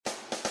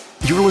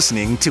You're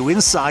listening to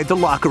Inside the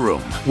Locker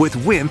Room with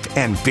Wimp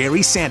and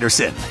Barry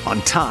Sanderson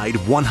on Tide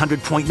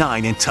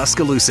 100.9 in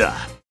Tuscaloosa.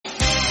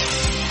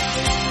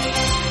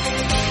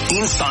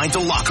 Inside the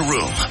Locker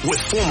Room with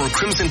former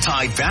Crimson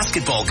Tide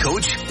basketball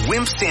coach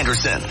Wimp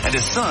Sanderson and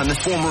his son,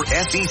 former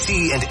SEC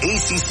and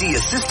ACC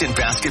assistant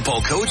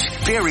basketball coach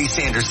Barry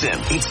Sanderson.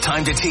 It's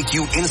time to take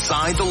you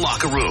inside the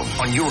locker room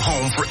on your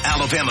home for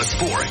Alabama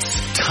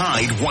sports.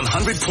 Tide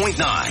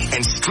 100.9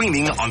 and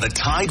streaming on the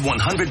Tide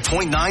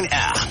 100.9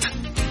 app.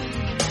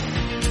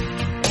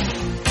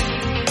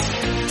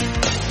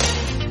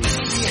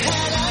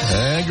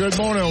 And good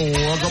morning.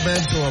 Welcome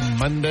into a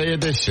Monday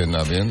edition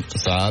of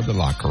Inside the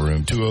Locker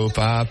Room.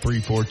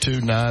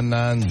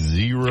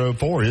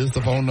 205-342-9904 is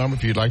the phone number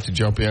if you'd like to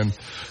jump in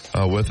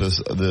with us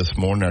this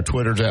morning. Our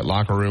Twitter's at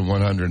Locker Room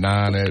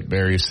 109, at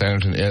Barry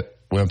Sanderson, at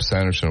Wimp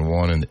Sanderson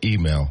 1, and the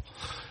email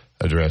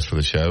address for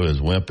the show is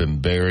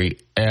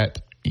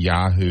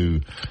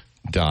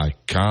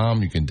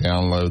wimpandbarry@yahoo.com. You can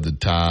download the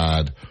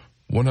Tide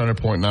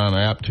 100.9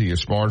 app to your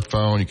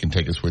smartphone. You can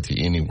take us with you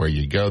anywhere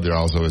you go. There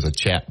also is a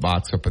chat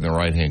box up in the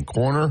right-hand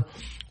corner.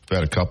 We've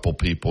had a couple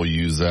people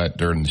use that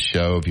during the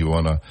show. If you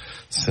want to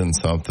send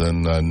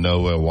something,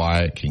 Noah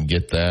Wyatt can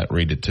get that,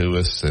 read it to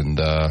us,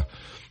 and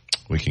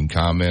we can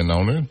comment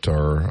on it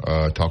or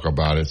talk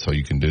about it. So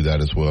you can do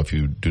that as well if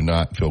you do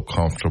not feel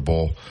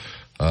comfortable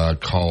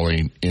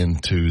calling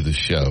into the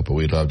show. But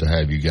we'd love to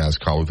have you guys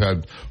call. We've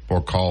had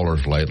more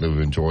callers lately. We've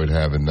enjoyed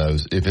having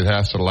those. If it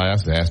has to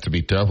last, it has to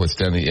be tough.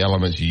 Withstand the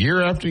elements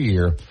year after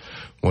year.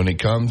 When it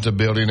comes to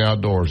building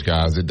outdoors,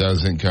 guys, it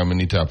doesn't come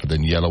any tougher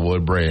than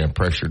Yellowwood brand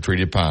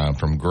pressure-treated pine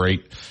from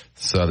Great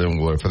Southern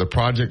Wood. For the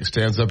project that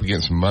stands up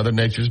against Mother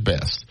Nature's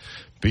best,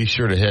 be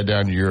sure to head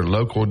down to your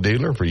local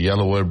dealer for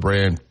Yellowwood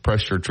brand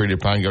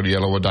pressure-treated pine. Go to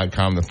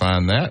yellowwood.com to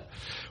find that.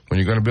 When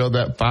you're going to build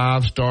that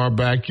 5-star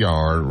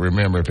backyard,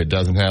 remember, if it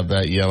doesn't have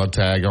that yellow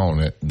tag on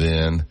it,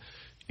 then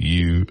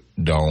you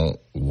don't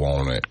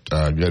want it.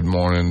 Good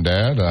morning,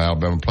 Dad.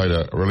 Alabama played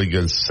a really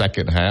good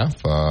second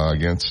half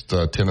against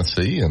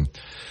Tennessee, and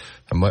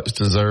a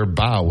much-deserved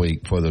bye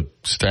week for the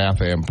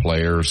staff and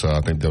players.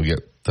 I think they'll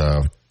get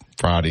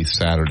Friday,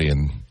 Saturday,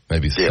 and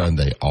maybe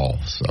Sunday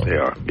off. So They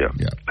are,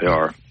 they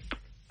are.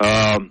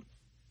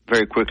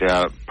 Very quickly,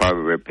 I'll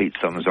probably repeat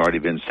something that's already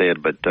been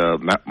said, but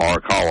Matt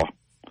Morikawa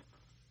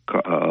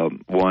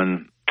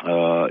won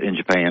in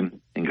Japan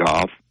in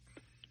golf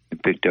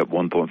and picked up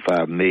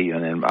 $1.5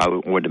 million. And I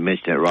wanted to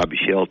mention that Robbie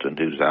Shelton,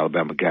 who's an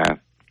Alabama guy,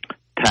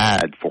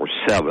 tied for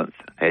 7th.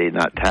 Had he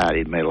not tied,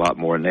 he'd made a lot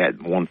more than that.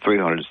 Won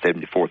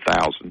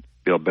 $374,000.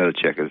 Bill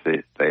Belichick, as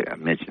they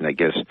mentioned, I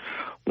guess,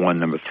 won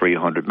number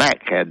 300.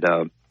 Mac had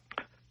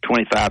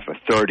 25 for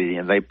 30,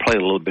 and they played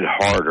a little bit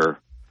harder.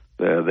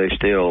 They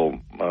still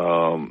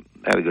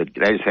had a good.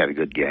 They just had a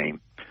good game.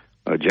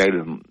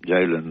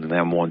 Jalen and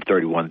them won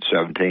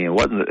 31-17. It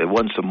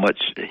wasn't so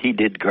much. He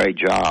did a great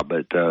job,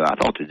 but I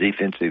thought the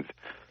defensive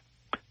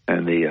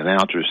and the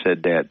announcer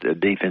said that the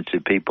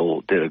defensive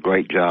people did a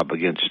great job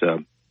against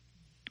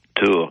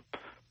Tua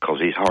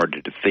because he's hard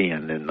to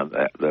defend, and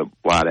the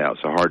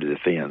wideouts are hard to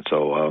defend.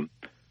 So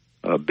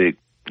a big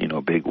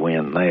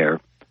win there.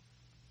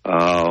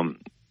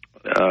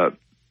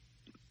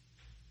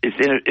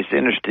 It's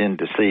interesting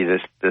to see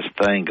this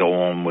thing go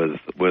on with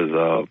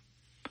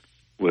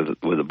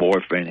a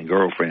boyfriend and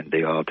girlfriend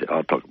deal.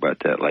 I'll talk about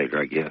that later,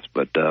 I guess.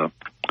 But talking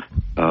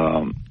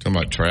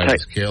about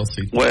Travis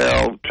Kelce.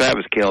 Well,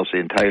 Travis Kelce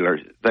and Taylor.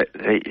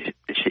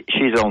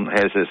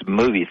 Has this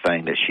movie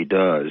thing that she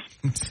does,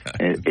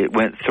 and it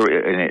went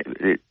through, and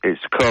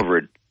it's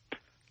covered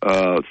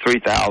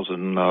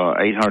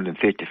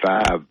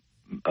 3,855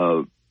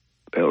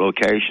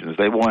 locations.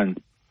 They won,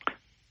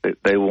 but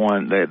they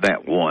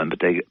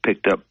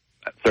picked up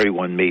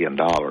 $31 million.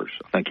 I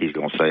think he's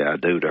going to say I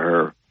do to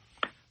her.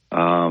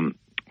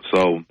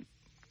 So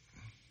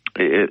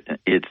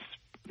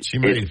she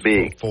made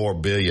big.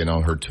 $4 billion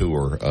on her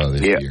tour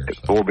this year.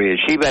 So. $4 billion.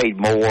 She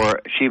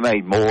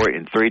made more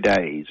in 3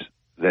 days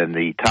than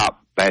the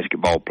top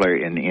basketball player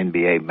in the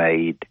NBA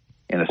made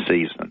in a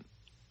season.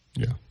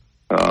 Yeah.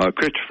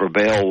 Christopher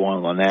Bell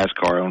won on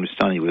NASCAR. Only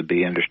Sonny would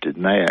be interested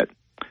in that.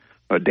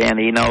 Dan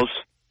Enos,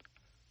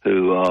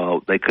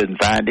 who they couldn't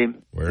find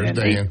him. Where's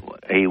Dan?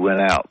 He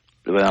went out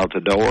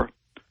the door.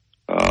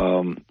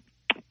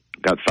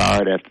 Got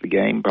fired after the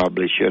game,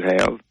 probably should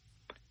have.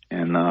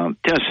 And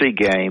Tennessee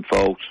game,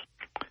 folks,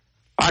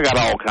 I got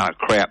all kind of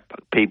crap,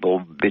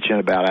 people bitching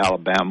about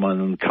Alabama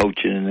and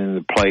coaching and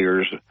the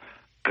players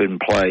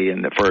couldn't play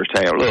in the first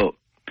half. Look,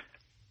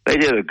 they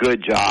did a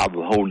good job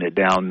of holding it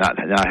down, not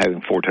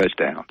having 4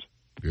 touchdowns.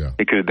 Yeah.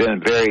 It could have been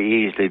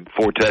very easily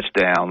 4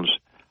 touchdowns,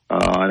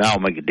 and I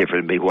don't make a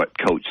difference to me what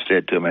coach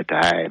said to them at the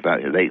half.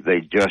 They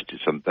adjusted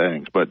some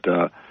things, but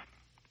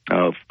it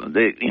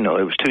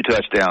was 2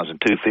 touchdowns and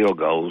 2 field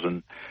goals,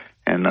 and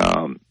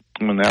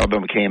when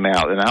Alabama came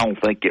out, and I don't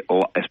think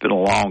it's been a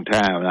long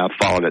time, and I've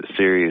followed that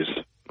series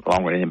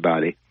longer than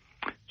anybody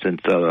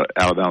since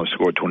Alabama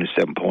scored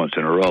 27 points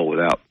in a row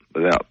without.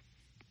 But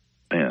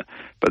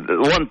the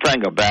one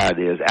thing about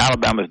it is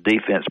Alabama's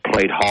defense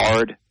played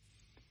hard.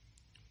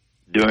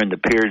 during the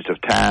periods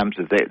of times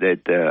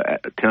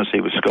that Tennessee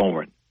was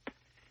scoring.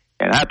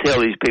 And I tell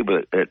these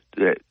people that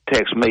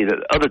text me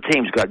that other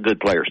teams got good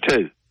players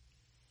too.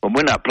 But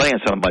we're not playing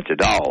some bunch of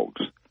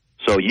dogs.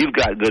 So you've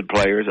got good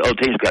players. Other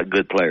teams got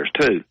good players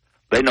too.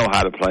 They know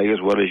how to play as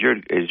well as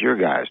your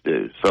guys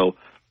do. So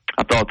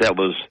I thought that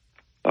was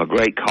a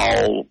great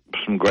call.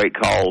 Some great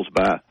calls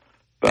by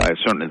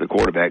certainly the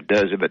quarterback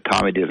does it, but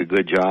Tommy did a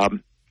good job.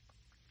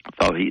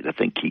 I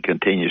think he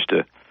continues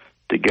to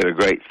get a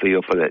great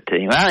feel for that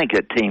team. I think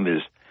that team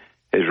is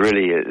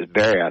really, as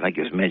Barry I think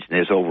has mentioned,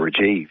 is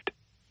overachieved.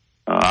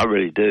 I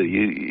really do.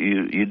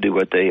 You do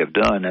what they have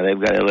done. Now they've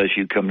got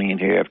LSU coming in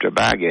here after a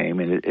bye game,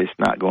 and it's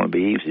not going to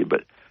be easy.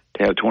 But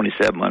to have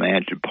 27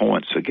 unanswered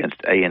points against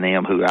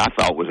A&M, who I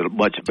thought was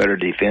much better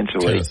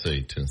defensively,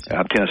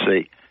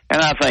 Tennessee,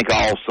 and I think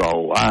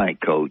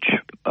Coach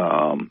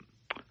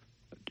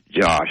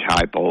Josh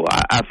Heupel,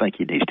 I think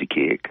he needs to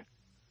kick.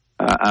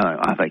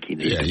 I think he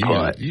needs to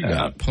punt. You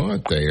got a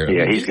punt there.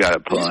 Yeah, he's got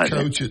a punt.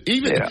 Coaches,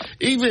 even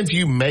if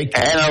you make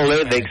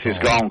analytics has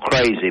gone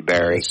crazy,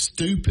 Barry. It's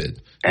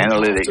stupid.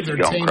 Analytics has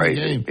gone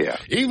crazy. Yeah.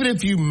 Even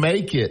if you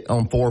make it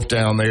on fourth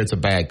down there, it's a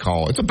bad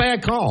call. It's a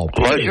bad call.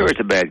 Well, sure,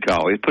 it's a bad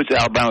call. It puts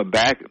Alabama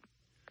back,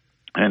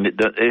 and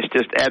it's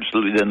just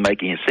absolutely doesn't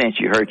make any sense.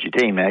 You hurt your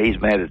team. Now he's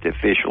mad at the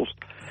officials.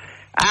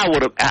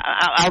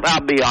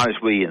 I'll be honest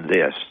with you in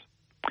this.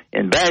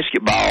 In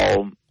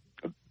basketball,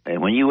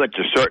 and when you went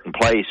to certain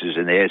places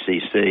in the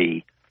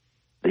SEC,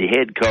 the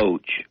head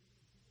coach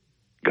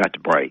got the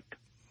break.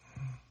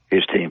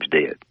 His teams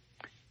did.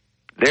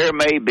 There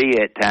may be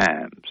at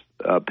times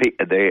a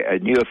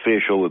new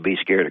official would be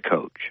scared of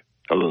coach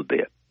a little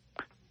bit,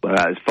 but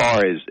as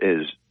far as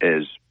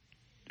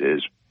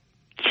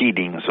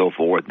cheating and so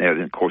forth,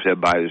 and of course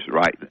everybody's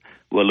right.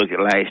 Well, look at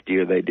last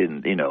year; they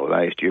didn't.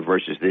 Last year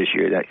versus this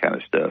year, that kind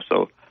of stuff.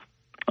 So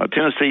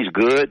Tennessee's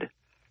good.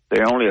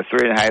 They're only a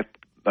 3.5.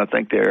 I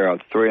think they're a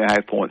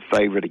 3.5 point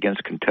favorite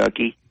against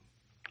Kentucky.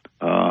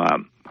 I'll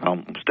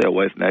stay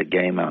away from that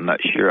game. I'm not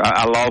sure.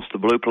 I lost the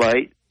blue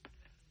plate.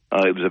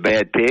 It was a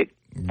bad pick.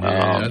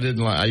 Yeah, I didn't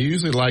like. I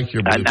usually like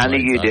your blue I knew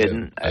you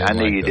didn't. I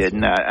knew you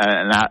didn't. I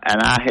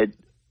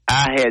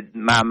had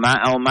my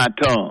on my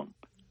tongue.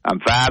 I'm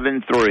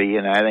 5-3,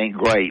 and that ain't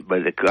great, but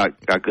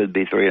I could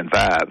be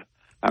 3-5.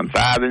 I'm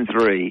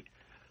 5-3.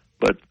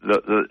 But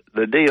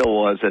the deal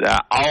was that I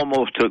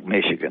almost took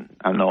Michigan.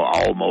 I know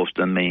almost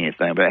doesn't mean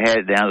anything, but I had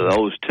it down to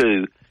those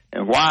two.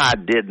 And why I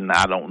didn't,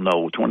 I don't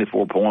know.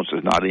 24 points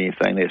is not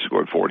anything. They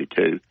scored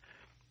 42.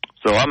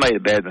 So I made a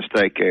bad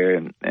mistake there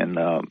and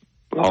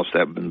lost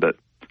that one, but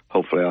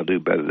hopefully I'll do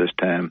better this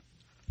time.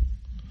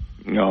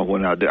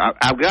 When I do.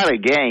 I've got a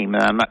game,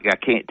 and I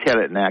can't tell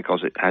it now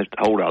because it has to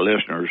hold our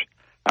listeners.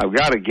 I've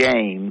got a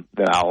game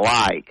that I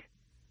like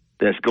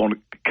that's going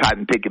to,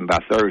 cotton picking by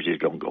Thursday is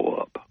going to go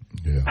up.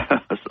 Yeah.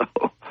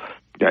 So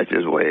that's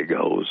just the way it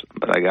goes.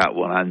 But I got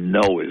one I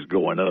know is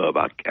going up.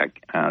 I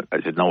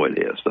just know it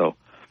is. So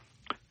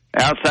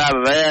outside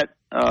of that,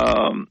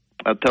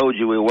 I told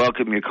you we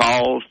welcome your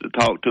calls to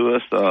talk to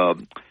us.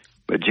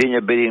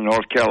 Virginia beating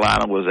North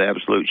Carolina was an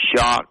absolute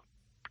shock.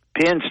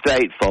 Penn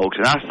State, folks,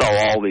 and I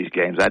saw all these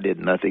games. I did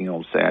nothing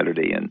on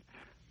Saturday, and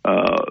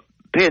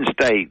Penn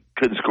State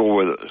couldn't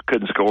score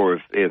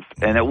if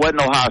and it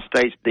wasn't Ohio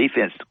State's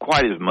defense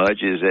quite as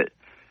much as it.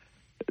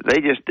 They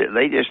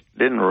just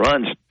didn't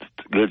run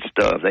good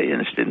stuff. They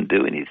just didn't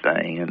do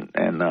anything,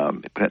 and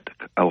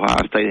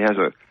Ohio State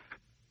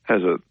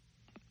has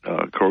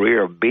a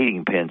career of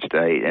beating Penn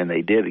State, and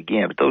they did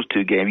again. But those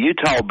two games,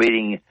 Utah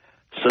beating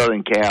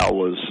Southern Cal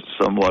was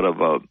somewhat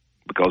of a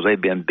because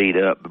they've been beat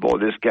up. Boy,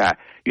 this guy,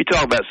 you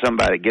talk about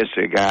somebody that gets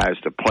their guys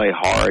to play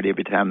hard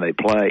every time they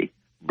play.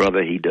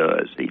 Brother, he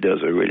does. He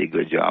does a really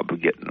good job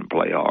of getting them to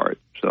play hard.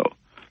 So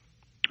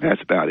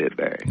that's about it,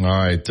 Barry. All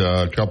right,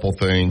 a couple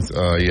things.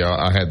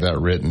 I had that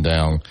written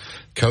down.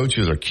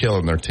 Coaches are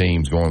killing their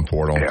teams going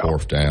for it on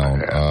fourth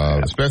down,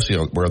 especially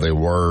where they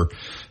were.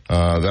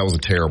 That was a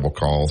terrible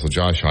call, so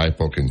Josh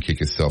Heupel can kick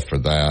himself for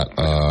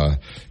that.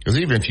 Because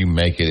even if you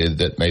make it,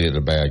 that made it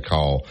a bad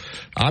call.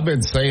 I've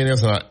been saying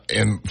this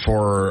and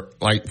for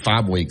like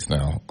 5 weeks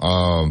now.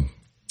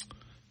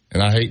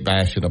 And I hate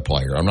bashing a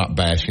player. I'm not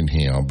bashing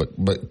him,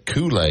 but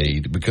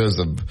Kool-Aid, because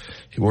of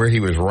where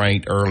he was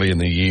ranked early in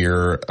the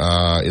year,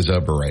 is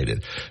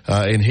overrated.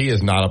 And he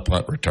is not a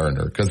punt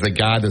returner because the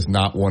guy does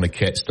not want to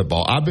catch the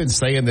ball. I've been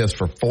saying this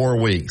for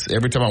 4 weeks.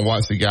 Every time I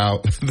watch the guy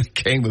that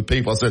came with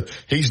people, I said,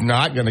 he's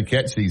not going to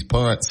catch these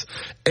punts.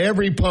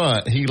 Every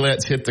punt he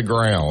lets hit the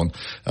ground,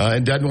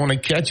 and doesn't want to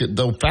catch it.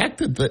 The fact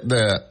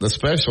that the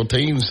special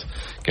teams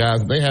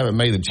guys, they haven't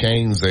made a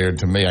change there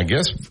to me. I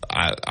guess,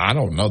 I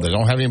don't know. They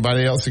don't have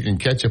anybody else who can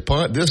catch a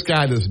punt. This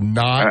guy does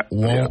not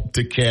want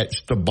to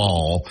catch the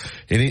ball.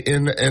 And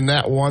in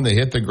that one, they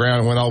hit the ground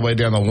and went all the way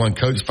down. The one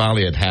coach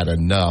finally had had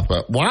enough.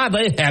 But why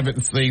they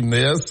haven't seen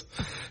this?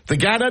 The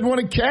guy doesn't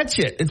want to catch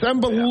it. It's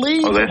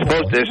unbelievable. Well,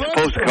 they're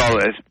supposed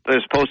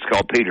to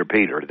call Peter.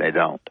 They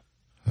don't.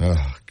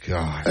 Oh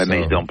gosh. That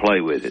means don't play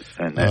with it,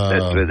 and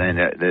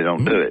they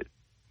don't do it.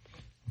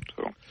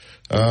 So.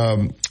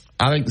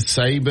 I think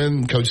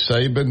Coach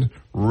Saban,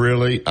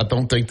 really, I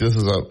don't think this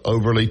is an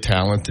overly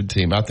talented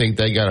team. I think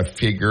they got to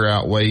figure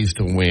out ways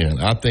to win.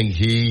 I think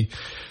he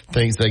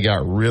thinks they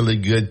got really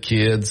good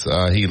kids.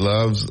 He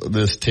loves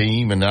this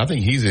team, and I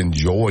think he's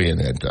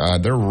enjoying it.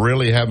 They're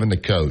really having to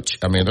coach.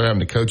 I mean, they're having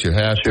to coach at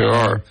halftime.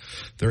 Sure.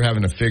 They're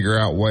having to figure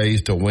out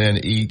ways to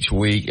win each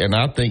week, and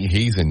I think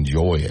he's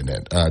enjoying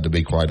it, to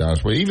be quite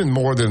honest with you. Even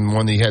more than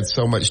when he had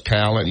so much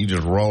talent, you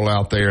just roll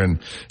out there and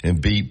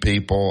beat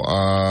people.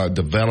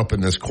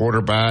 Developing this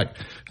quarterback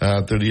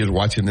through the years,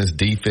 watching this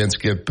defense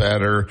get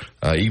better,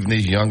 even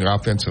these young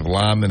offensive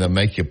linemen that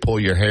make you pull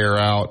your hair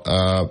out.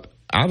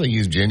 I think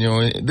he's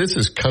genuinely. This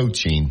is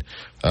coaching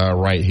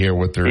right here.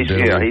 What they're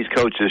doing. Yeah, he's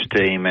coached this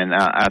team, and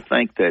I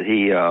think that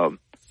he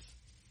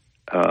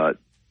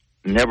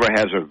never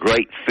has a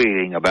great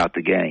feeling about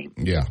the game.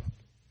 Yeah,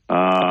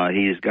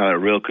 he's got a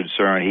real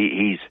concern.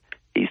 And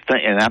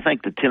I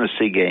think the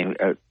Tennessee game,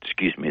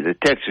 the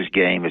Texas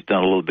game has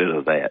done a little bit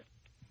of that.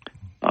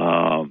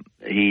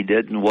 He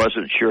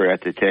wasn't sure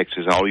after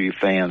Texas. All you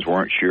fans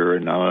weren't sure,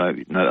 and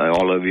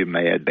all of you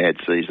mad, bad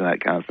season, that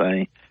kind of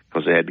thing,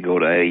 because they had to go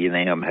to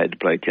A&M, had to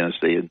play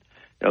Tennessee and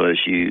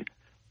LSU.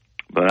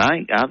 But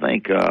I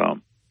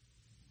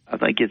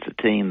think it's a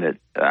team that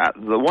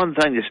the one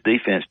thing this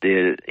defense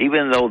did,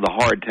 even though the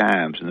hard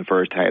times in the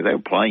first half, they were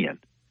playing,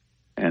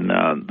 and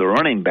the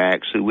running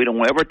backs who we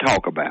don't ever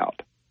talk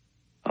about.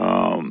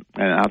 And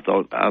I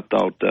thought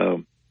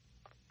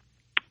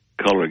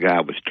Color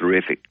guy was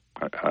terrific.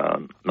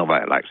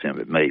 Nobody likes him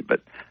but me,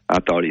 but I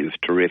thought he was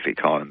terrific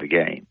calling the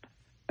game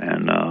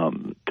and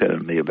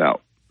telling me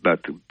about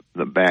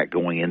the back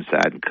going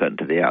inside and cutting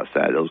to the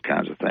outside, those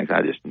kinds of things.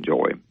 I just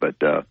enjoy him. But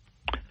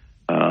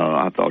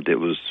I thought it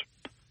was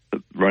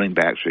the running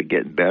backs are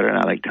getting better, and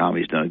I think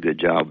Tommy's done a good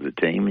job with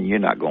the team, and you're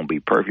not going to be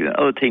perfect. The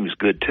other team's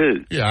good,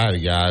 too. Yeah, I had a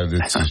guy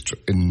that just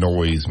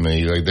annoys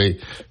me. Like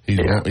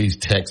he's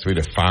texted me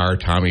to fire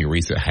Tommy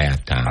Reese at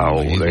halftime.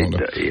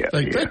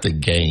 Let the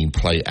game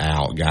play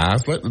out,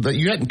 guys.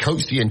 You hadn't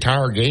coached the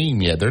entire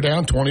game yet. They're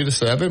down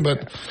 20-7,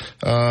 but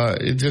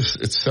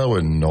it's so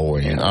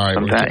annoying. All right,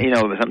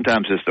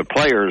 sometimes it's the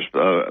players.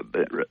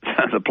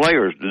 The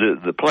players do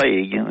the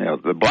play.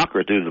 The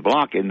blockers do the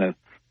block, and the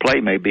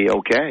play may be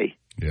okay.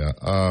 Yeah.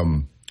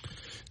 And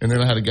then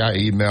I had a guy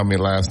email me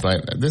last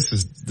night. This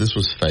was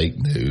fake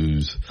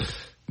news.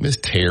 Miss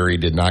Terry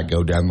did not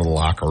go down the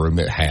locker room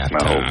at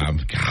halftime.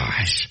 No.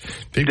 Gosh.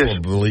 People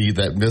believe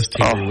that Miss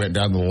Terry went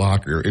down the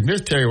locker room. If Miss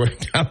Terry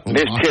went down the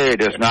locker room. Miss Terry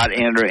does not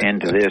enter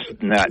into this,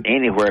 not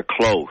anywhere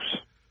close.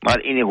 Not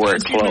anywhere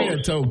close. I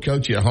told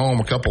Coach at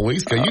home a couple of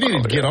weeks ago, you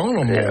need to get on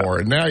him more.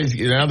 And now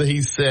that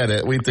he's said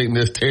it, we think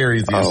Miss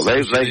Terry's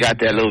the they got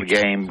that little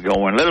game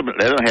going. Let them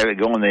have it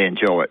going. They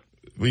enjoy it.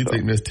 We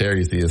think Miss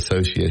Terry's the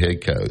associate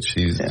head coach.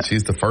 She's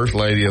the first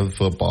lady of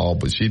football,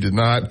 but she did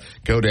not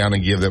go down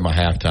and give them a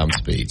halftime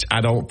speech. I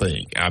don't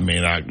think. I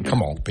mean,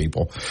 come on,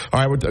 people. All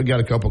right, we've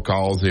got a couple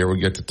calls here. We'll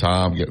get to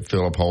Tom, get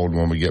Philip Holden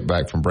when we get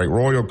back from break.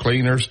 Royal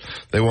Cleaners,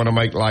 they want to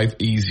make life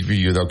easy for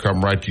you. They'll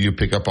come right to you,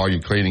 pick up all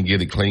your cleaning,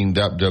 get it cleaned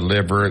up,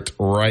 deliver it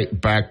right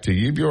back to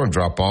you. If you're on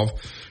drop-off,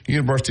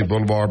 University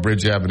Boulevard,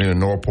 Bridge Avenue in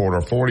Northport,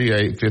 or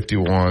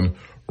 4851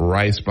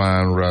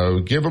 Ricebine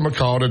Road. Give them a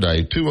call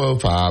today,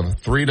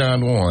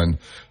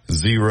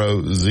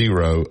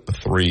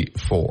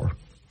 205-391-0034.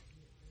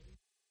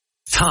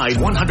 Tide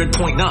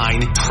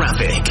 100.9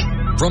 traffic.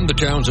 From the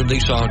Townsend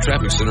Nissan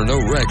Traffic Center, no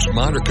wrecks,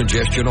 minor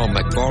congestion on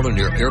McFarland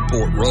near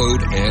Airport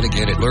Road, and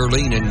again at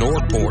Lurleen in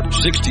Northport,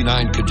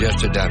 69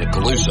 congested down at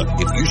Colusa.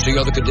 If you see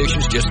other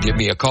conditions, just give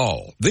me a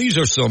call. These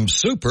are some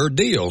super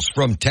deals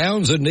from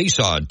Townsend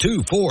Nissan,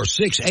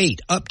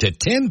 2468, up to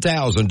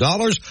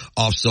 $10,000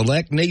 off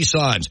select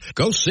Nissans.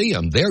 Go see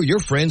them. They're your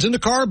friends in the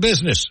car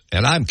business.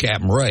 And I'm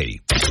Captain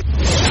Ray.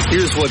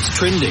 Here's what's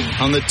trending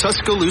on the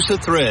Tuscaloosa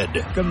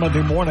thread. Good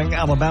Monday morning.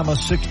 Alabama's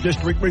 6th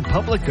District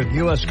Republican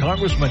U.S.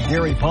 Congressman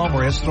Gary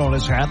Palmer has thrown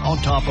his hat on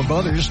top of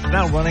others,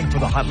 now running for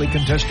the hotly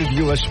contested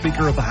U.S.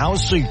 Speaker of the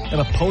House seat. In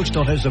a post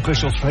on his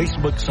official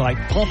Facebook site,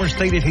 Palmer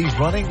stated he's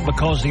running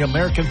because the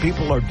American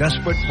people are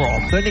desperate for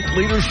authentic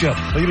leadership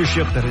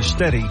that is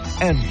steady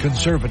and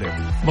conservative.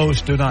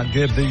 Most do not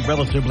give the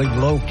relatively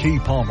low-key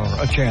Palmer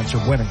a chance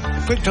of winning.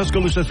 Click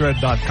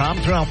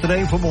TuscaloosaThread.com throughout the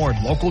day for more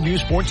local news,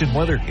 sports, and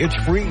weather. It's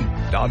free.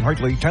 Don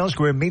Hartley, Town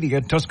Square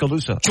Media,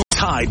 Tuscaloosa.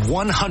 Tide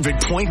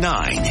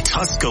 100.9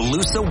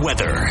 Tuscaloosa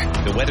weather.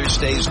 The weather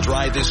stays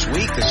dry this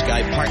week. The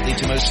sky partly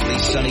to mostly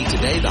sunny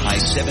today, the high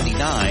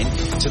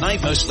 79.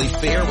 Tonight, mostly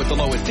fair with the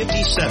low at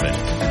 57.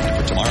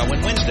 And for tomorrow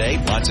and Wednesday,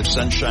 lots of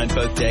sunshine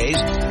both days.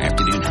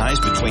 Afternoon highs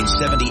between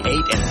 78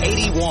 and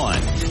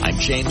 81. I'm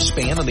James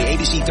Spann on the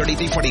ABC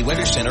 3340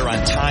 Weather Center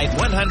on Tide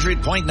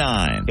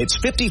 100.9. It's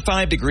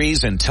 55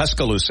 degrees in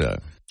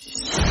Tuscaloosa.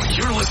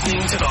 You're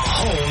listening to the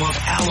home of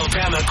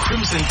Alabama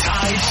Crimson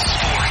Tide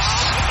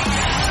Sports.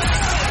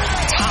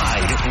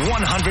 Tide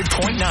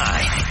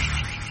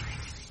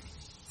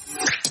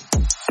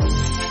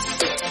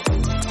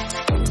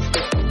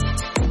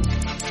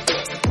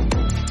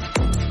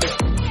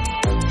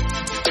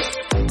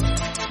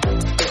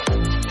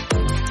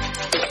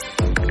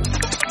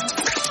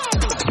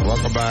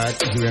Welcome back.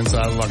 back to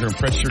Inside the Locker Room.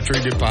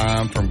 Pressure-treated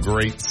pine from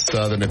Great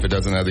Southern. If it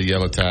doesn't have the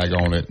yellow tag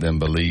on it, then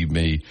believe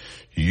me,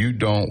 you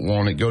don't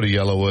want it. Go to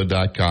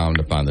yellowwood.com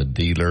to find the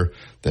dealer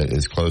that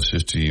is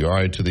closest to you. All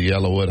right, to the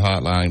Yellowwood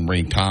hotline,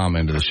 bring Tom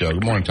into the show.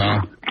 Good morning,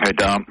 Tom. Hey,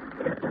 Tom.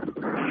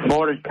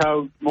 Morning,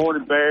 Coach.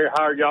 Morning, Barry.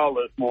 How are y'all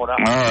this morning?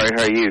 All right,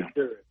 how are you?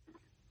 Good.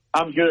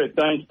 I'm good.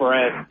 Thanks for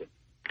asking.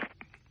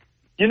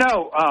 You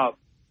know,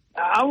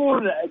 I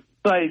want to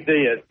say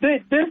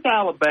this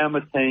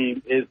Alabama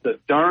team is the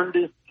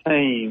darndest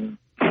team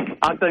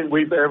I think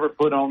we've ever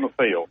put on the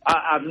field.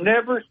 I've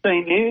never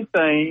seen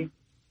anything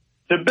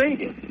to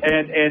beat it.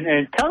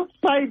 And Coach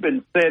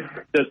Saban said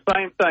the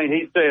same thing.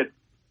 He said,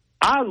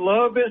 I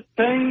love this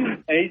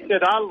team. And he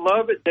said, I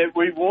love it that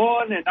we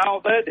won and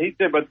all that. He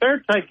said, but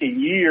they're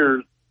taking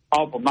years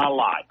off of my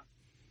life.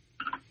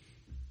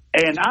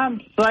 And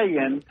I'm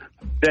saying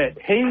that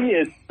he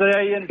is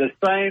saying the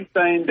same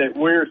thing that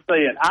we're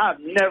saying. I've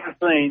never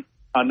seen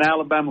an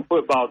Alabama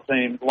football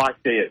team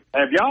like this.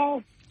 Have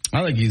y'all?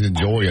 I think he's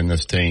enjoying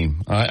this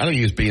team. I think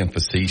he's being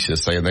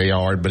facetious saying they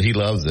are, but he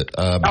loves it.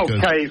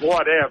 Okay,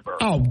 whatever.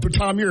 Oh, but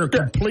Tom, you're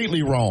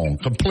completely wrong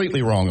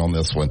on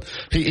this one.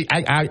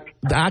 I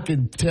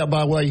can tell by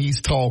the way he's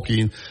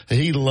talking.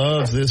 He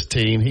loves this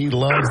team. He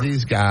loves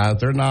these guys.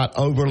 They're not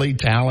overly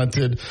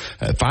talented.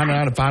 Find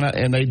out,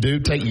 and they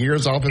do take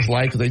years off his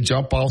life because they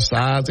jump off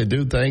sides. They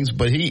do things,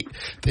 but he's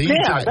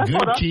got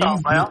good keys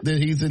that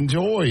he's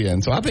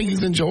enjoying. So I think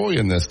he's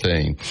enjoying this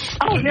team.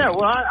 Oh yeah,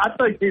 well I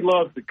think he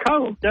loves the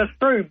coach. That's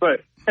true,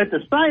 but at the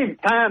same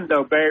time,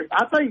 though, Barry,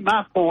 I think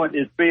my point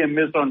is being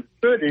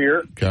misunderstood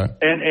here. Okay.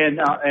 And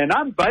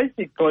I'm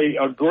basically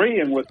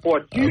agreeing with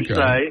what you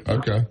say.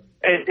 Okay.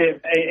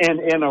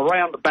 In a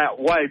roundabout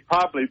way,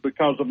 probably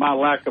because of my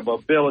lack of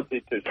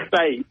ability to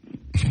state.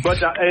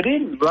 But at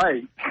any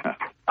rate,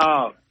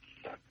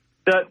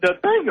 the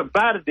thing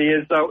about it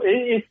is, though,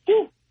 it's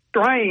just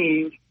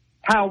strange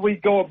how we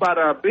go about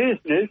our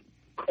business,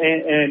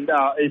 and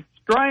it's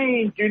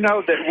strange,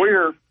 that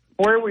we're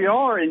where we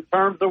are in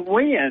terms of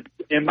wins,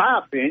 in my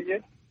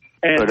opinion.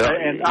 And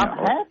I'm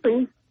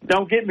happy.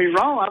 Don't get me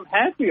wrong. I'm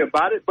happy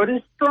about it, but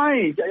it's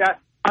strange.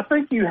 I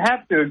think you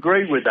have to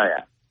agree with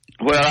that.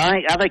 Well,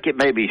 I think it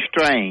may be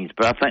strange,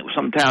 but I think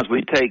sometimes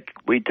we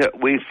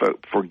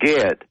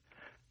forget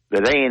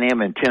that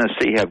A&M and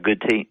Tennessee have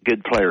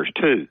good players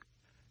too.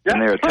 Yeah,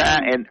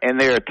 and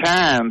there are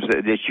times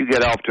that you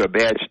get off to a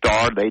bad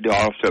start. They do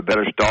off to a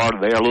better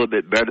start. They're a little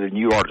bit better than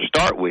you are to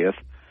start with.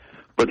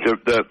 But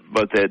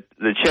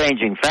the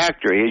changing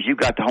factor is you've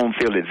got the home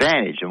field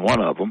advantage in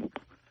one of them,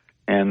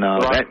 and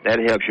right. that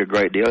helps you a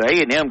great deal. The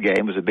A&M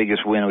game was the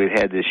biggest win we've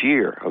had this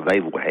year, or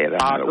they've had.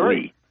 I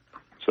agree.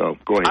 So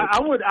go ahead.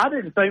 I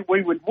didn't think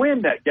we would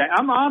win that game.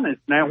 I'm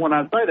honest now when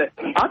I say that.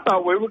 I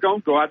thought we were going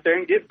to go out there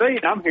and get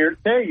beat. I'm here to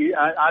tell you,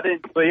 I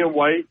didn't see a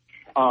way,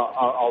 a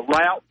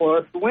route for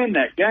us to win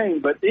that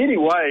game. But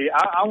anyway,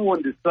 I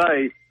wanted to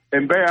say,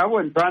 and Barry, I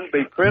wasn't trying to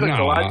be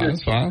critical. No,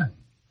 that's fine.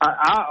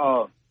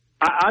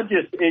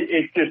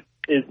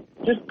 It's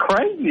just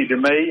crazy to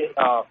me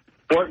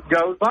what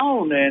goes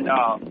on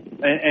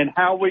and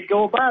how we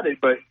go about it.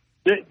 But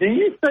do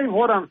you see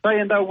what I'm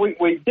saying, though?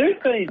 We do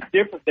things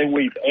different than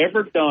we've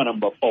ever done them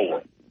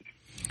before.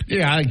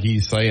 Yeah, I think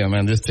he's saying,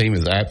 man, this team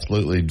is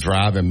absolutely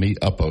driving me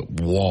up a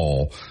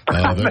wall.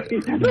 But at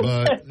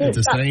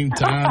the same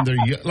time,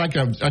 they're like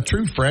a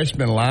true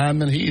freshman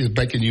lineman. He is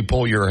making you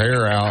pull your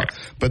hair out.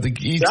 But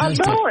he's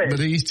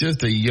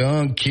just a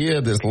young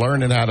kid that's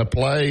learning how to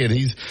play, and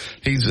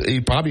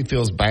he probably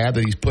feels bad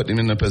that he's putting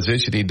him in a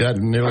position he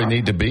doesn't really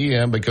need to be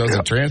in because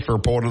the transfer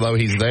portal, though,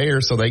 he's there.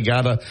 So they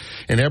gotta,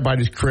 and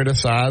everybody's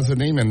criticizing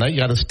him, and they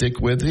gotta stick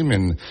with him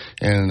and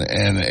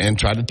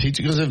try to teach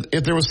him. Because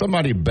if there was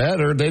somebody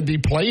better, they'd be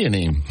playing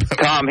him.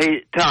 Tom,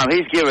 he's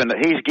given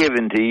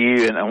to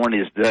you, and when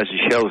he does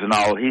his shows and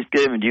all, he's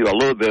given you a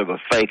little bit of a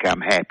fake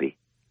I'm happy.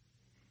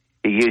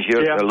 He gives you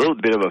a little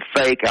bit of a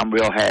fake I'm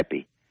real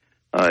happy.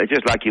 It's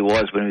just like he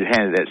was when he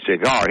handed that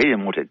cigar. He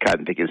didn't want to cut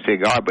and pick his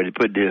cigar, but he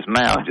put it in his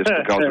mouth just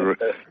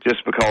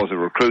because the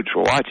recruits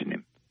were watching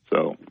him.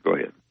 So go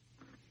ahead.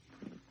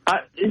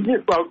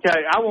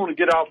 Okay, I want to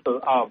get off the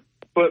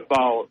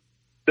football.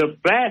 The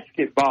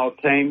basketball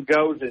team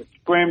goes and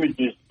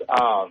scrimmages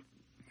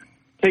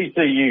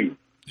TCU.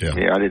 Yeah,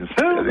 I didn't.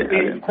 Who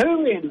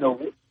in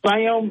the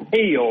Sam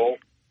Hill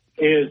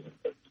is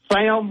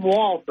Sam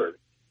Walters?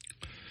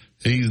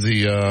 He's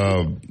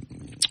the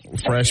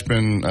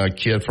freshman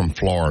kid from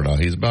Florida.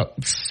 He's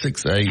about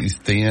 6'8". He's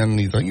thin.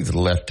 I think he's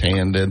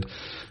left-handed.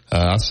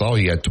 I saw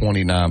he had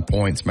 29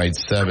 points, made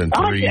 7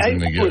 threes in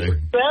the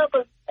game.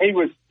 He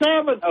was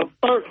 7 of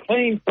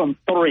 13 from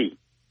 3.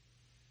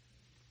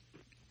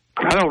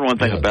 I don't know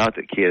anything about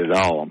the kid at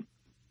all.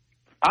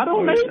 I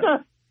don't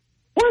either.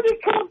 Where did he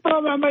come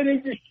from? I mean,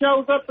 he just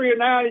shows up here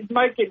now. He's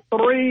making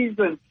threes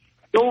and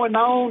going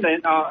on,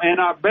 and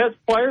our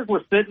best players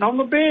were sitting on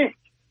the bench.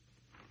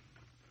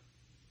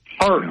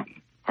 Hurt.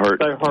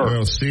 They hurt.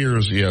 Well,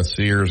 Sears,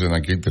 and I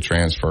get the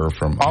transfer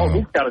from.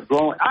 He's got a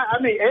growing. I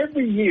mean,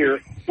 every year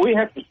we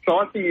have to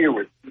start the year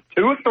with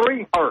 2 or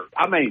 3 hurt.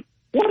 I mean,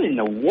 what in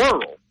the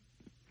world?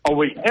 are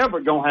we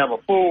ever going to have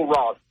a full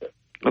roster.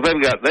 Well,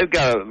 they've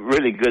got a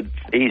really good,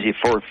 easy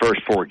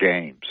first 4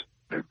 games.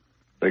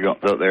 They're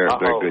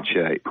in good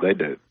shape. They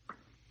do.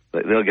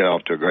 They'll get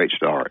off to a great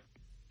start.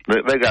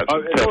 They got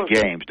some tough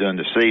games during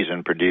the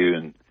season, Purdue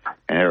and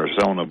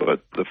Arizona,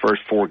 but the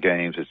first 4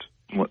 games,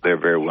 they're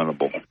very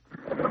winnable.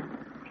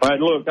 All right,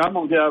 look, I'm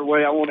going to get out of the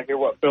way. I want to hear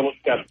what Phillips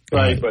got to say.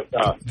 Right. But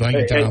Thank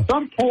you, Tom. at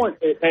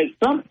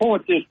some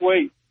point this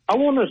week, I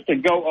want us to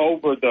go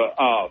over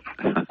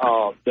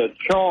the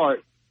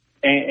chart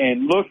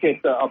and look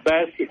at the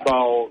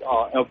basketball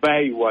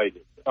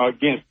evaluated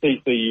against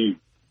TCU.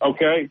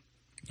 Okay?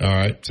 All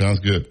right. Sounds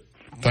good.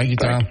 Thank you,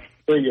 Tom.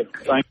 See you.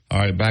 Thank you. All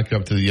right. Back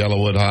up to the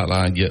Yellowwood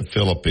hotline. Get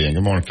Philip in.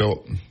 Good morning,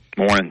 Philip.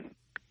 Morning.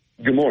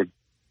 Good morning.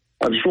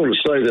 I just want to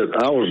say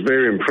that I was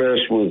very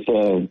impressed with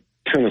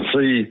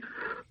Tennessee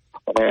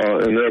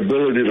and their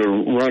ability to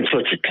run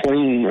such a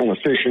clean and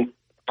efficient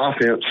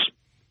offense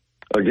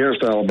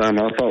against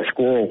Alabama. I thought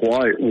Squirrel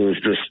White was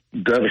just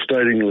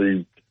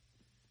devastatingly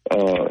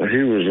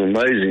he was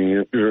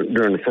amazing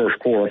during the first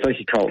quarter. I think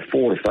he caught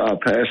 4 to 5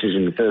 passes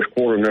in the first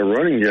quarter, and their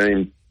running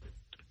game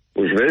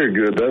was very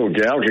good. They were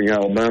gouging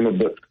Alabama,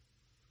 but,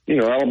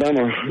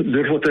 Alabama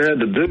did what they had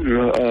to do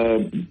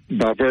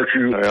by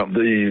virtue of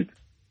the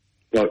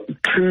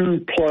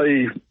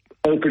 2-play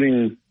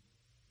opening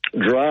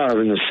drive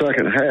in the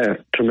second half.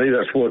 To me,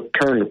 that's what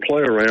turned the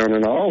play around.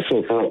 And I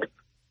also thought,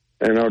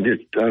 and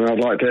I'd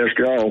like to ask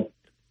y'all,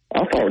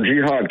 I thought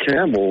Jihad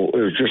Campbell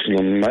is just he's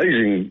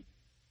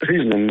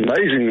an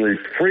amazingly,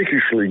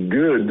 freakishly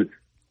good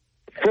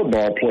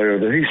football player.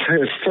 That he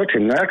has such a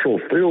natural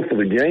feel for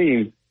the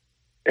game,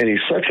 and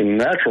he's such a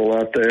natural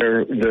out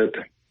there that,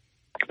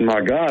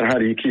 my God, how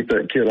do you keep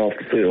that kid off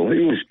the field?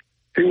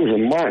 He was a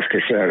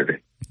monster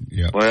Saturday.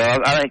 Yeah. Well,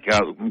 I think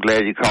I'm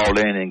glad you called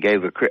in and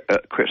gave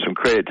some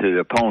credit to the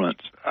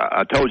opponents.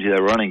 I told you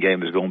their running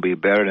game is going to be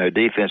better, and their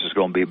defense is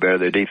going to be better.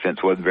 Their defense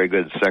wasn't very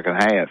good in the second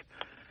half.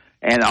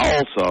 And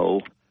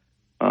also,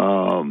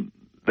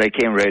 they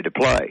came ready to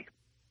play.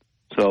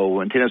 So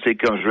when Tennessee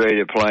comes ready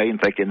to play and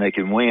thinking they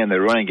can win,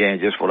 their running game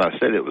is just what I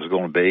said it was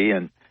going to be,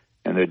 and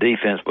their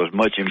defense was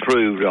much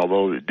improved,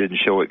 although it didn't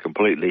show it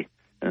completely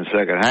in the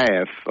second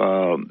half.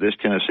 This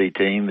Tennessee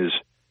team is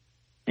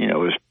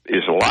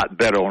a lot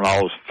better on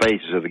all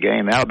phases of the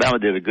game. Alabama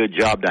did a good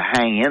job to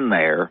hang in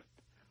there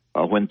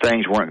when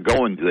things weren't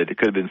going good. It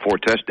could have been 4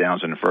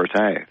 touchdowns in the first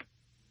half.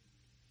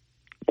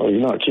 Oh,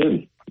 you're not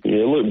kidding.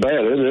 Yeah, it looked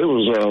bad. It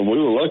was. We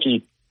were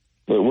lucky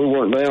that we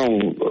weren't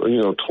down,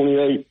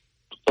 28,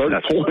 30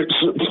 points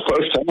in the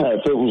first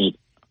half. It was.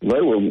 They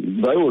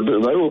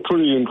were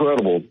pretty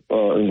incredible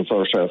in the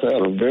first half. They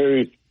had a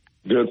very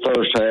good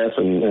first half,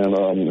 and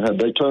had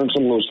they turned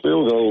some of those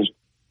field goals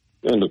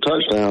into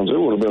touchdowns, it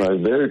would have been a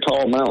very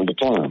tall mountain to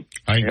climb.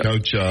 I think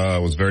Coach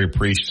was very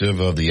appreciative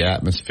of the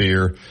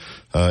atmosphere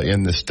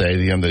in the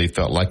stadium, that he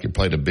felt like it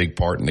played a big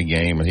part in the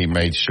game, and he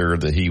made sure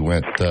that he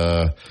went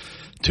to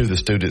the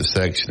student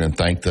section and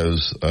thanked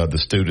the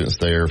students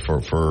there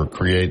for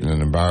creating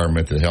an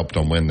environment that helped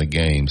them win the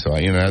game. So,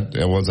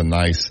 it was a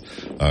nice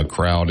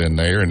crowd in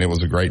there, and it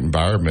was a great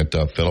environment,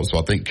 Philip. So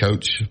I think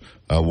Coach,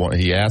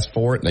 he asked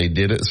for it, and they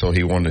did it, so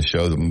he wanted to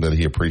show them that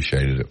he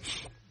appreciated it.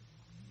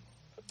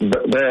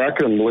 Bear, I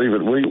couldn't believe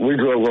it. We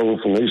drove over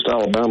from East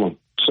Alabama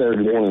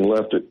Saturday morning,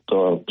 left at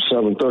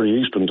 7:30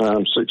 Eastern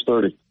time,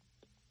 6:30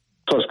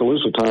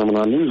 Tuscaloosa time, and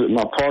I knew that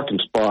my parking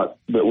spot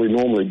that we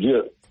normally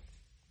get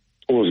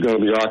was going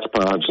to be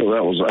occupied, so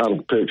that was out of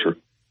the picture.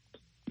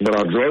 But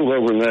I drove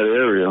over in that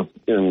area,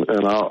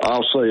 and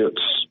I'll say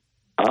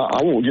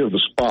I won't give the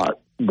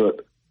spot,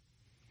 but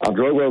I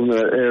drove over in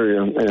that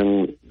area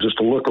and just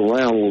to look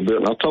around a little bit,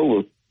 and I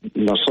told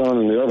my son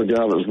and the other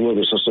guy that was with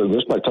us, I said,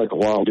 this may take a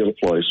while to get a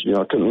place.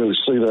 I couldn't really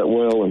see that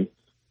well, and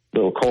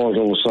there were cars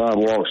on the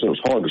sidewalks, and it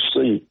was hard to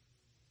see.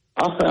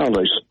 I found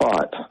a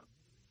spot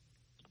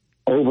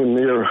over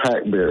near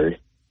Hackberry,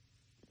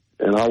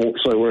 and I won't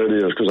say where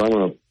it is because I'm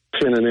going to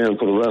pin it in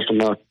for the rest of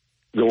my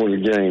going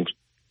to games.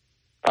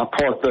 I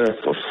parked there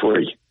for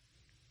free.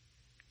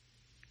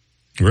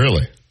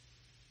 Really?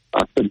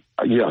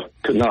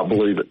 Could not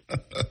believe it.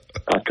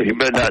 You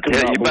better not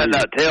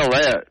tell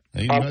that.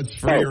 Ain't much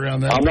free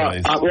around that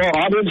place. I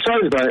didn't say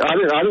anything.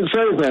 I didn't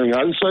say anything. I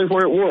didn't say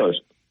where it was.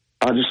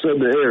 I just said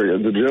the area,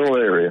 the general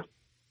area.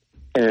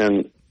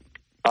 And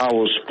I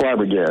was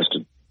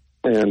flabbergasted.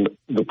 And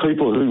the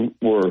people who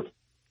were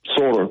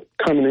sort of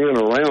coming in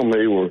around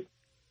me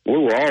we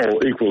were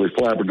all equally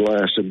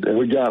flabbergasted. And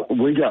we got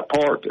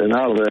parked and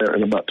out of there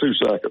in about 2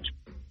 seconds.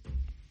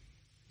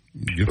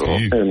 Good for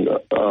you. And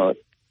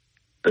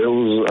it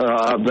was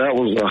that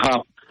was a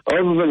high.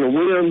 Other than the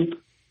win,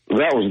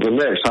 that was the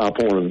next high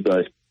point of the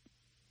day.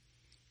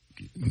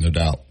 No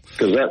doubt.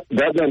 Because that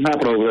doesn't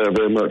happen over there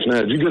very much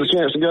now. Did you get a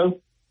chance to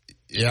go?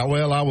 Yeah,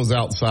 well, I was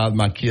outside.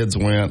 My kids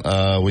went.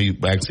 We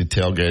actually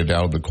tailgated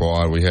out of the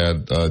quad. We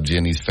had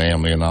Jenny's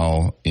family and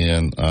all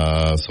in,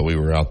 so we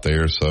were out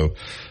there. So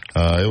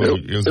it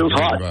was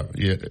hot.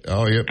 Yeah.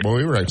 Oh, yeah. Well,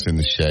 we were actually in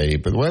the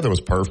shade, but the weather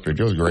was perfect.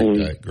 It was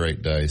a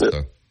great day. So.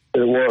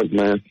 It was,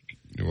 man.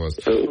 It was.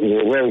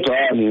 We're on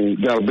time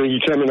and got a biggie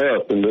coming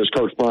up. And as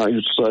Coach Bryant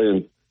used to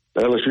say,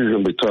 LSU's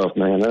going to be tough,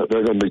 man.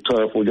 They're going to be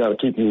tough. We got to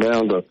keep them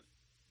down to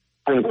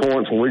 20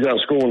 points when we got to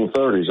score in the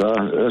 30s.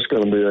 That's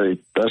going to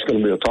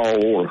be a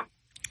tall order.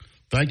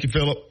 Thank you,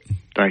 Philip.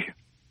 Thank you.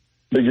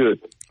 Be good.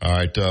 All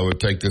right, we'll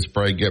take this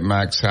break, get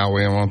Max Howell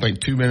in. I think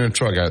 2-minute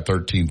truck out at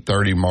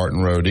 1330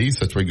 Martin Road East.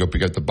 That's where you go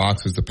pick up the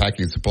boxes, the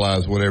packing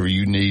supplies, whatever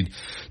you need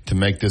to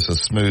make this a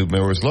smooth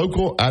move. It's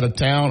local, out of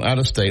town, out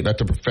of state. Let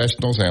the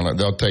professionals handle it.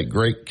 They'll take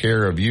great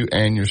care of you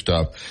and your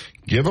stuff.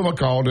 Give them a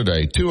call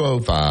today,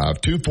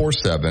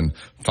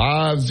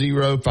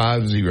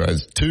 205-247-5050.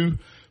 It's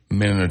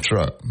 2-minute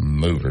truck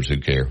movers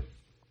who care.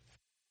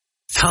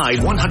 Tide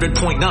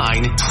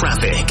 100.9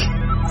 traffic.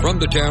 From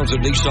the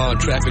Townsend Nissan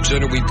Traffic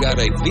Center, we've got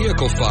a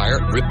vehicle fire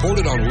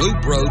reported on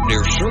Loop Road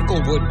near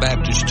Circlewood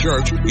Baptist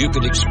Church. You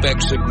can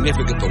expect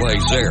significant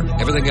delays there.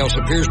 Everything else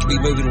appears to be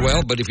moving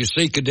well, but if you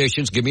see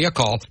conditions, give me a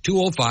call,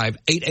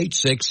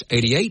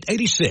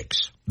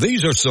 205-886-8886.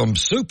 These are some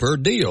super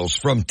deals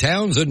from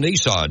Townsend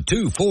Nissan,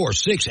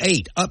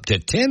 2468, up to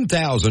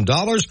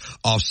 $10,000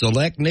 off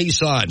select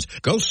Nissans.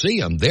 Go see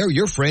them. They're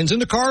your friends in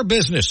the car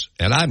business.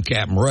 And I'm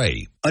Captain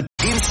Ray.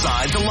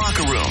 Inside the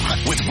Locker Room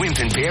with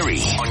Winston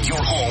Berry on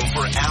your home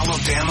for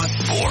Alabama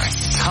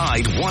sports.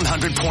 Tide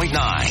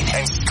 100.9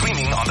 and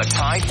streaming on the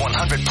Tide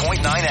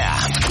 100.9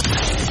 app.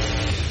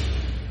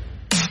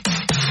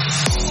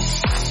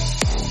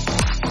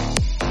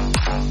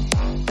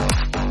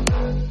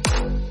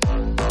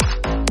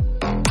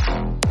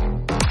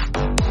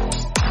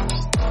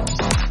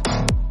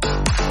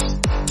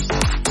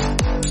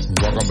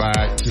 Welcome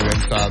back to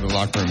Inside the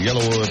Locker Room.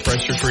 Yellowwood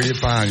pressure treated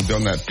pine. You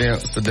build that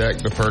fence, the deck,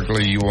 the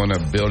pergola. You want to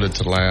build it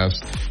to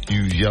last.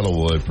 Use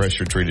Yellowwood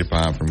pressure treated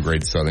pine from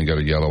Great Southern. Go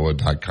to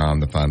yellowwood.com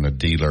to find the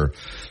dealer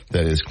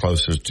that is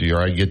closest to you.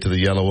 All right, get to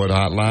the Yellowwood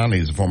hotline.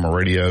 He's a former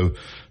radio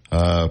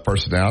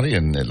personality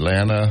in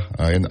Atlanta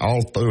and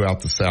all throughout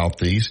the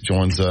Southeast.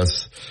 Joins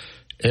us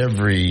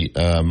every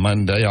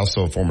Monday.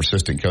 Also a former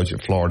assistant coach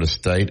at Florida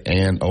State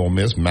and Ole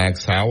Miss,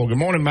 Max Howell. Good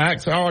morning,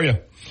 Max. How are you?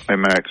 Hey,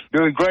 Max.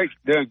 Doing great,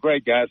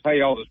 guys. How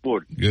y'all this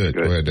morning? Good.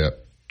 Go ahead, Deb.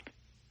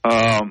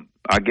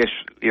 I guess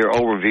your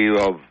overview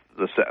of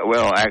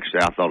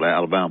actually, I thought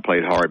Alabama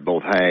played hard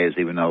both halves,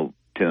 even though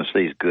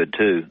Tennessee's good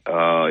too.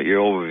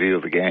 Your overview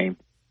of the game.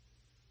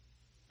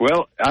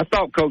 Well, I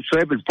thought Coach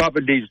Saban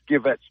probably needs to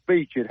give that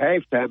speech at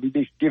halftime. He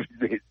needs to give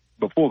it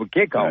before the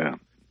kickoff. Yeah.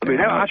 I mean,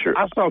 I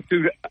saw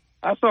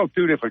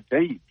two different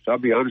teams. I'll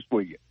be honest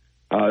with you.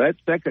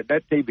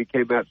 That team that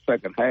came out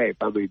second half.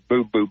 I mean,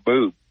 boom, boom,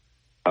 boom.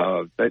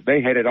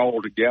 They had it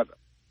all together.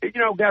 You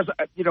know, guys,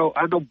 I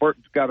know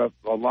Burton's got a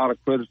lot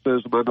of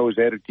criticism. I know his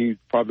attitude's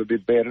probably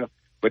been better,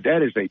 but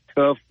that is a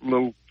tough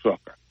little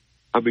sucker.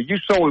 I mean, you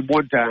saw him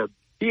one time.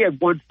 He had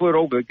 1 foot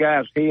over the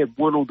guy's head,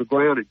 one on the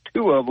ground, and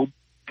two of them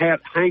had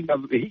hang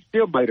of. He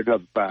still made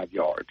another 5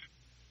 yards.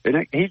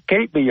 And he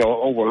can't be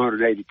over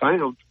 180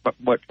 pounds, but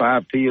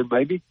 5'10"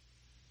 maybe.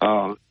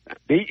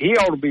 He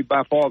ought to be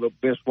by far the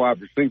best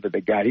wide receiver they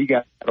got. He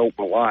got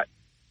open a lot.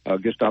 I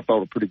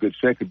thought a pretty good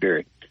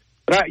secondary.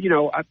 But,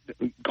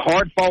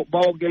 hard fought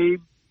ball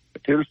game.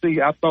 Tennessee,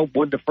 I thought,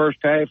 won the first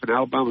half, and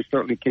Alabama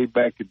certainly came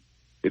back and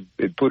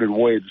put it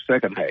away in the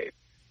second half.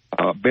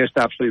 Best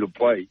I've seen them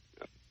play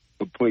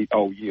complete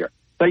all year.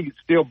 The thing that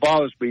still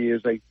bothers me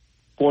is a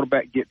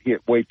quarterback getting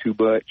hit way too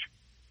much.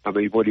 I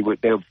mean, when he went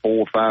down 4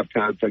 or 5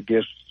 times, I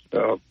guess,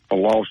 for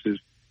losses.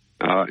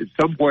 And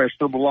some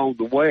along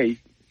the way,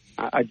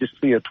 I just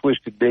see a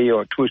twisted knee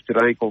or a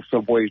twisted ankle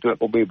somewhere. He's not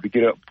going to be able to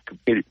get up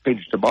and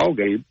finish the ball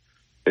game.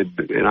 And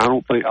I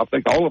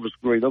think all of us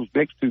agree those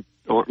next two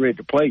aren't ready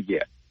to play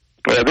yet.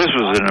 Well, this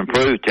was an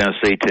improved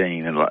Tennessee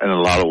team in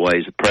a lot of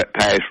ways. The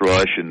pass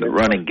rush and the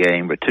running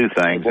game were two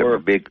things that were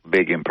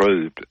big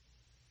improved.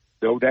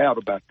 No doubt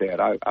about that.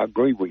 I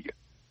agree with you.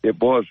 It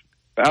was.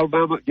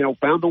 Alabama,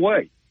 found a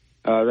way.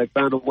 They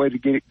found a way to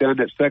get it done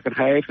that second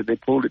half, and they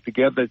pulled it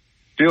together.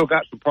 Still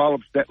got some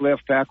problems at that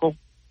left tackle.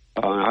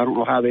 I don't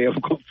know how they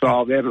ever going to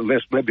solve that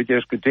unless maybe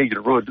just continue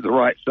to run to the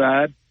right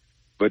side.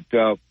 But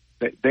I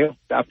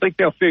think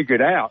they'll figure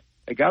it out.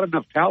 They got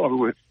enough talent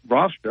on its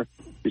roster.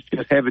 It's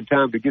just having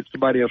time to get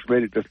somebody else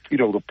ready to,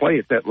 to play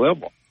at that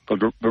level.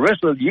 Because the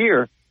rest of the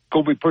year is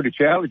going to be pretty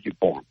challenging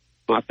for them.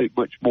 I think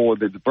much more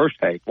than the first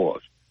half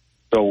was.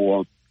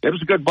 So it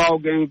was a good ball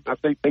game. I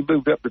think they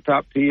moved up the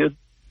top 10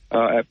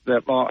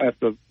 after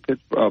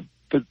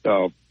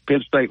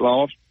Penn State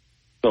lost.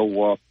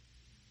 So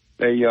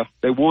they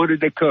won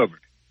and they covered.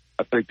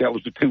 I think that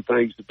was the two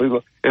things that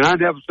people. And I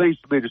never seen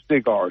so many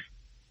cigars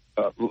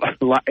in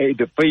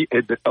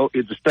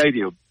the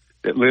stadium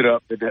that lit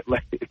up in the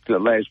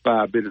last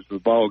 5 minutes of the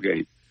ball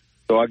game.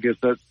 So I guess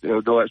that's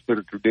been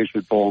a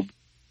tradition for them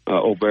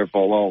over there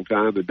for a long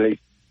time, and they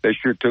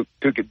sure took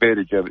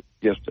advantage of it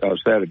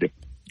Saturday.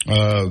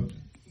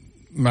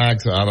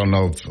 Max, I don't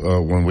know if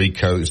when we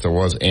coached there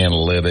was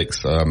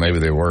analytics. Maybe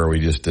they were. We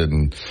just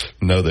didn't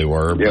know they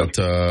were. Yeah. But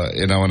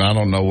and I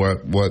don't know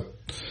what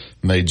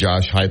made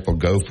Josh Heupel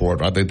go for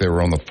it. I think they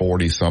were on the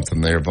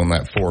 40-something there on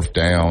that fourth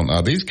down.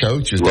 These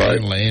coaches,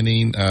 Dan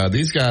Lanning,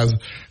 these guys,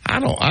 I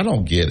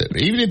don't get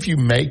it. Even if you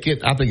make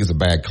it, I think it's a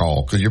bad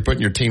call because you're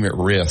putting your team at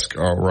risk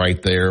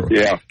right there.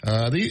 Yeah.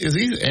 Is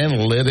these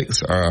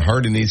analytics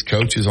hurting these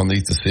coaches on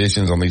these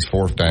decisions on these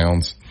fourth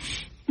downs?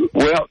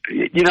 Well,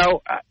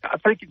 I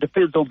think it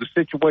depends on the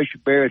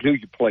situation, Barrett, who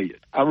you play it.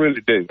 I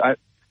really do.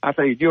 I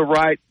think you're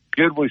right.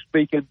 Generally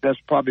speaking, that's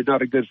probably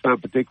not a good sign,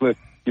 particularly,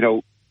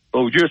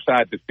 on your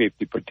side of the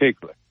 50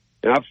 particularly.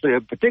 And I've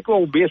said,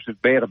 particularly Ole Miss is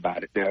bad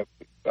about it now.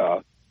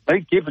 I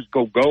think Giffords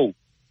going to go.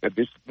 If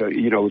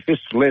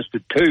it's less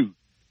than 2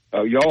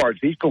 yards,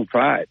 he's going to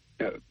try it,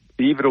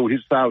 even on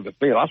his side of the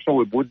field. I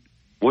saw him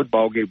one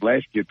ball game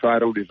last year try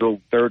it on his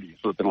own 30 or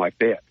something like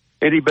that.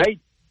 And he made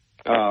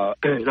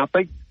and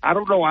I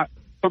don't know,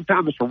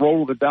 sometimes it's a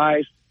roll of the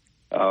dice.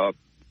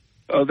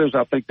 Others,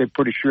 I think they're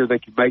pretty sure they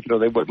can make it or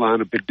they wouldn't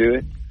line up and do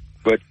it.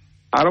 But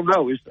I don't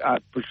know.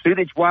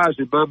 Percentage-wise,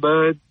 in my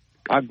mind,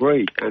 I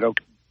agree.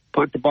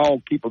 Punt the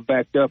ball, keep them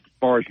backed up as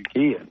far as you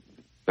can.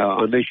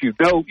 Unless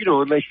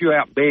unless you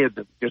outman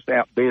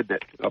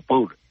that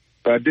opponent.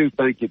 But I do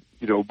think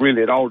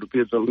really it all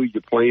depends on who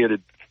you're playing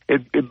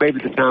and maybe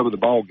the time of the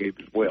ball game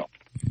as well.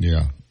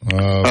 Yeah.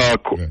 Go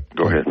ahead.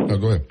 No,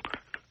 go ahead.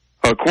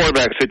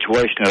 Quarterback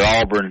situation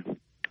at Auburn.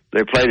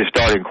 They played a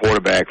starting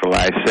quarterback for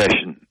last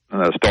session. He's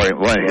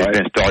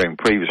been starting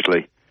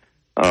previously.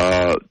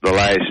 The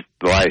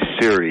last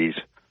series.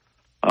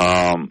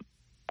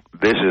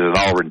 This is an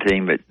Auburn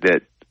team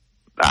that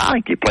I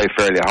think they play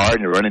fairly hard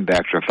and the running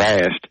backs are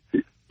fast.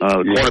 The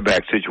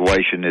quarterback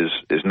situation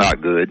is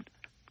not good,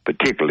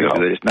 particularly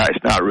good.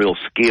 It's not real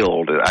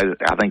skilled. I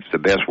think it's the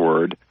best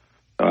word.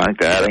 I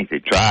think they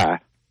try.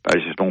 I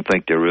just don't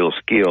think they're real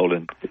skilled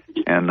and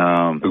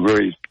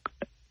agreed.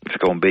 It's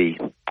going to be.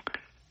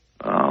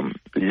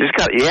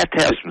 You have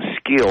to have some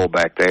skill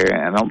back there,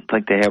 and I don't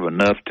think they have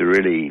enough to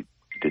really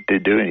to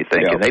do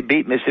anything. Can they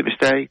beat Mississippi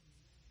State?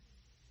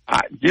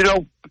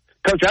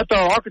 Coach, I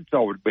thought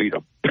Arkansas would beat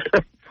them.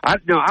 I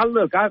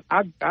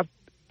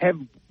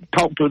haven't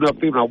talked to enough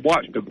people. I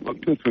watched them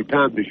 2 or 3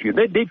 times this year.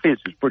 Their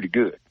defense is pretty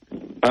good.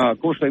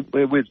 Of course,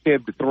 they went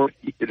 7-3.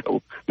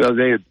 The other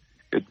day,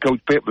 and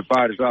Coach Pittman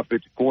fired his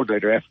offensive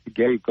coordinator after the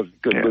game because he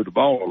couldn't move the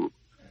ball.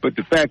 But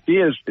the fact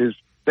is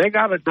they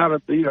got a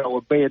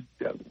bad.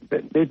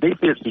 Their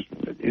defense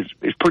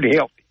is pretty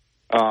healthy.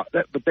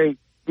 But they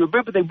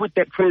went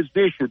that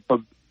transition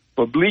from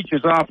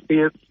Leach's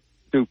offense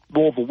to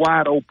more of a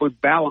wide open,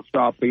 balanced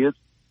offense,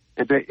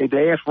 and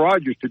they asked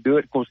Rogers to do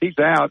it. Of course, he's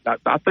out.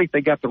 I think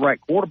they got the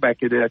right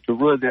quarterback in there to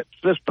run that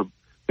system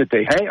that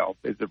they have.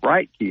 Is the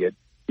right kid.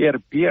 He had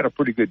a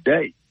pretty good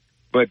day,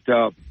 but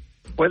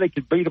whether they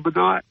can beat him or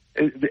not,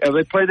 are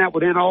they playing that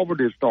within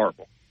Auburn or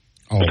Starkville?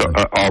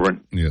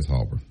 Auburn. Yes,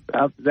 Auburn.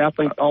 I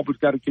think Auburn's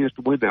got a chance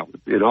to win that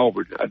one in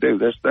Auburn. I do.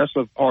 That's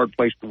a hard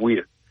place to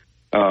win.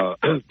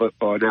 But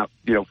for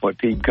a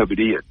team coming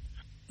in.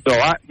 So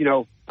I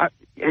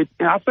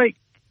think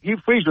Hugh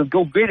Freeze will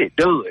go get it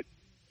done,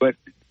 but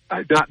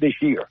not this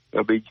year.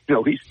 I mean,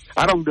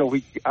 I don't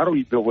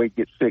even know where he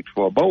gets 6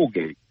 for a bowl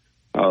game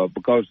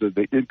because of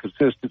the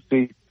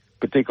inconsistency,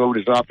 particularly on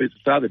his offensive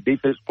side. The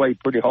defense played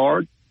pretty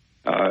hard,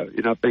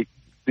 and I think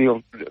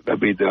their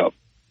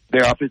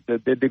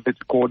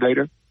defensive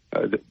coordinator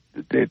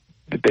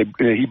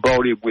he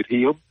brought in with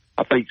him.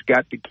 I think he's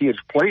got the kids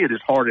playing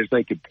as hard as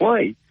they can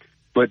play,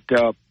 but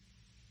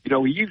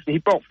he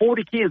brought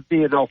 40 kids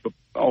in off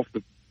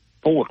the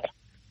portal.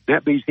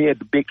 That means he had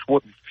to mix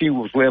what few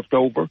was left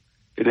over,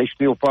 and they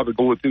still probably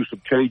going through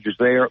some changes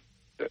there,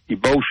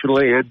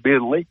 emotionally and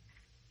mentally.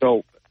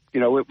 So he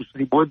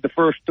won the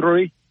first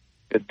 3,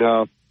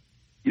 and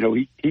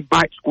he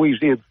might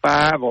squeeze in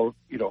 5, or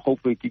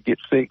hopefully he could get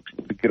 6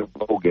 to get a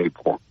bowl game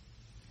for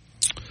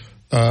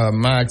him.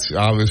 Max,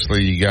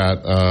 obviously you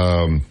got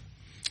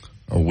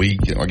a week,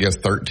 I guess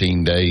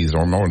 13 days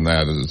or more than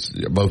that.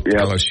 Both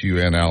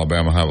LSU and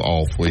Alabama have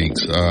off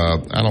weeks.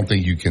 I don't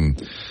think you can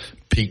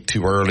peak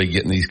too early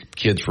getting these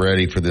kids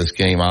ready for this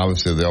game.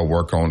 Obviously, they'll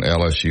work on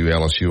LSU.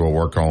 LSU will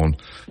work on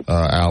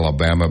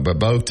Alabama. But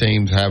both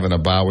teams having a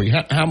bye week.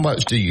 How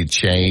much do you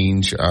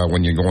change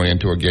when you're going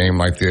into a game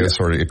like this?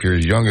 Or if you're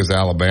as young as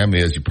Alabama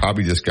is, you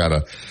probably just got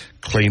to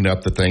clean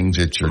up the things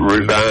that you're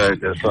doing.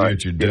 That's right.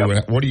 That you're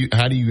doing.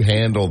 How do you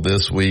handle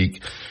this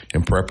week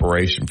in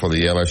preparation for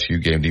the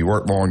LSU game? Do you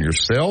work more on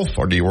yourself,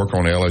 or do you work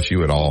on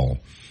LSU at all?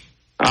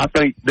 I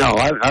think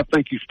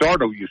you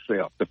start on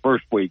yourself the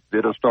first week.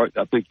 Then I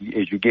think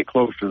as you get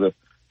closer to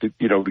the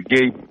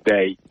game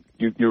day,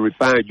 you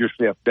refine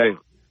yourself down.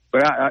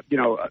 But I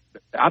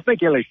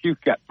think LSU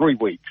got 3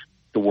 weeks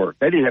to work.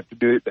 They didn't have to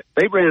do it.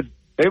 They ran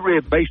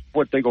based on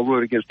what they're going to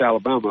run against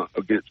Alabama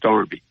against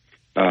Army.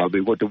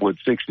 They went to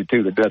 162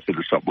 to nothing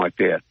or something like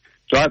that.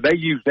 So they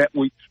used that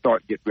week to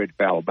start getting ready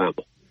for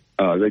Alabama.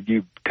 They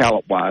viewed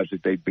talent-wise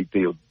that they beat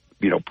them,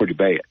 pretty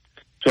bad.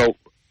 So.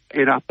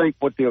 And I think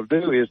what they'll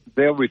do is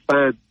they'll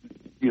refine.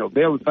 And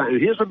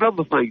here's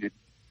another thing that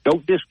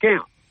don't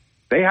discount.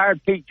 They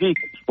hired Pete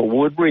Jenkins for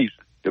one reason,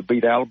 to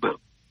beat Alabama.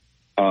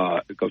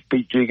 Because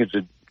Pete Jenkins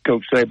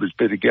Coach Saban's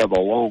been together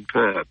a long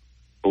time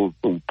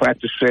on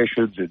practice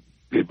sessions and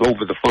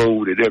over the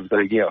phone and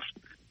everything else.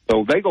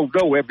 So they going to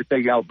know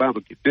everything Alabama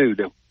can do.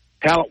 Now,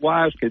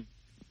 talent-wise, can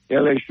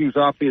LSU's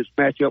offense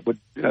match up with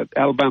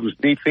Alabama's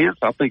defense?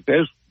 I think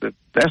that's the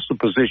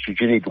positions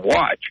you need to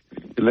watch.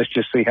 And let's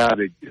just see how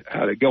they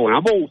go. And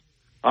I'm going to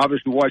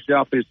obviously watch the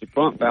offensive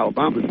front for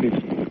Alabama because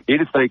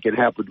anything can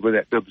happen with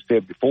that number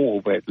 74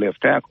 over at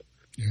left tackle.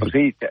 Because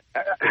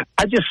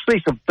I just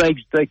see some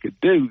things they could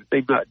do that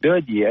they've not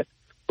done yet.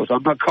 Because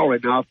I'm not calling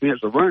the offense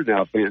or running the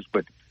offense,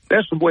 but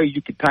that's the way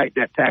you can tighten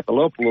that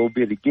tackle up a little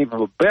bit and give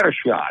him a better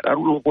shot. I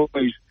don't know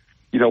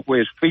where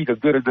his feet are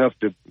good enough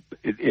to.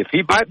 If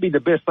he might be the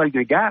best thing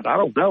they got, I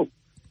don't know.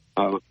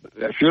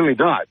 Surely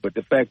not. But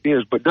the fact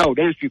is, but no,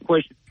 to answer your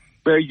question,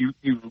 Barry,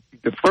 you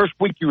the first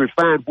week you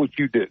refine what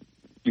you do.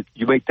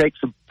 You may take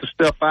some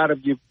stuff out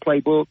of your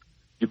playbook.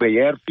 You may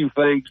add a few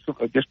things,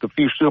 just a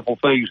few simple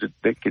things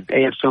that can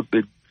add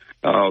something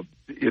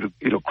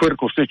in a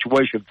critical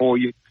situation for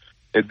you.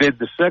 And then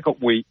the second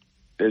week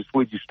is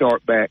when you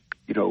start back,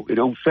 and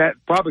on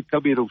probably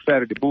come in on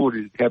Saturday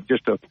morning and have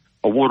just a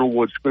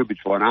one-on-one scrimmage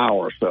for an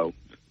hour or so,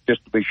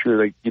 just to be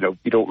sure that, you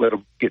don't let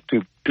them get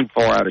too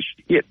far out of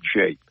hitting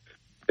shape.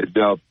 And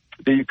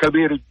then you come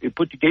in and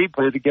put your game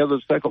plan together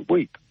the second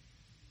week.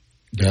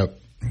 Yep.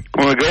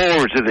 When we go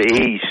over to the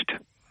East,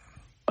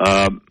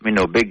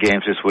 big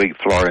games this week,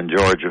 Florida and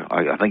Georgia.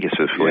 I think it's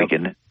this week,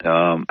 isn't it?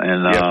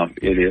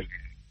 It is.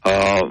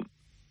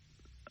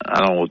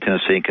 I don't know,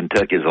 Tennessee and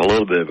Kentucky is a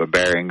little bit of a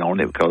bearing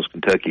on it because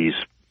Kentucky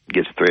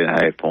gets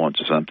 3.5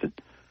 points or something.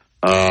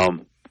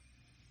 Where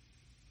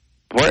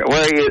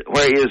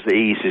is the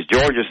East? Is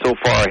Georgia so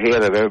far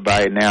ahead of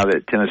everybody now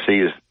that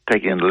Tennessee is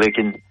taking the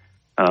licking?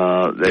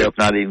 There's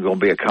not even going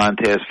to be a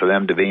contest for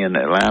them to be in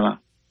Atlanta?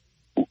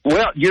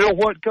 Well, you know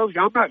what, Coach?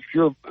 I'm not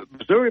sure.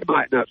 Missouri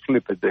might not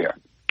slip in there.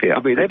 Yeah,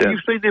 I mean, have you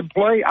seen them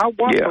play? I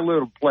watched a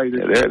little play.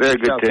 They're a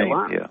good team.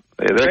 Yeah,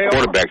 their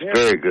quarterback's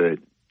very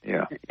good.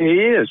 Yeah, he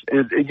is,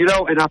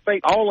 and I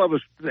think all of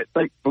us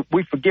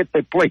we forget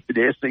they play in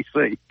the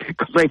SEC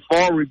because they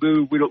far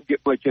removed. We don't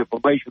get much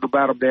information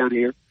about them down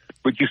here.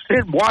 But you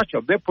sit and watch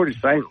them; they're pretty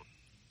sound,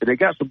 and they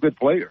got some good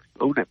players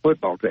on that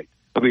football team.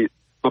 I mean,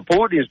 my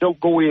point is, don't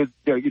go in,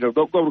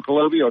 don't go to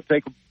Columbia or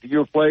take them to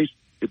your place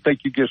and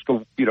think you just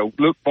go,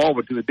 look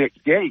forward to the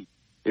next game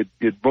and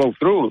blow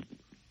through them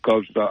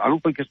because I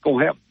don't think it's going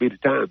to happen many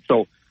times.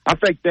 So I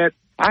think that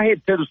I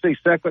had Tennessee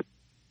second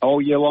all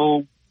year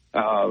long.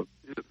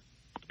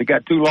 They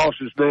got 2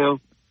 losses now,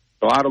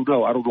 so I don't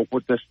know. I don't know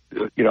what this,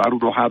 I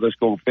don't know how that's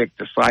going to affect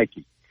the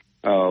psyche,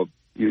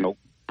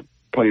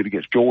 playing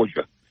against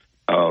Georgia.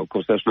 Of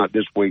course, that's not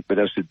this week, but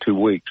that's in 2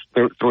 weeks,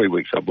 3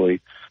 weeks, I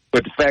believe.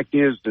 But the fact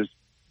is, the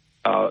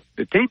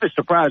team that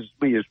surprises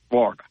me is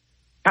Florida.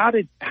 How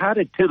did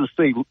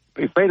Tennessee,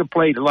 if they'd have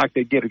played like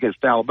they did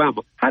against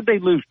Alabama, how'd they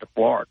lose to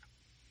Florida?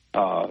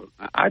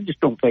 I just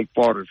don't think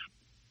Florida's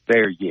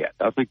there yet.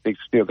 I think they've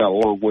still got a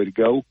long way to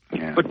go.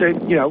 Yeah. But they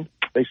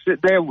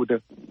sit there with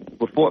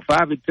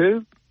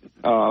 5-2.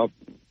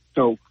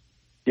 So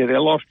they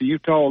lost to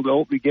Utah in the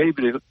opening game,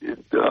 and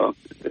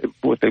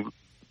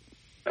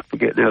I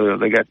forget now.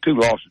 They got 2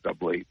 losses, I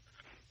believe.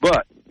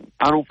 But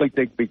I don't think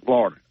they can beat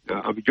Florida.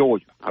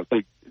 Georgia.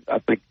 I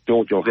think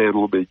Georgia will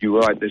handle them. You're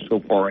right; they're so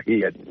far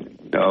ahead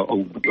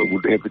on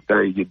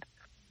everything. And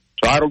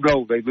so I don't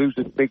know. They lose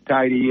this big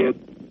tight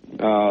end.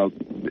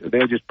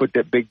 They'll just put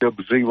that big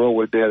number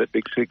 0 in there, that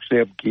big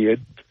 6'7"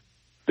 kid.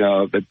 They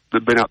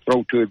may not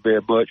throw to him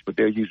very much, but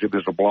they'll use him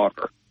as a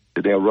blocker,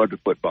 and they'll run the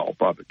football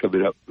probably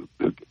coming up,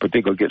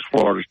 particularly against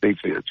Florida's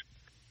defense.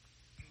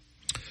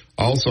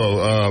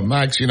 Also,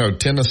 Max,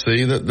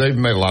 Tennessee, they've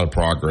made a lot of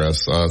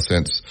progress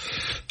since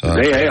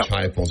Coach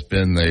Heupel's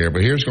been there.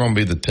 But here's going to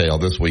be the tale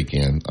this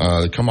weekend.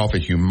 They come off a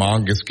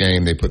humongous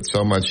game. They put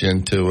so much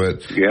into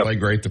it. Yep. Play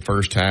great the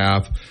first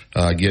half,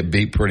 get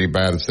beat pretty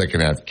bad the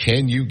second half.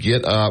 Can you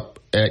get up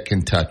at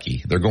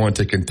Kentucky? They're going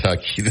to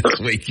Kentucky this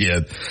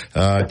weekend.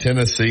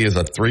 Tennessee is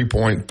a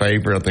 3-point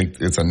favorite. I think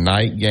it's a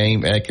night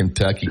game at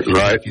Kentucky.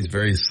 Kentucky's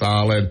very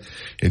solid.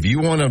 If you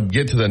want to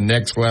get to the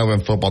next level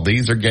in football,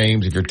 these are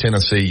games, if you're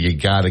Tennessee, you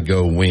got to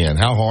go win.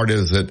 How hard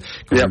is it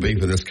going to be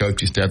for this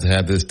coaching staff to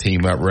have this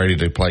team up ready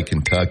to play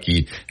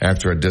Kentucky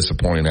after a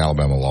disappointing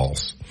Alabama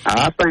loss?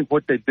 I think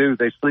what they do,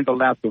 they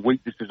single out the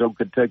weaknesses on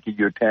Kentucky,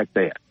 you attack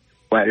that.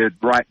 But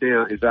right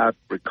now, as I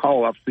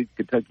recall, I've seen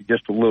Kentucky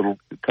just a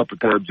couple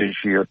of times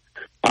this year.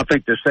 I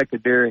think their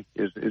secondary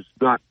is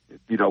not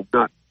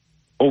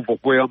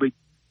overwhelming.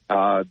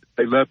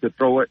 They love to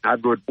throw it.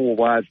 I'd run 4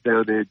 wides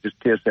down there and just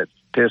test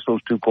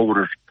those 2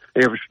 corners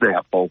every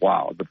snap for a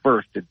while. The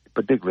first, and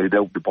particularly the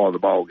opening part of the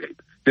ball game,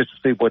 just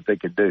to see what they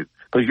can do.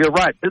 Because you're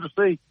right,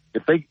 Tennessee,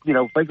 if they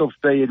go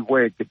stay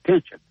anywhere in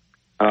contention,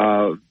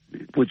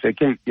 which they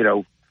can't,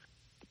 they're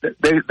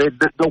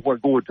nowhere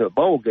going to a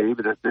bowl game,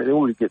 and they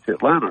only get to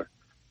Atlanta,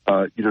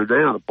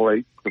 now to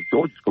play. Because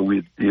Georgia's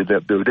going to end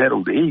up doing that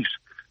on the East.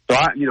 So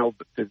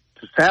to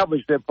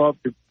salvage that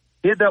to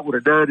end up with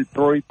a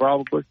 9-3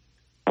 probably,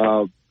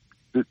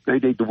 they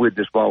need to win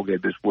this ball game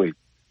this week.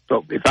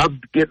 So if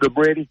I'm getting them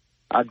ready,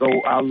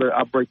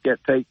 I break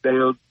that tape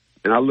down,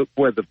 and I look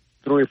where the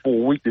 3 or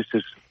 4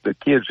 weaknesses the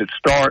kids that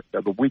start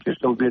are the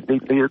weakest on their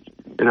defense,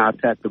 and I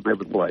attack them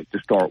every play to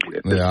start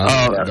with.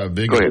 Yeah, the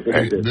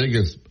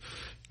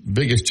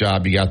biggest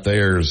job you got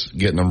there is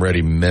getting them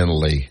ready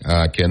mentally.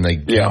 Can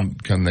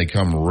they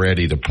come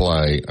ready to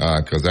play?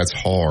 Because that's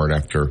hard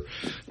after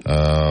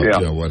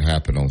what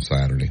happened on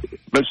Saturday.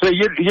 But see,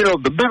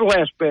 the mental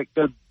aspect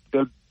doesn't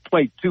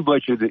play too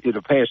much in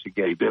a passing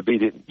game. I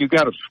mean, you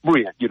got to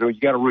sprint. You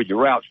got to run your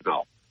routes and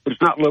all, but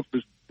it's not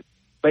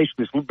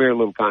basically it's very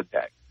little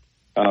contact.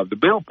 The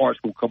mental part's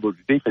going to come on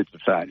the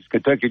defensive side. Is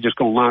Kentucky just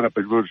going to line up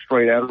and run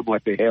straight at them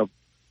like they have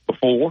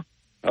before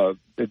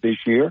this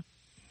year?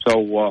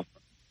 So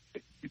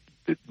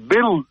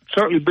middle's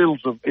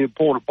an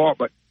important part,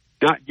 but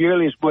not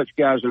nearly as much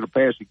guys in a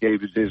passing game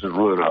as is in a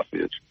run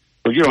offense.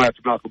 Because you don't have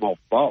to knock them off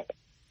the ball.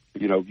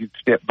 You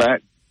step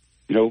back,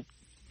 let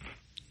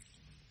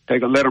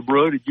them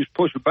run and just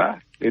push them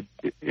back.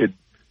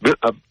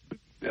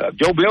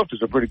 Joe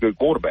Milton's a pretty good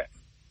quarterback.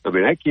 I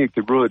mean, that kid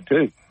can run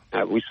too.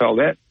 We saw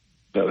that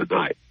the other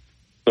night.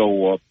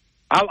 So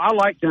I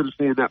like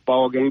Tennessee in that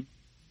ball game.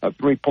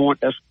 3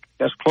 point.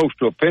 That's close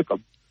to a pick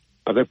 'em.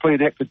 Are they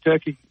playing at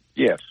Kentucky?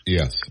 Yes.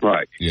 Yes.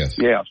 Right. Yes.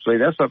 Yeah. See,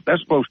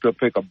 that's close to a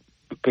pick 'em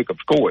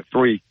score at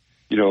 3.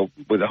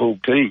 With a home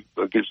team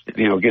against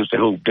the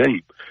home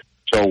team.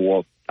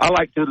 So I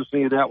like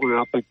Tennessee in that one.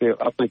 I think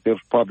they'll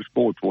probably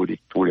score 20,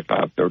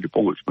 25, 30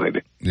 points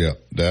maybe. Yeah.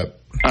 That.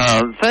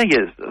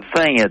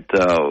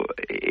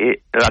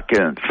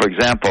 For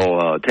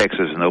example,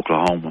 Texas and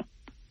Oklahoma,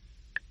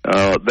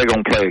 they're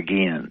going to play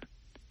again.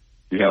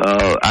 Yeah.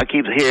 I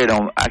keep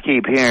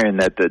hearing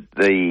that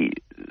the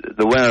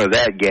winner of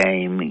that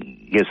game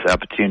gets the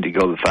opportunity to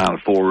go to the Final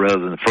Four rather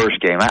than the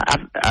first game.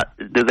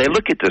 Do they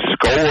look at the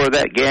score of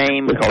that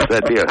game? Because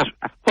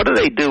what do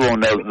they do on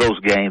those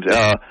games?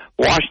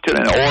 Washington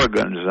and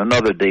Oregon is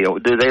another deal.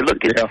 Do they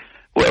look at?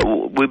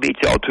 Well, we beat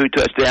y'all 2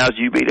 touchdowns.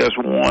 You beat us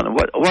 1.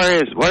 Where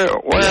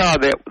are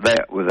they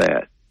with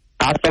that?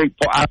 I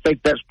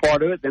think that's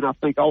part of it. And I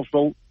think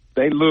also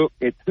they look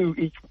at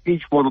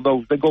each one of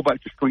those. They go back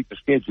to strength of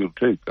schedule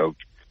too, Coach,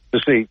 to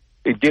see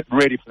and getting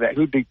ready for that.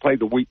 Who did he play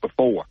the week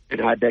before, and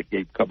how did that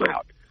game come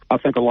out? I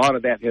think a lot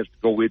of that has to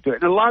go into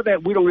it, and a lot of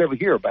that we don't ever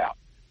hear about.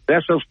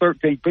 That's those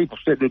 13 people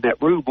sitting in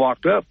that room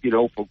locked up,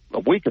 for a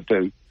week or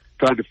two,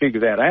 trying to figure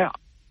that out.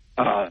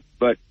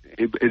 But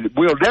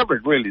we'll never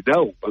really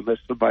know unless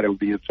somebody on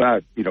the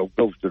inside,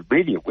 goes to the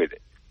media with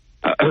it.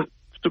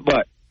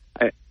 But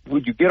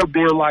when you get them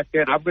down like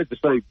that, I've read the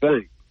same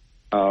thing.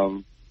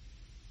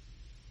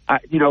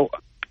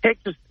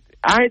 Texas.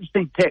 I've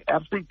seen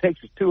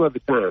Texas 2 other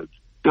times,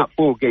 not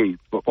full games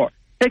before.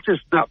 Texas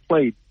has not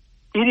played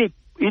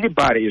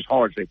anybody as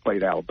hard as they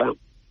played Alabama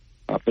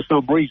for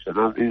some reason.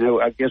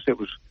 I guess it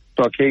was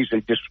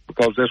Sarkisian just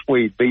because that's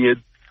where he'd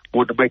been,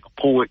 wanted to make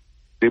a point.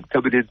 Them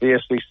coming into the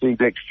SEC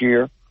next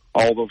year,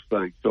 all those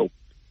things. So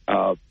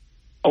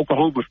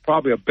Oklahoma's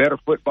probably a better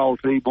football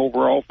team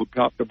overall from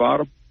top to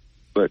bottom.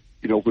 But,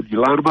 when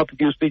you line them up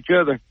against each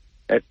other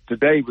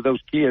today with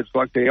those kids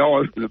like they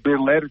are, the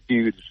middle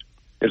attitude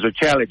is a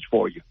challenge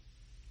for you.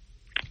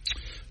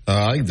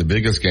 I think the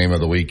biggest game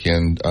of the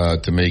weekend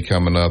to me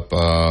coming up,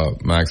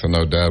 Max, I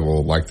know Dad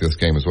will like this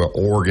game as well.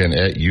 Oregon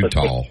at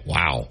Utah.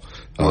 Wow.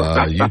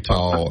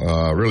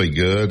 Utah really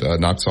good.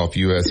 Knocks off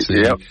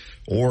USC. Yep.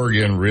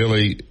 Oregon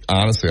really,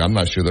 honestly, I'm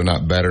not sure they're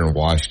not better in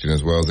Washington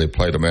as well as they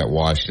played them at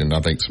Washington. I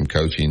think some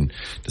coaching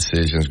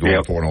decisions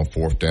going for it on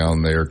 4th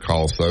down there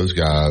cost those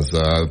guys.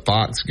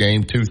 Fox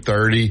game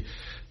 2:30.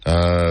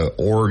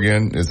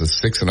 Oregon is a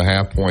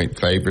 6.5 point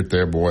favorite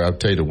there, boy. I'll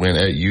tell you, to win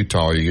at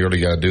Utah, you really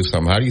got to do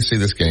something. How do you see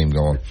this game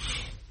going?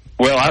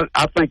 Well,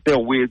 I think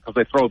they'll win because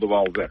they throw the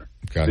ball better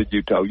than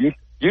Utah.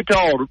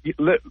 Utah,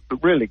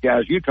 really,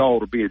 guys, Utah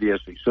ought to be in the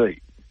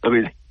SEC. I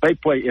mean, they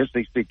play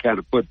SEC kind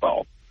of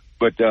football.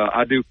 But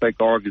I do think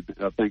Oregon,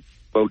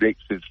 Bo Nix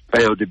has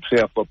found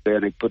himself up there.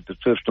 They put the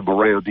system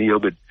around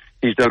him, and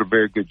he's done a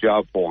very good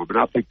job for him. And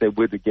I think they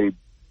win the game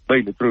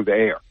mainly through the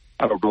air.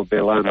 I don't know if they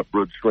line up,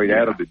 run straight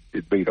at him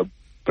and beat them,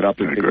 but I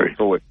think they're going to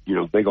throw it.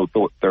 They're going to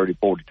throw it 30,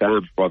 40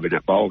 times probably in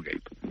that ball game,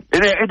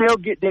 and they'll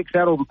get Nix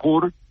out on the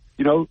corner,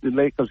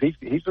 because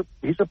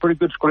he's a pretty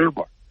good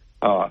scrambler.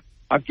 I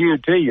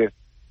guarantee you,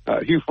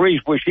 Hugh Freeze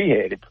wish he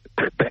had him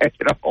back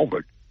at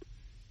Auburn.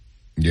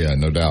 Yeah,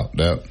 no doubt.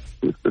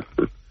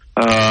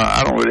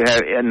 I don't really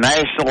have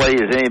nationally.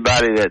 Is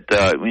anybody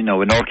that when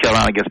North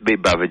Carolina gets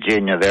beat by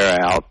Virginia, they're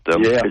out.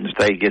 Michigan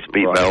State gets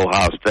beat by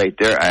Ohio State,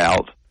 they're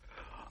out.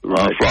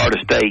 Florida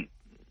State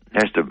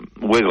has to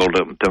wiggle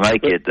to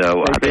make it,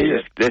 though. I think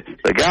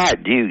the guy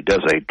at Duke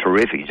does a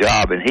terrific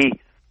job, and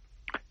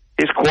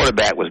his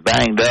quarterback was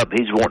banged up.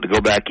 He's wanting to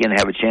go back in and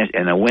have a chance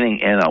in a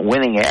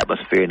winning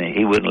atmosphere, and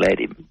he wouldn't let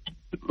him.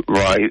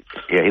 Right?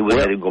 Yeah, he wouldn't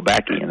let him go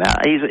back in. Now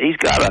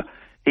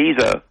he's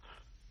a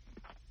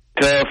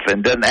tough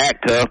and doesn't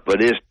act tough,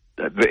 but he's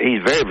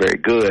very, very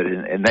good,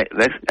 and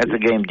that's a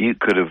game Duke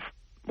could have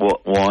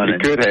won. He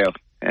could have.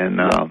 And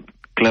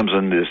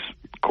Clemson is,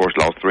 of course,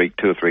 lost 2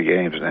 or 3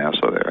 games now,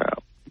 so they're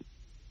out.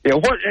 Yeah,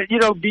 what do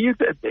you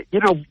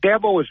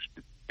Dabo has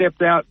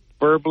stepped out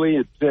verbally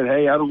and said,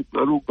 "Hey, I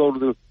don't go to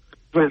the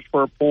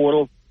transfer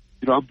portal.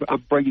 I'm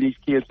bringing these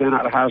kids in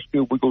out of high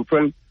school. We're going to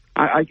train."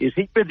 I guess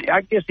he's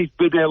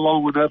been there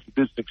long enough and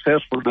been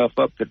successful enough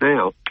up to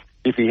now.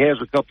 If he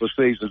has a couple of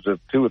seasons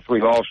of 2 or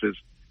 3 losses,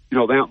 they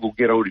aren't going to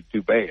get on him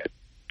too bad.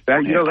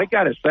 They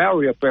got his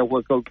salary up there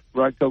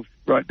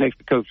right next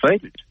to Coach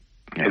Saban's.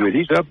 I mean,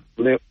 he's up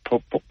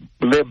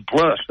 11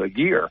 plus a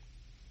year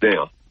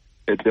now,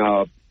 and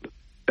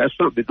that's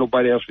something that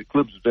nobody else at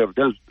Clemson's ever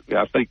done.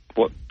 I think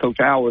what Coach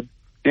Howard,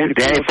 Danny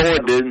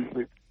Ford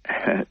didn't.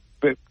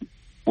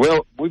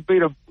 Well, we beat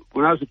them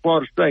when I was at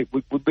Florida State.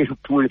 We beat them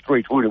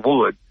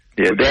 23-21.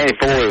 Yeah, Danny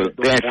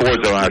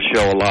Ford's on our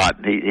show a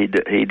lot. He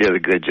did a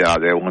good job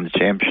there, won the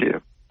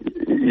championship.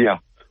 Yeah,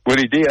 well,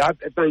 he did. I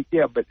think,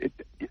 but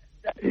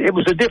it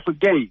was a different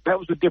game. That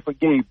was a different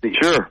game then,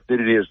 than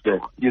it is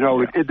now.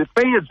 And the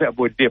fans that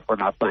were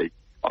different, I think.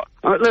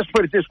 Let's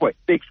put it this way: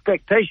 the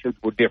expectations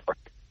were different.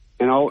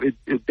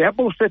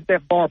 Dabo set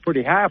that bar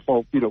pretty high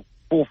for 4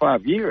 or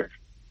 5 years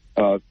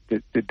to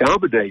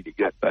dominating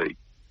that thing.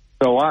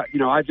 So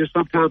I just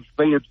sometimes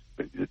fans,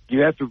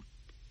 you have to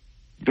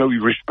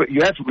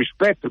you have to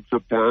respect them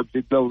sometimes,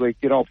 even though they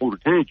get off on a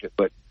tangent.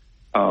 But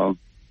the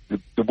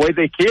way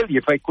they kill you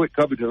if they quit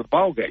coming to the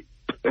ball game,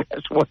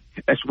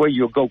 that's where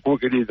you'll go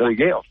quicker than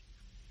anything else.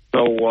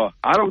 So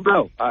I don't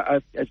know.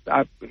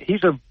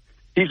 He's a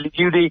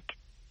unique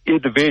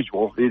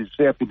individual in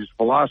himself and his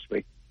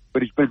philosophy,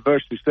 but he's been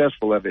very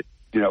successful of it.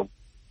 And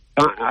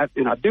I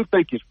do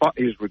think his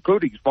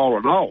recruiting has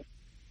fallen off,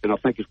 and I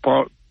think it's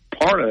part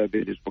of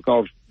it is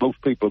because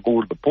most people are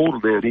going to the portal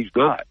now, and he's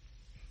not.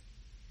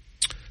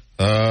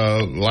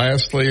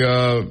 Lastly,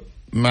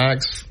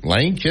 Max,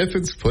 Lane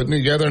Kiffin's putting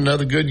together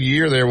another good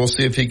year there. We'll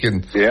see if he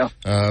can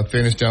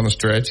finish down the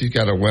stretch. He's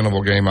got a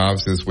winnable game,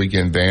 obviously, this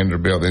weekend,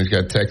 Vanderbilt. Then he's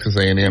got Texas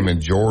A&M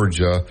and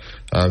Georgia.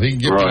 If he can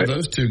get one of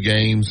those 2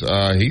 games,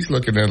 he's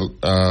looking at,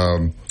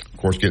 of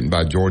course, getting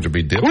by Georgia will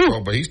be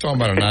difficult, but he's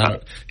talking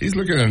about he's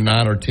looking at a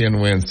 9 or 10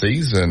 win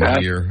season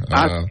here.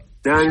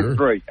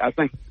 9-3. I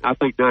think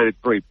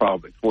 9-3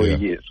 probably is where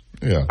he is.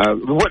 Yeah.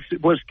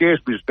 What scares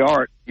me is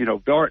Dart.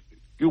 Dart,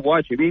 you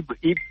watch him,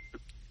 he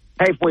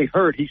halfway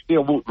hurt, he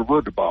still wants to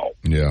run the ball.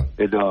 Yeah.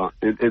 And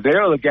the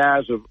other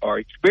guys are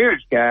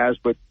experienced guys,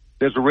 but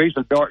there's a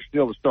reason Dart's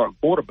still the starting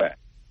quarterback.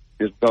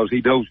 It's because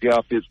he knows the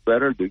offense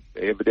better.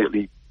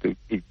 Evidently,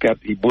 he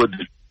won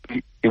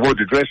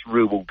the dressing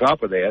room on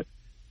top of that.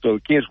 So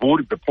the kids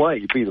want him to play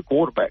and be the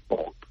quarterback for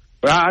him.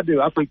 But I do.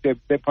 I think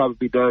they'll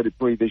probably be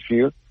 9-3 this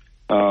year.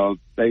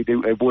 They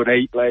won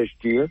 8 last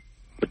year,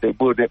 but they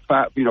won that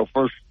 5.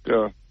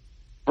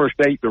 First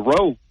 8 in a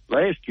row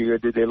last year.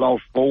 Then they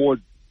lost 4.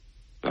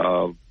 They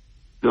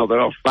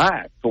lost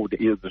 5 toward the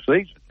end of the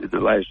season in the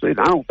last season.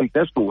 I don't think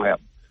that's going to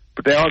happen.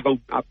 But they are going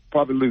to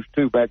probably lose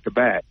 2 back to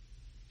back,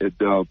 and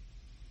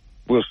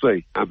we'll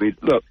see. I mean,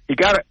 look, he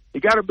got a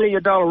 $1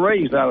 million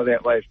raise out of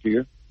that last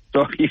year,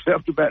 so he's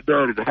up to about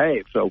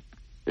 9.5. So,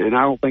 and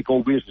I don't think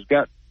Ole Miss has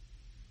got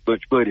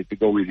much money to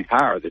go any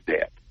higher than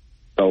that.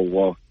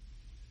 So,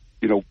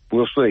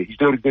 we'll see. He's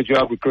done a good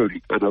job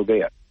recruiting. I know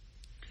that.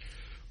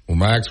 Well,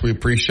 Max, we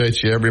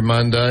appreciate you every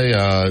Monday.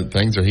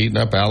 Things are heating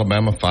up.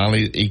 Alabama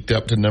finally eked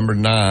up to number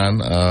 9.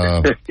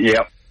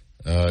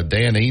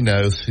 Dan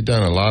Enos, he's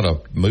done a lot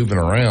of moving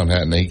around,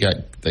 hadn't he?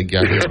 They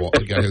got his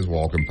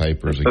walking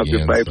papers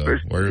again. So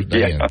where's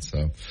Dan? Yeah.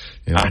 So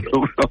I don't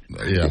know.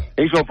 Yeah,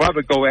 he's gonna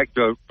probably go act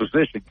a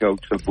position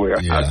coach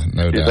somewhere. Yeah,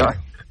 no doubt.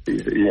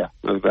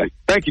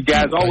 Thank you,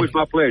 guys. Always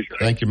my pleasure.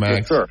 Thank you, Max.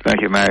 Yes, sir.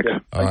 Thank you, Max.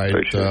 All right.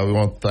 We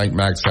want to thank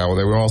Max Howell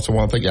there. We also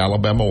want to thank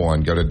Alabama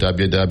One. Go to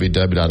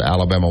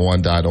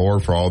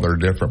www.alabama1.org for all their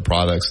different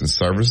products and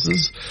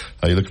services.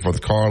 You're looking for the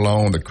car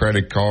loan, the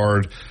credit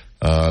card,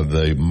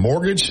 the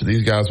mortgage.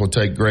 These guys will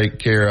take great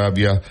care of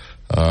you.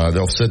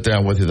 They'll sit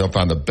down with you. They'll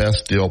find the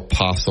best deal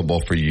possible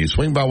for you.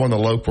 Swing by one of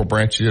the local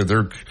branches.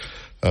 They're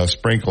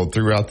sprinkled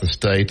throughout the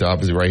state,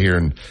 obviously right here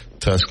in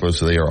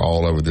Tuscaloosa. They are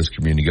all over this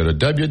community. Go to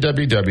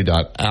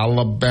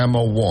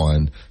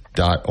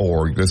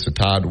www.alabama1.org. This is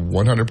Tide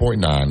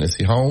 100.9. It's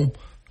the home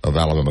of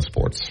Alabama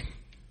sports.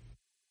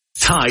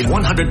 Tide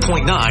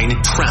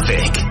 100.9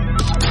 traffic.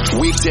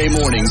 Weekday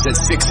mornings at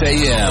 6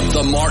 a.m.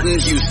 The Martin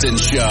Houston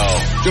Show.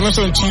 Join us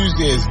on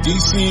Tuesday as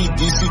DC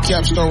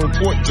Capstone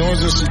Report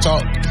joins us to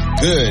talk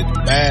good,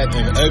 bad,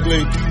 and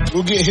ugly.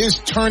 We'll get his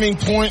turning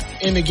point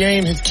in the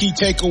game, his key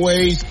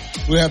takeaways.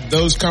 We'll have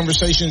those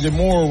conversations and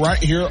more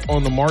right here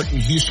on the Martin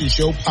Houston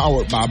Show,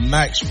 powered by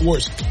Max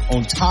Sports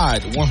on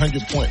Tide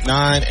 100.9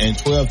 and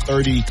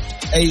 1230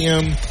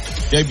 a.m.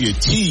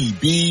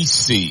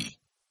 WTBC.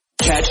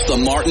 Catch the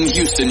Martin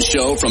Houston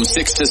Show from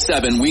 6 to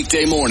 7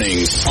 weekday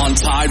mornings on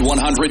Tide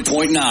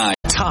 100.9.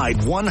 Tide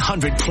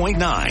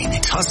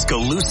 100.9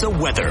 Tuscaloosa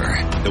weather.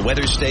 The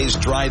weather stays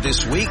dry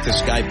this week. The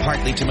sky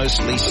partly to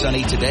mostly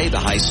sunny today, the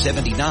high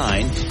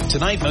 79.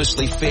 Tonight,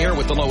 mostly fair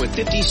with the low at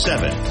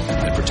 57.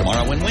 And for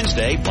tomorrow and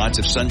Wednesday, lots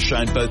of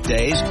sunshine both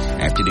days.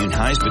 Afternoon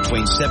highs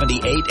between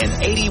 78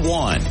 and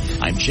 81.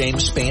 I'm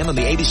James Spann on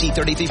the ABC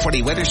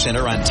 3340 Weather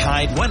Center on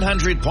Tide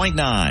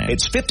 100.9.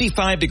 It's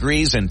 55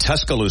 degrees in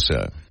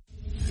Tuscaloosa.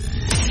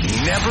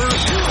 Never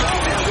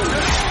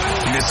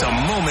miss a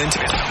moment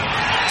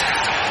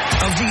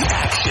of the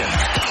action.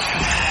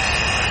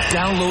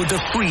 Download the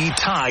free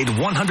Tide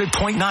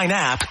 100.9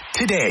 app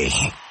today.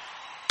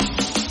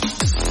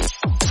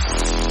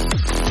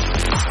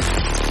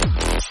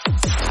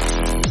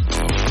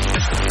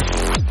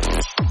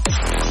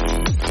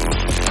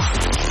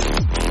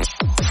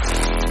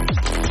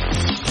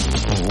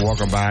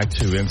 Welcome back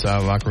to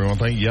Inside the Locker Room. I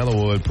think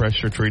Yellowwood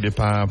pressure treated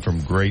pine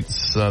from Great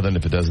Southern.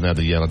 If it doesn't have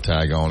the yellow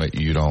tag on it,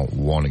 you don't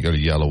want to go to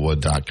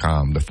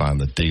yellowwood.com to find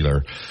the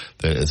dealer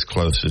that is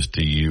closest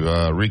to you.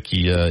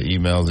 Ricky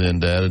emails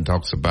in that and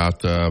talks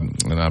about,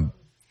 and I'm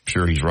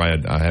sure he's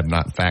right. I have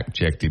not fact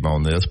checked him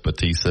on this,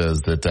 but he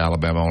says that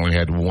Alabama only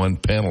had one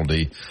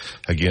penalty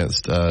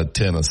against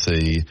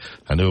Tennessee.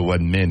 I knew it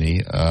wasn't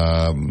many,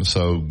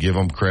 so give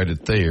them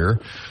credit there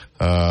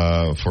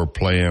for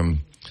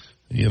playing.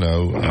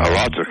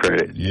 Lots of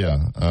credit. Yeah.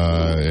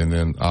 And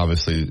then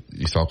obviously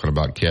he's talking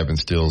about Kevin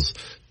Steele's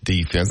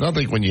defense. I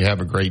think when you have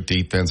a great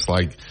defense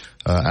like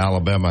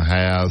Alabama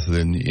has,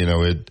 then, you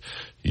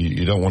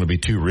don't want to be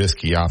too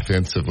risky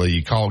offensively.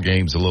 You call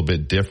games a little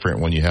bit different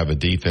when you have a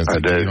defense.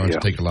 You don't have to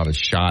take a lot of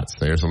shots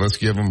there. So let's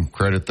give them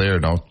credit there,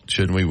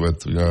 shouldn't we,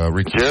 with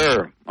Ricky?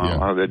 Sure.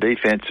 Yeah. The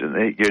defense,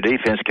 your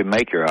defense can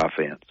make your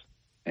offense.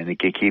 And it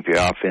can keep your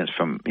offense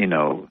from,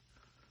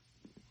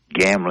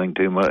 gambling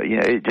too much.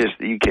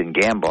 You can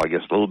gamble, I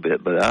guess, a little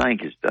bit, but I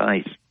think it's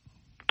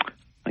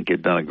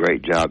done a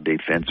great job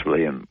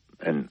defensively, and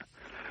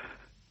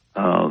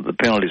the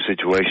penalty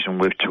situation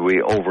which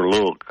we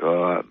overlook,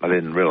 I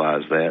didn't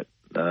realize that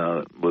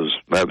was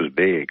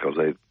big because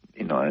of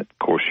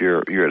course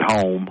you're at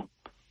home,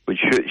 which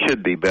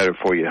should be better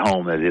for you at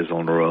home than it is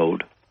on the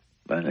road,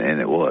 and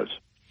it was.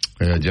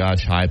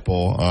 Josh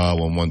Heupel,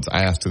 when one's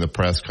asked in the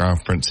press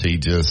conference, he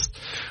just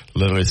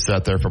literally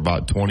sat there for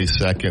about 20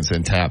 seconds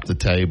and tapped the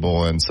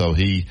table. And so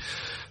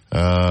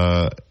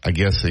I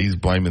guess he's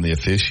blaming the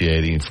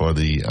officiating for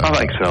the I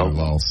think so.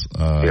 loss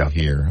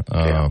here.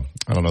 I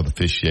don't know if the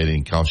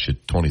officiating cost you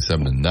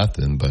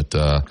 27-0, but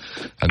I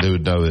do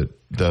know that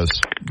there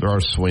are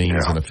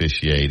swings in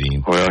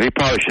officiating. Well, he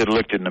probably should have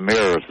looked in the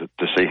mirror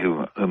to see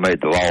who made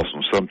the loss.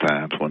 And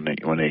sometimes when he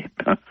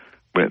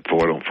went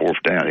for it on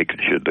fourth down, he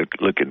should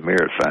look in the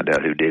mirror to find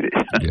out who did it.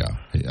 Yeah,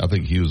 I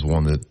think he was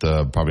one that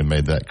probably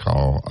made that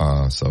call.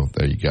 So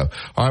there you go.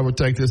 All right, we'll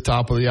take this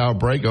top of the hour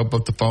break.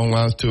 Open up the phone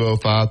lines,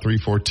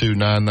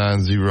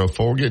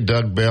 205-342-9904. Get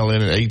Doug Bell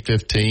in at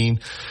 8:15.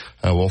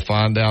 We'll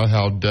find out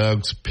how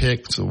Doug's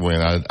picks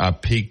went. I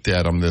peeked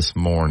at him this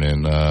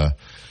morning.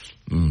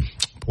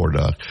 Poor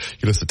Doug.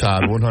 You listen to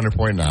Tide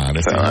 100.9.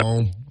 It's the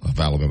home of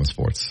Alabama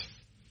sports.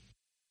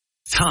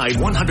 Tide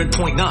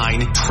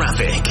 100.9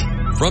 traffic.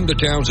 From the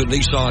Townsend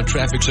Nissan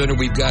Traffic Center,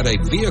 we've got a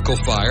vehicle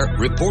fire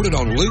reported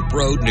on Loop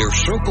Road near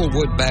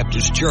Circlewood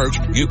Baptist Church.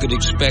 You can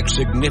expect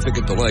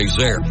significant delays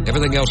there.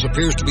 Everything else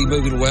appears to be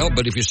moving well,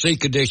 but if you see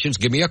conditions,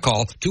 give me a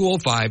call,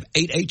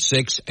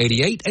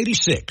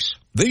 205-886-8886.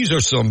 These are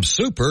some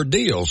super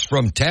deals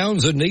from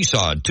Townsend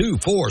Nissan, 2,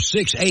 4,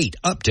 6, 8,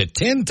 up to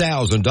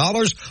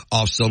 $10,000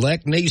 off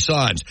select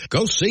Nissans.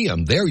 Go see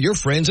them. They're your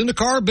friends in the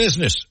car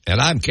business. And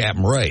I'm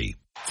Captain Ray.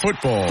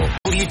 Football.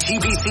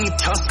 WTBC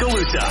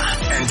Tuscaloosa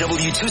and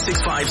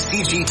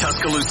W265CG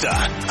Tuscaloosa,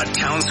 a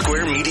Town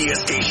Square media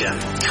station.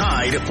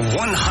 Tide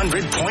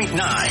 100.9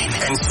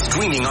 and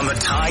streaming on the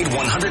Tide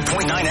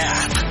 100.9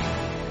 app.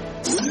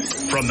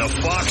 From the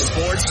Fox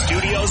Sports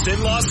Studios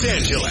in Los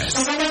Angeles,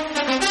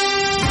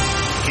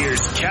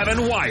 here's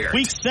Kevin Wyatt.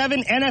 Week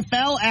 7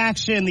 NFL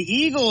action. The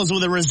Eagles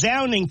with a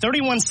resounding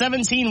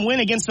 31-17 win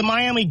against the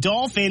Miami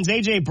Dolphins.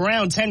 A.J.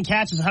 Brown, 10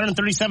 catches,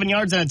 137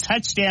 yards, and a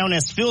touchdown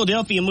as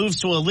Philadelphia moves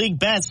to a league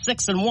best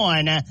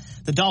 6-1.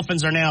 The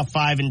Dolphins are now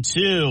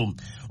 5-2.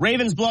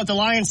 Ravens blow out the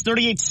Lions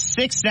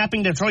 38-6,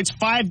 snapping Detroit's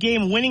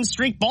 5-game winning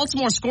streak.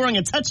 Baltimore scoring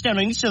a touchdown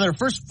on each of their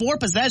first 4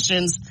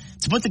 possessions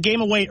to put the game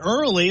away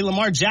early.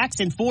 Lamar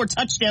Jackson, 4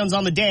 touchdowns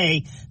on the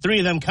day, 3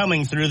 of them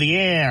coming through the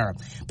air.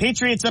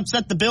 Patriots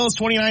upset the Bills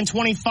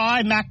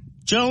 29-25. Mac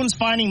Jones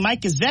finding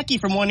Mike Gesicki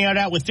from 1 yard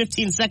out with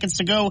 15 seconds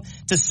to go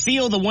to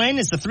seal the win.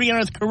 It's the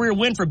 300th career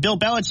win for Bill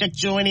Belichick,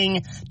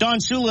 joining Don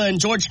Shula and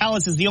George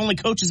Halas as the only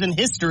coaches in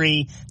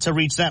history to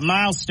reach that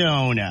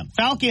milestone.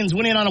 Falcons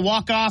winning on a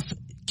walk-off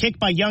kick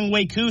by Young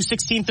Wei Koo,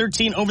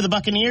 16-13 over the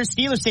Buccaneers.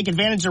 Steelers take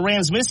advantage of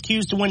Rams'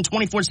 miscues to win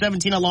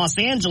 24-17 at Los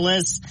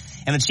Angeles.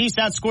 And the Chiefs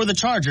outscore the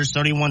Chargers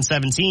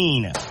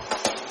 31-17.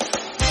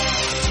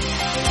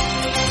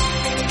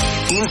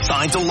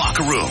 Inside the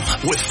Locker Room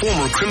with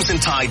former Crimson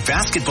Tide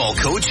basketball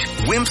coach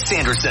Wimp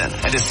Sanderson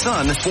and his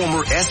son,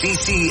 former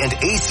SEC and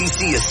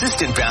ACC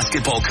assistant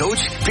basketball coach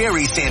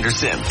Barry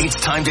Sanderson.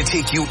 It's time to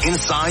take you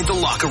inside the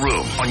locker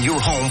room on your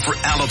home for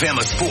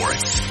Alabama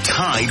sports.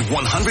 Tide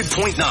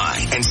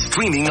 100.9 and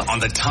streaming on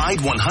the Tide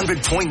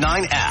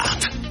 100.9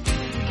 app.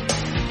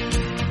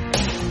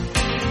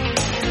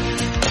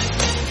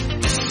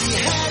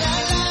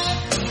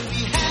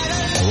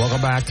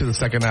 Welcome back to the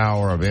second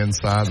hour of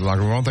Inside the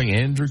Locker Room. I want to thank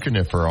Andrew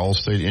Kniffer,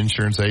 Allstate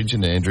Insurance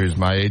Agent. Andrew is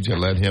my agent.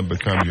 Let him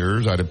become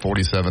yours. I did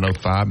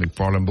 4705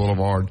 McFarland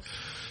Boulevard,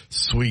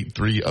 Suite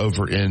 3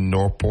 over in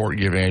Northport.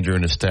 Give Andrew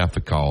and his staff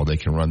a call. They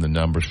can run the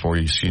numbers for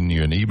you, send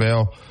you an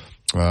email.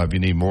 If you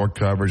need more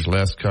coverage,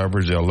 less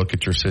coverage, they'll look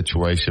at your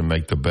situation,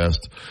 make the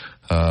best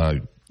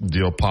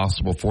deal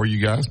possible for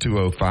you guys.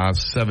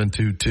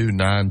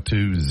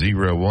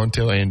 205-722-9201.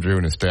 Tell Andrew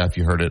and his staff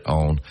you heard it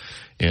on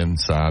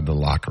Inside the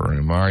Locker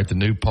Room. All right, the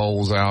new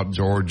polls out.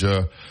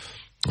 Georgia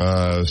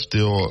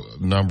still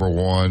number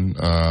one.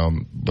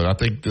 But I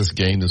think this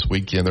game this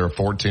weekend, they're a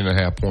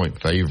 14.5-point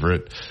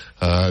favorite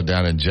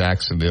down in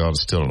Jacksonville. I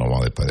still don't know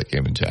why they play that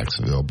game in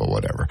Jacksonville, but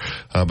whatever.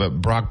 But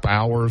Brock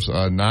Bowers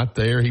not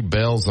there. He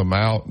bails them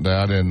out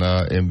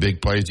in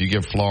big plays. You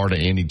give Florida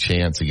any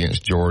chance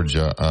against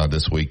Georgia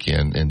this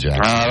weekend in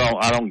Jacksonville?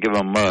 I don't give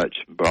them much.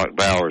 Brock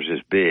Bowers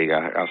is big.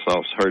 I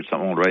heard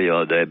something on the radio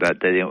the other day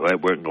about they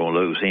weren't going to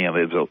lose him.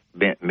 It was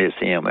miss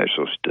him. They're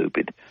so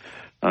stupid.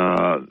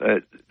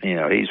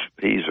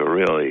 He's a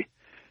really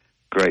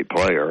great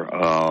player.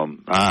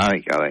 I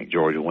think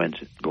Georgia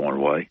wins it going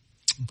away.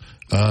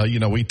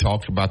 We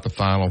talked about the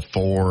Final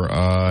Four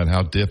and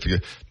how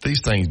difficult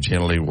these things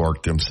generally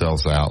work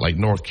themselves out. Like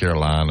North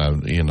Carolina,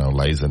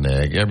 lays an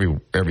egg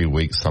every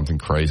week. Something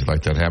crazy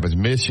like that happens.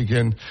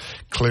 Michigan,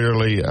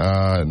 clearly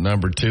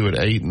number 2 at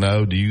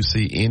 8-0. Do you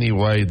see any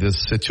way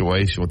this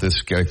situation with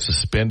this guy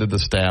suspended the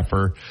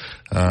staffer?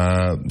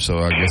 So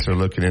I guess they're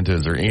looking into,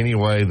 is there any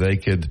way they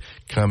could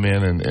come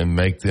in and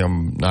make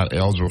them not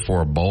eligible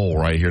for a bowl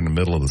right here in the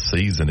middle of the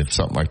season if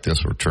something like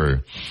this were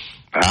true?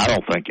 I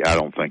don't think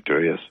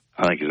there is.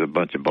 I think it's a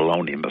bunch of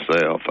baloney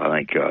myself.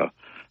 I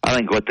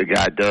think what the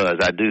guy does,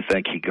 I do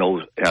think he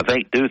goes. I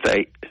think he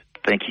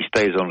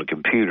stays on the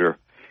computer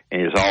in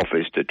his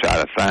office to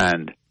try to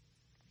find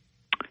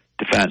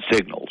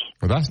signals.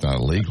 Well, that's not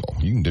illegal.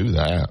 You can do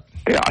that.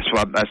 Yeah,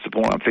 that's the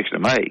point I'm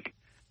fixing to make.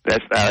 I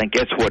think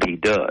that's what he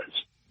does.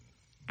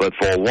 But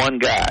for one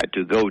guy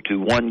to go to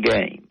one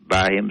game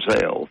by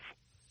himself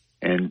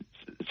and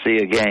see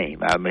a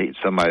game, I mean,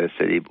 somebody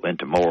said he went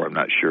to more. I'm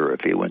not sure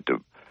if he went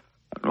to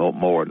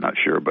more. I'm not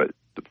sure, but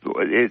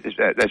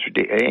that's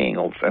ridiculous. It ain't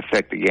gonna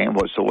affect the game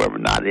whatsoever,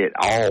 not at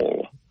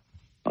all.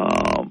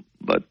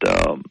 But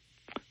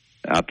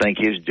I think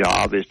his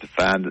job is to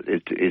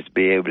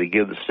be able to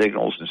give the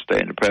signals and stay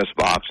in the press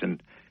box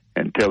and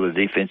tell the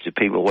defensive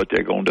people what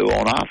they're going to do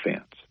on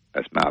offense.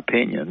 That's my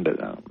opinion,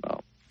 but I don't know.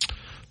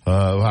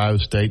 Ohio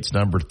State's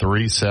number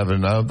 3,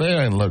 7-0. They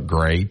didn't look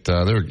great.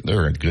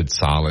 They're a good,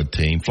 solid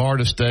team.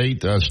 Florida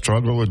State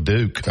struggled with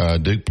Duke.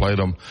 Duke played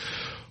them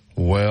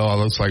well. It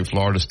looks like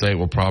Florida State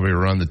will probably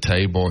run the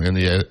table in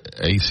the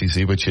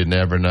ACC, but you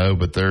never know.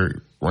 But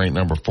they're ranked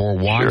number 4.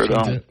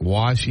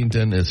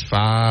 Washington is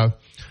 5.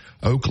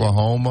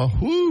 Oklahoma,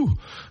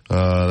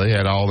 they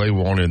had all they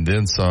wanted and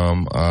then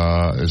some,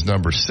 is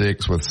number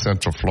 6 with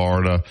Central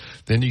Florida.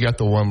 Then you got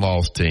the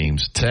one-loss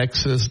teams,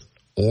 Texas,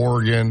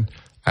 Oregon,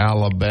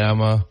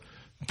 Alabama,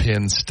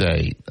 Penn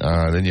State.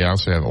 Then you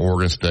also have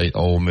Oregon State,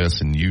 Ole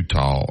Miss, and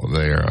Utah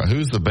there.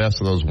 Who's the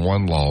best of those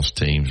one-loss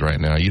teams right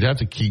now? You'd have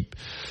to keep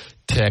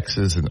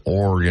Texas and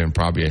Oregon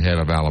probably ahead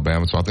of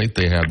Alabama, so I think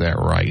they have that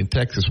right. And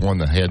Texas won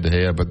the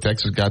head-to-head, but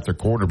Texas got their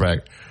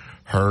quarterback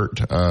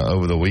hurt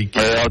over the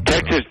weekend. Well,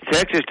 Texas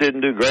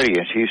didn't do great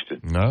against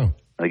Houston. No.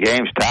 The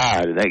game's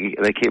tied, and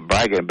they keep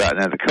bragging about it.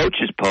 Now, the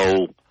coaches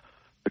poll,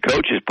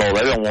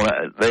 they don't want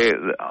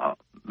to,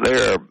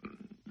 they're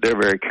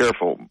very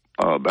careful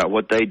about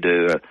what they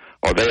do,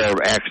 or they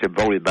are actually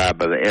voted by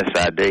the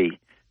SID.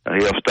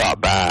 He'll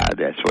stop by.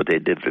 That's what they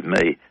did for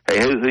me.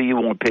 Hey, who you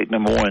want to pick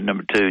number 1 and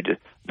number 2?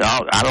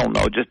 I don't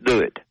know. Just do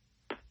it.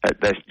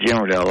 That's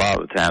generally a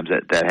lot of the times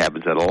that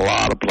happens at a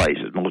lot of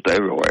places, most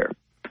everywhere.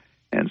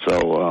 And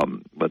so,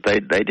 but they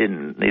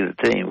didn't. Neither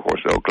team. Of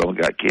course, Oklahoma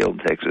got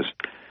killed. Texas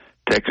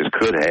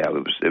could have.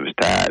 It was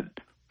tied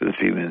with a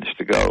few minutes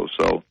to go.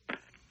 So,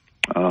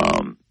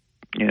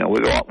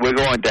 we're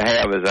going to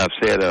have, as I've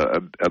said,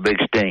 a big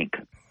stink.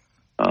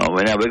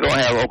 We're going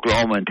to have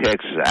Oklahoma and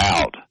Texas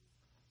out.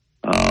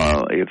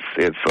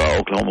 If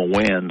Oklahoma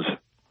wins,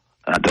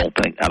 I don't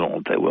think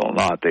they will or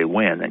not. They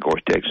win, and of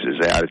course Texas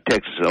is out. If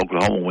Texas and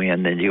Oklahoma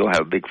win, then you're gonna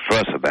have a big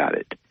fuss about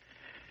it.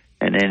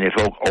 And then if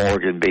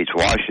Oregon beats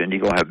Washington,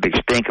 you're gonna have a big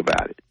stink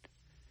about it.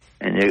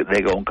 And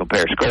they're gonna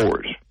compare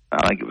scores.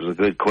 I think it was a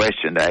good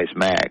question to ask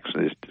Max.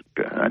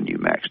 I knew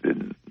Max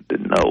didn't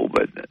know,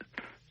 but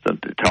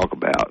something to talk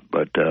about.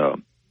 But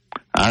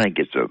I think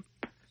it's a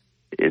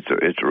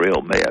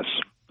real mess.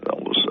 So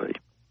we'll see.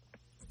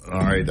 All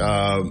right.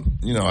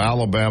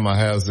 Alabama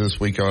has this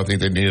week. I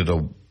think they needed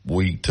a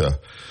week to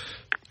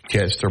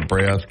catch their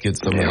breath, get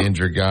some of the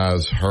injured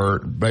guys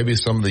hurt. Maybe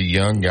some of the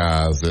young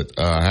guys that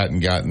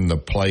hadn't gotten to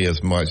play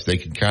as much, they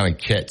can kind of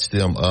catch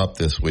them up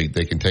this week.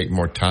 They can take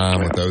more time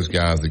with those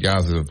guys. The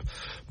guys that have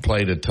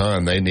played a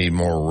ton, they need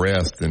more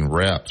rest than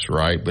reps,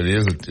 right? But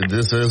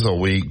this is a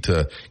week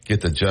to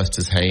get the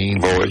Justice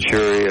Haynes. Oh, it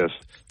sure is.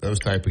 Those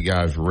type of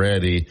guys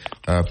ready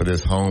for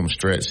this home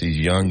stretch. These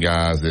young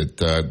guys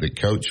that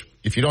coach,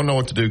 if you don't know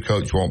what to do,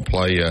 coach won't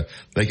play you.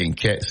 They can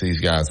catch these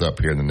guys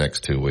up here in the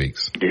next 2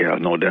 weeks. Yeah,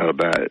 no doubt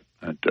about it.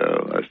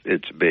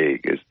 It's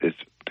big. It's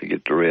to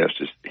get the rest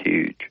is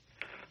huge.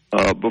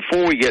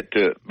 Before we get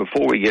to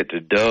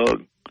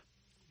Doug,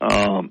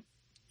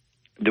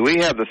 do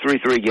we have the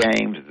 3-3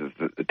 games,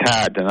 the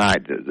Tide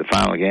tonight, the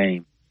final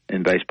game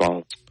in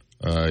baseball?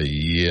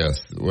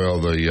 Yes.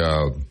 Well, both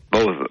of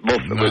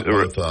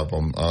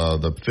them.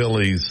 The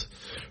Phillies.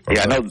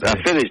 Yeah, I know the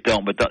Phillies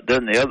don't, but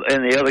doesn't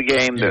in the other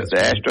game, the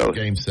Astros?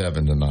 Game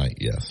 7 tonight,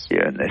 yes.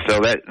 Yeah, so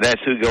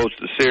that's who goes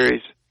to the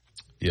series?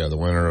 Yeah, the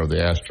winner of the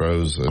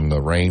Astros and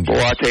the Rangers.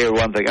 Well, I'll tell you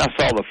one thing. I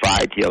saw the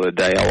fight the other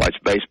day. I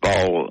watched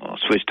baseball, I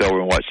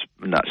watched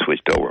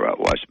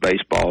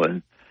baseball,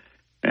 and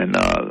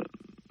the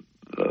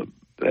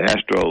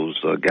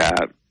Astros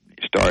guy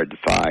started the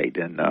fight,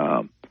 and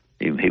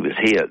he was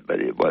hit, but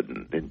it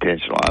wasn't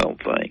intentional, I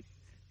don't think.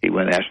 He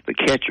went after the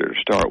catcher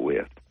to start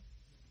with,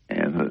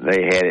 and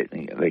they had it,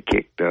 and they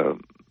kicked,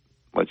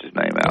 what's his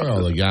name out?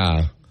 Well, the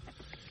guy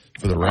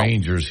for the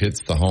Rangers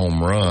hits the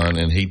home run,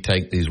 and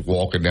he's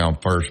walking down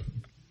first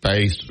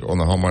base on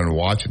the home run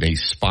watch, and he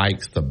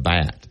spikes the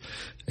bat.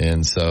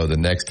 And so the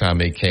next time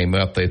he came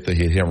up, they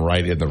hit him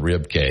right in the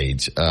rib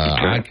cage.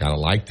 I kind of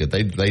liked it.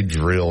 They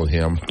drilled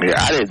him. Yeah,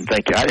 I didn't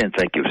think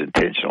it was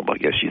intentional, but I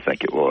guess you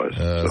think it was.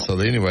 So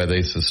anyway,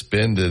 they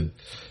suspended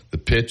the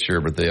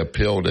pitcher, but they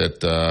appealed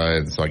it.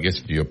 And so I guess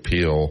if you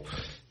appeal,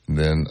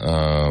 then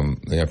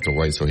they have to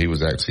wait. So he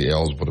was actually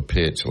eligible to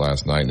pitch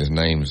last night, and his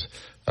name's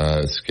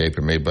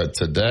escaping me. But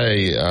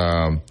today,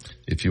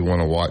 if you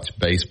want to watch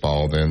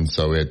baseball, then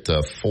so at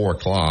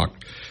 4:00.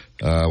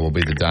 Will be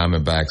the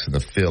Diamondbacks and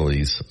the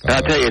Phillies.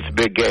 I'll tell you, it's a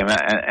big game,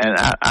 and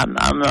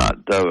I'm not.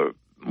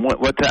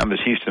 What time does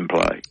Houston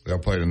play? They'll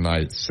play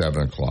tonight at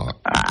 7:00.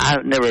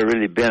 I've never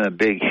really been a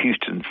big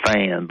Houston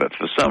fan, but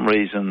for some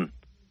reason,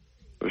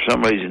 this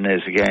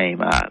game,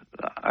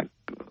 the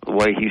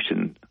way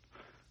Houston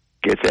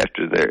gets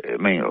after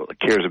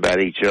cares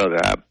about each other.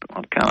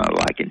 I'm kind of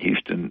liking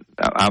Houston.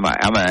 I'm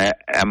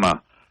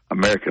a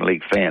American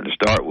League fan to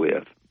start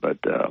with, but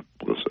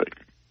we'll see.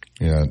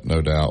 Yeah,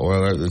 no doubt.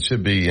 Well, it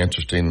should be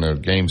interesting. The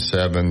Game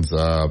 7s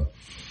are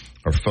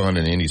fun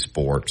in any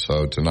sport.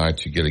 So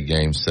tonight you get a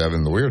Game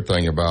 7. The weird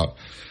thing about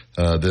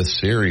this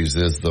series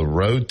is the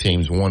road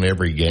teams won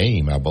every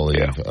game, I believe.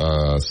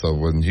 Yeah. So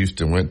when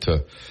Houston went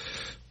to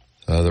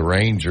the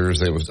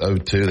Rangers, it was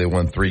 0-2. They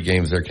won 3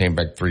 games there, came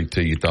back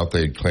 3-2. You thought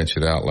they'd clinch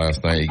it out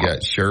last night. You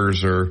got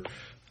Scherzer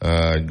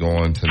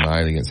going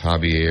tonight against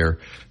Javier.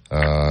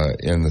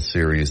 In the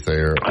series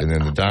there, and then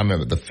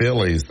the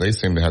Phillies, they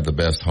seem to have the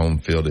best home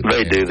field.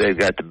 They do. They've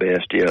got the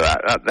best. Yeah,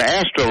 the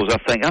Astros. I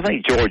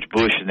think George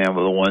Bush and them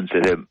were the ones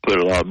that have put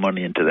a lot of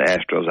money into the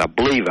Astros. I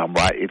believe I'm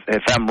right.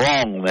 If I'm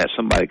wrong on that,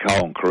 somebody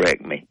call and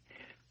correct me.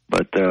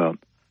 But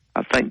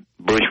I think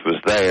Bush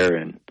was there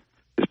and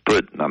just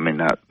put. I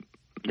mean,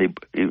 he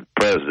was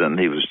president.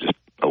 He was just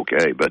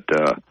okay, but.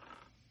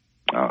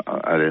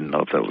 I didn't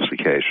know if that was the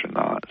case or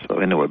not. So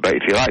anyway,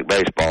 if you like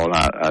baseball, and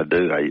I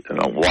do, I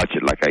don't watch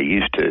it like I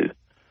used to,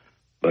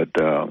 but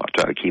I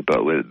try to keep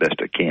up with it best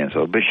I can.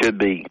 So it should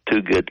be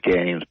 2 good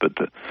games, but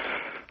the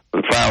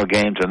final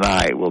game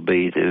tonight will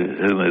be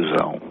who moves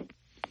on.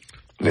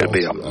 It'll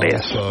be a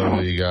mess. Also,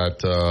 you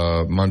got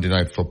Monday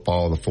Night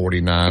Football, the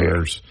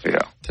 49ers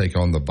take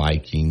on the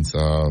Vikings.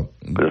 The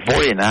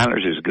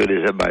 49ers, as good as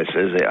everybody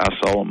says, I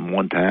saw them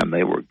one time.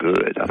 They were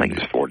good. I think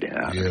it's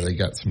 49ers. Yeah, they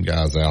got some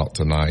guys out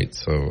tonight.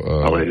 So,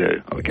 they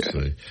do? Okay.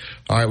 We'll see.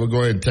 All right, we'll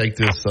go ahead and take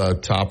this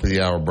top of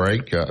the hour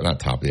break. Not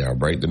top of the hour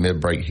break, the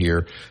mid-break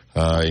here.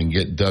 And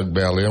get Doug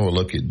Bell in. We'll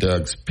look at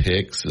Doug's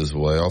picks as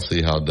well,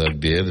 see how Doug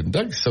did. And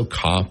Doug's so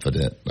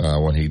confident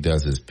when he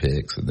does his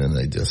picks, and then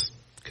they just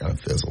kind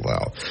of fizzled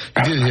out.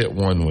 He did hit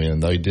one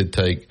win, though. He did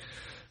take,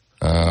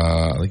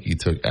 I think he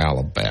took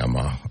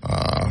Alabama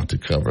to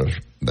cover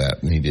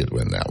that, and he did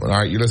win that one. All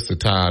right, you listen to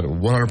Tide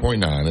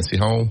 100.9. It's the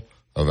home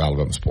of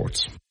Alabama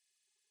sports.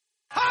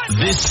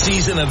 This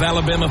season of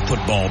Alabama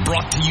football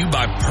brought to you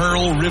by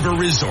Pearl River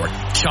Resort,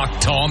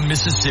 Choctaw,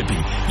 Mississippi,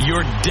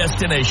 your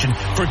destination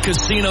for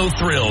casino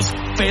thrills,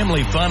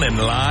 family fun, and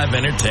live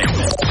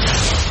entertainment.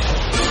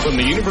 From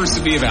the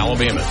University of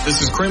Alabama,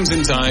 this is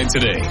Crimson Tide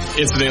Today.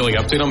 It's a daily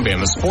update on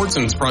Bama sports,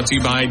 and it's brought to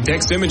you by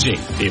Dex Imaging,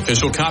 the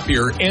official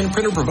copier and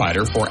printer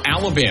provider for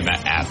Alabama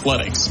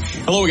Athletics.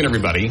 Hello again,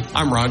 everybody.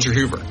 I'm Roger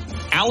Hoover.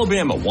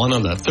 Alabama won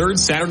on the 3rd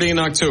Saturday in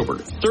October,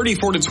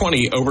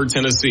 34-20 over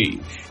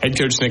Tennessee. Head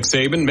coach Nick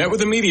Saban met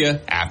with the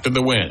media after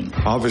the win.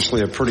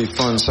 Obviously a pretty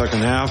fun second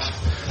half.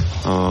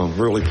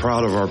 Really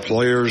proud of our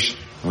players.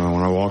 When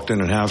I walked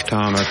in at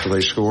halftime after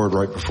they scored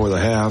right before the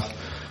half,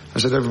 I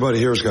said, everybody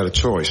here has got a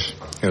choice.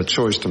 a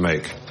choice to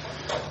make.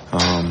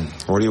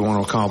 What do you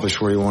want to accomplish?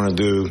 What do you want to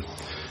do?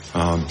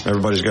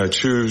 Everybody's got to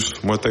choose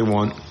what they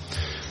want.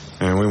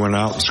 And we went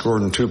out and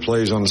scored in 2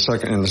 plays in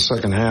the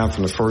second half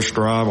in the first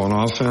drive on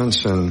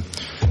offense and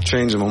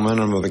changed the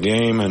momentum of the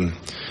game and,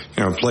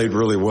 played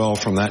really well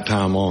from that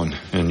time on.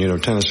 And,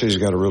 Tennessee's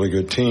got a really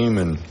good team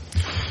and,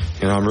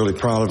 I'm really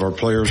proud of our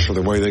players for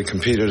the way they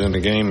competed in the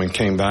game and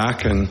came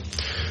back and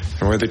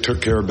the way they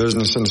took care of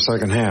business in the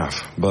second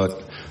half.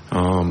 But,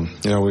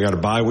 we got a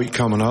bye week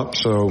coming up,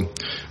 so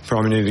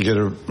probably need to get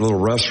a little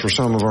rest for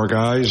some of our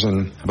guys.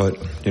 But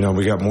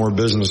we got more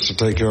business to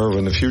take care of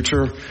in the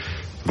future.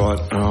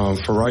 But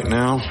for right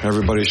now,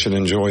 everybody should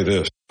enjoy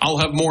this. I'll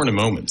have more in a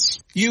moment.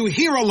 You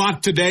hear a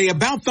lot today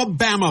about the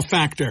Bama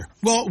factor.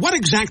 Well, what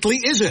exactly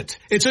is it?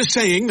 It's a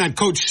saying that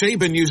Coach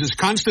Saban uses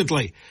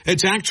constantly.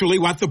 It's actually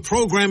what the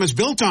program is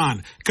built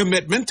on.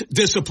 Commitment,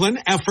 discipline,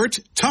 effort,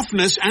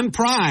 toughness, and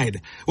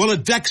pride. Well,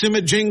 at Dex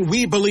Imaging,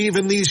 we believe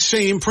in these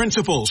same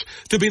principles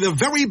to be the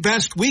very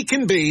best we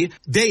can be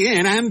day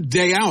in and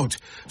day out.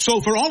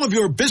 So for all of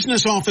your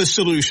business office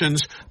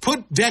solutions,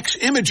 put Dex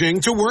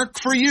Imaging to work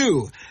for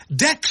you.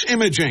 Dex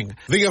Imaging,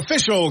 the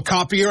official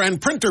copier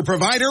and printer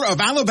provider of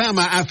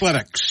Alabama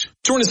Athletics.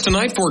 Join us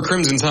tonight for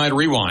Crimson Tide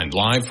Rewind,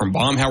 live from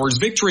Baumhauer's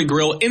Victory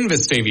Grill in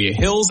Vestavia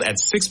Hills at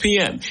 6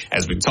 p.m.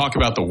 as we talk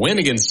about the win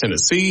against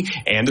Tennessee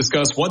and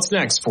discuss what's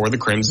next for the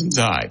Crimson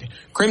Tide.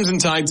 Crimson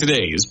Tide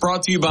Today is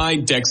brought to you by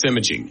Dex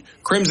Imaging.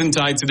 Crimson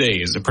Tide Today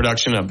is a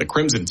production of the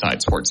Crimson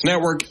Tide Sports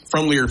Network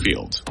from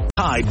Learfield.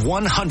 Tide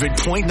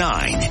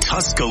 100.9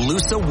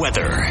 Tuscaloosa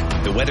weather.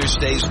 The weather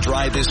stays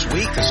dry this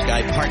week. The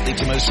sky partly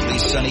to mostly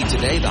sunny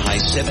today, the high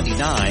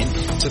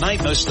 79.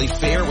 Tonight mostly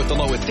fair with the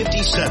low at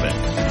 57.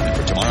 And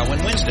for tomorrow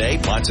and Wednesday,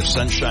 lots of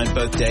sunshine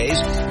both days.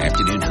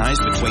 Afternoon highs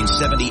between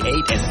 78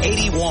 and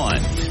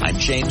 81. I'm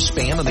James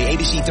Spann on the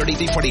ABC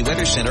 3340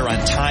 Weather Center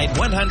on Tide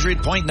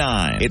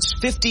 100.9. It's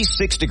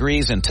 56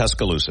 degrees in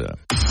Tuscaloosa.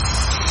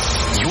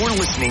 You're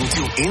listening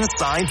to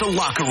Inside the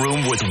Locker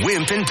Room with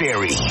Wimp and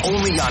Barry,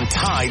 only on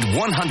Tide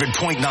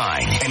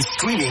 100.9 and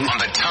streaming on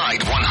the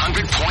Tide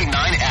 100.9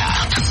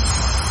 app.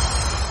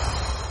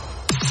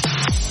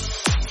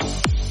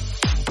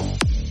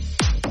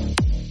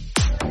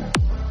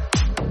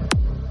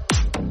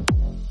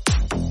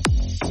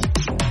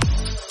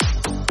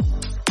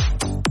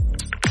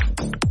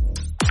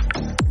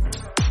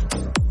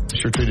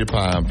 Treated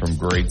pie from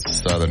Great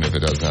Southern. If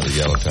it doesn't have a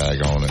yellow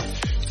tag on it,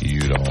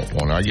 you don't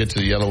want it. I get to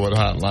the Yellowwood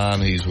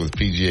Hotline. He's with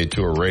PGA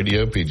Tour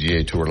Radio,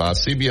 PGA Tour Live.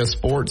 CBS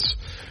Sports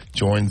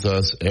joins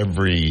us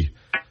every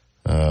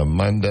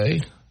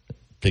Monday,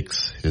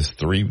 picks his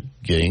 3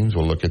 games.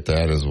 We'll look at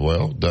that as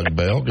well. Doug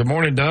Bell. Good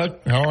morning,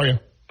 Doug. How are you?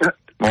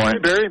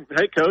 Morning, Barry.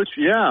 Hey, Coach.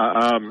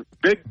 Yeah,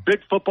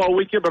 big football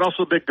weekend, but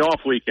also big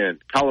golf weekend.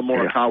 Colin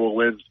Morikawa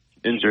wins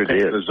in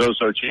Japan, the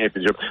Zozo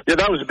Championship. Yeah,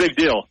 that was a big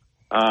deal.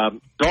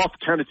 Golf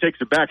kind of takes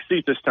a back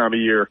seat this time of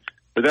year,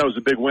 but that was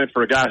a big win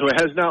for a guy who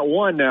has not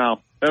won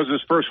now. That was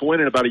his first win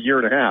in about a year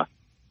and a half.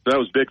 So that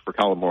was big for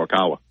Colin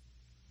Morikawa.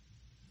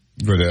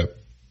 Good up.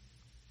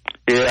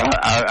 Yeah,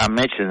 I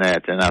mentioned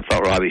that, and I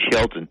thought Robbie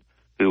Shelton,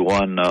 who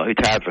won, he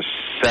tied for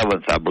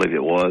 7th, I believe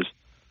it was,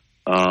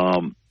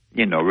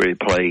 really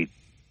played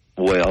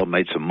well,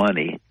 made some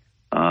money,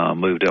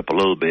 moved up a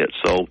little bit.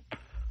 So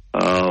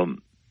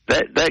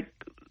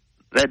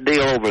that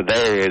deal over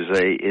there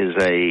is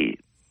a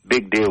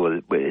big deal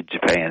with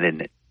Japan,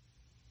 isn't it?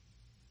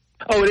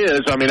 Oh, it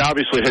is. I mean,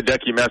 obviously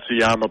Hideki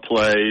Matsuyama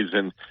plays,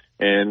 and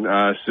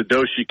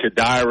Satoshi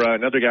Kodaira,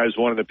 another guy who's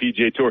won on the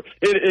PGA Tour.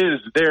 It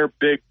is their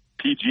big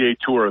PGA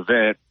Tour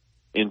event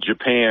in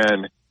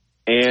Japan,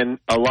 and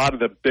a lot of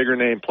the bigger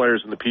name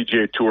players in the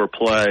PGA Tour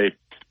play,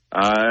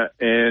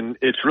 and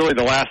it's really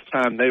the last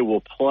time they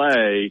will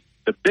play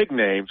the big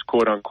names,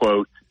 quote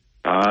unquote,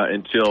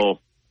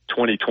 until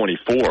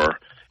 2024.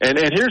 And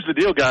here's the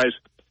deal, guys.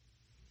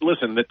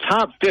 Listen, the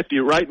top 50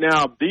 right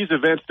now, these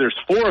events, there's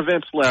 4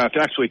 events left,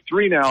 actually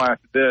 3 now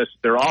after this.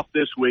 They're off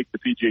this week, the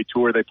PGA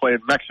Tour. They play in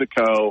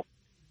Mexico,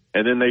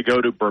 and then they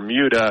go to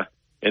Bermuda,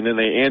 and then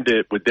they end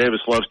it with Davis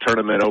Love's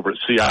tournament over at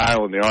Sea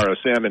Island, the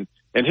RSM.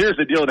 And here's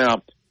the deal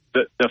now.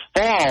 The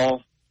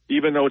fall,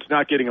 even though it's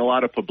not getting a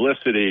lot of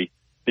publicity,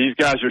 these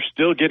guys are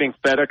still getting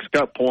FedEx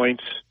Cup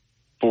points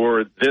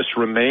for this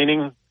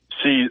remaining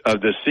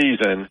of the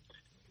season.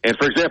 And,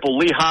 for example,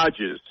 Lee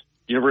Hodges,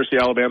 University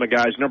of Alabama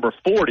guys, number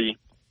 40.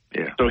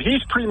 Yeah. So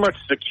he's pretty much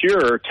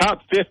secure.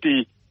 Top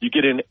 50, you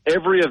get in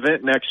every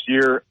event next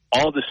year,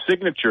 all the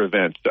signature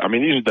events. I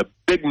mean, these are the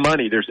big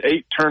money. There's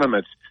 8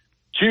 tournaments,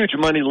 huge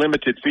money,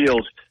 limited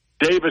fields.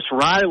 Davis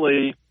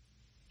Riley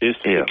is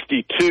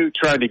 62,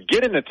 trying to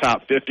get in the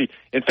top 50.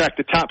 In fact,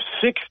 the top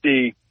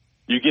 60,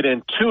 you get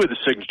in 2 of the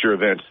signature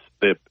events.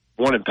 The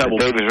one in Pebble.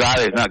 Davis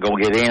Riley is not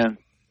going to get in?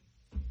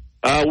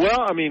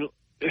 Well, I mean,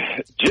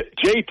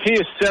 JT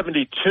is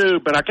 72,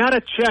 but I got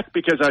to check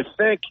because I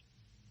think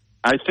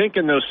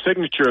in those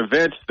signature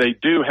events they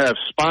do have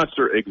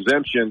sponsor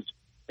exemptions,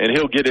 and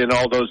he'll get in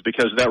all those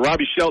because of that.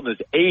 Robbie Shelton is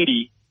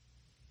 80,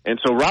 and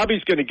so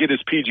Robbie's going to get his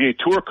PGA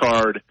Tour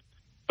card,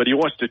 but he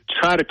wants to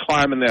try to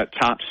climb in that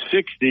top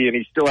 60, and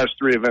he still has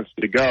 3 events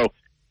to go.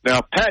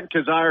 Now, Patton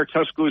Kazire,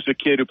 Tuscaloosa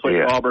kid who played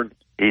for Auburn,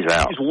 he's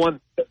out.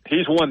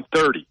 He's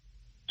 130,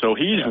 so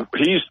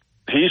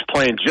he's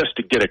playing just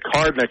to get a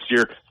card next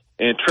year.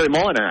 And Trey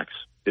Mullinax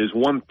is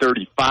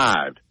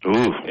 135,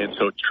 and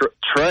so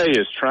Trey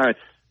is trying.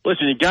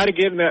 Listen, you got to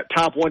get in that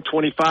top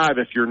 125.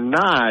 If you're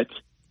not,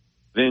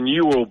 then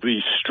you will be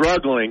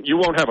struggling. You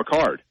won't have a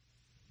card.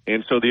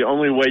 And so the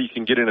only way you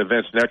can get in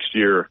events next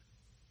year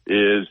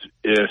is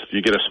if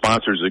you get a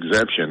sponsor's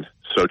exemption.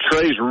 So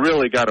Trey's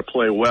really got to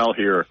play well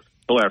here.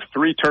 He'll have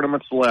 3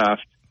 tournaments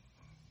left,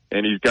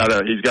 and he's got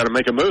to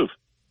make a move.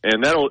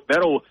 And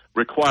that'll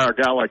require a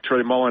guy like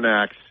Trey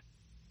Mullinax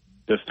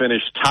to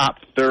finish top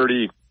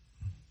 30,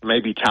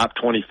 maybe top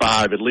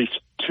 25, at least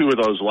 2 of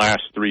those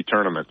last 3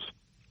 tournaments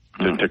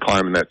to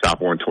climb in that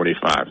top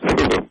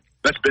 125.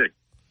 That's big.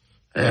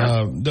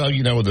 Doug,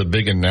 with the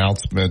big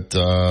announcement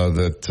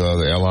that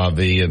the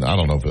LIV, and I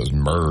don't know if it was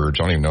merged,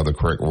 I don't even know the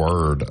correct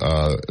word,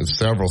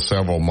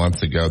 several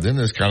months ago, then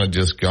it's kind of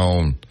just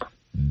gone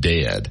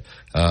dead.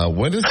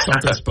 When is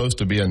something supposed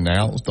to be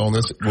announced on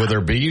this? Will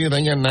there be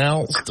anything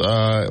announced?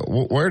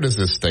 Where does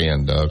this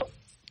stand, Doug?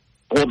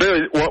 Well,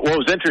 Billy, what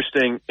was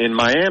interesting in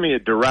Miami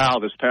at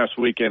Doral this past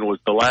weekend was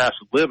the last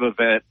live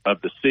event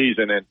of the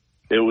season, and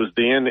it was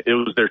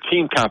their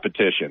team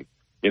competition.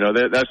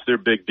 That's their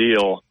big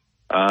deal.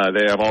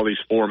 They have all these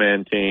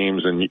 4-man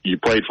teams, and you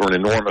played for an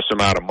enormous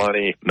amount of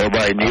money.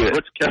 Nobody knew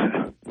it.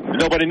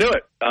 Nobody knew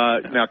it.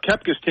 Now,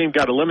 Koepka's team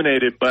got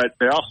eliminated, but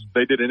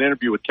they did an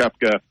interview with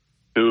Koepka,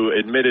 who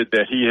admitted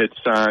that he had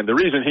signed. The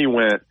reason he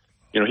went,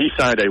 he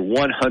signed a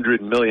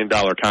 $100 million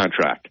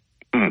contract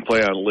to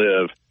play on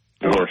LIV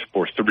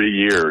for 3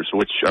 years.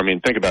 Which,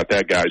 think about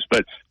that, guys.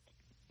 But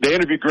they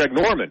interviewed Greg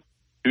Norman,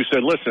 who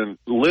said, "Listen,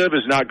 LIV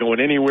is not going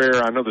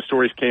anywhere. I know the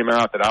stories came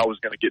out that I was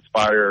going to get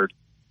fired.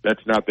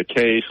 That's not the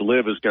case.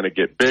 LIV is going to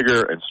get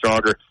bigger and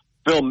stronger."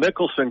 Phil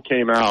Mickelson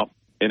came out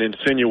and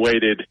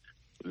insinuated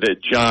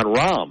that Jon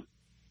Rahm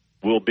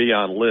will be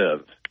on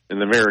LIV in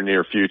the very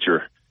near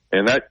future,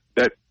 and that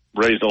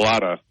raised a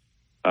lot of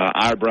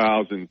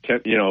eyebrows and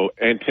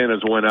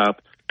antennas went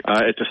up.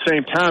 At the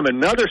same time,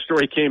 another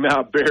story came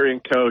out, Barry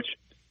and Coach,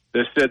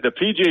 that said the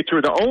PGA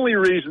Tour. The only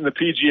reason the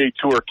PGA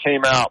Tour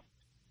came out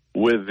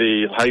with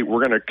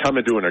we're going to come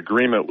into an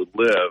agreement with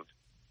LIV.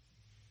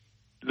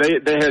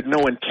 They had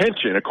no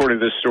intention, according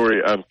to this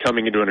story, of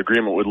coming into an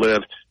agreement with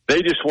LIV.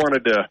 They just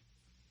wanted to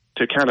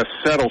kind of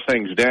settle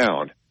things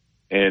down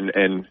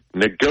and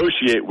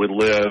negotiate with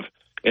LIV,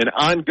 an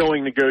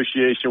ongoing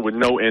negotiation with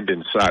no end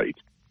in sight.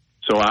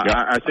 So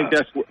I think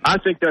that's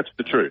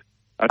the truth.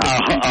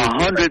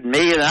 $100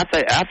 million. I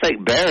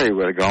think Barry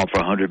would have gone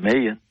for $100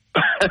 million.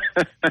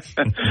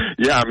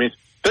 Yeah,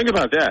 think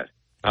about that.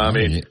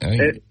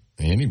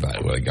 Anybody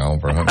would have gone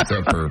for 100,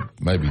 except for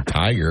maybe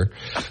Tiger.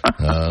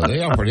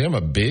 They offered him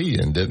 $1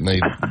 billion, didn't they,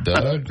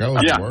 Doug? That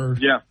was the word.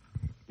 Yeah,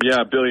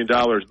 $1 billion.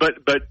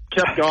 But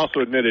Koepka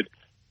also admitted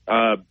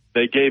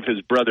they gave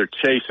his brother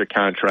Chase a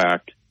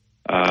contract,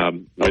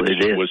 which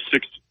was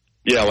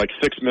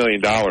 $6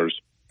 million.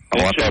 I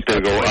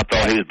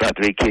thought he was about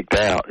to be kicked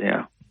out.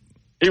 Yeah,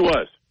 he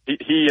was.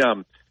 He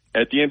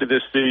at the end of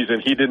this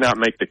season, he did not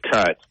make the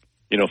cut.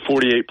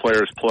 48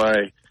 players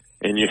play,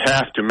 and you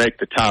have to make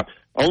the top.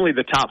 Only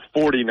the top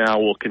 40 now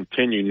will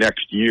continue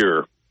next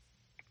year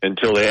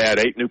until they add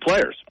 8 new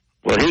players.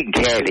 Well, he can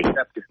caddy.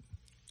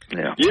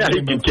 Yeah,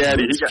 he can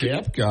caddy.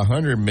 Koepka,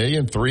 $100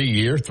 million, 3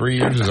 years. 3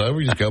 years is over.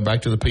 You just go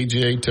back to the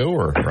PGA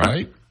Tour,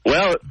 right?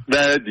 Well,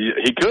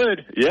 he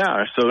could.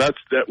 Yeah. So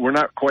we're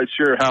not quite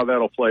sure how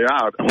that'll play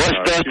out. What's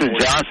Dustin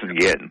Johnson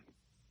getting?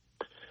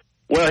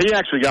 Well, he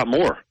actually got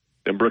more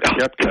than Brooks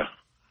Koepka.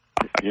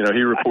 He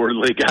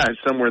reportedly got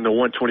somewhere in the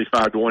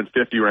 125 to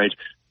 150 range.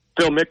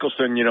 Phil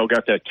Mickelson,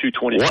 got that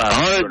 225.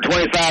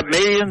 $125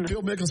 million?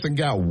 Phil Mickelson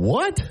got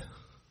what?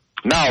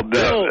 No,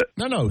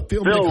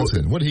 Phil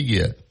Mickelson. What did he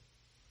get?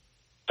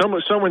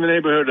 Somewhere in the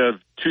neighborhood of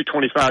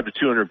 225 to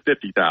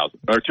 250,000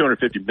 or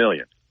 250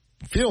 million.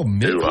 Phil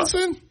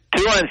Mickelson?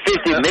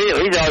 250 million.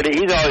 He's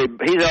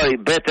already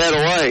bet that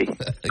away.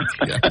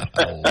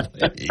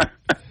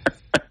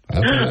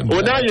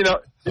 Well, now you know.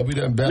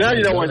 Now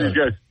you know why these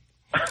guys.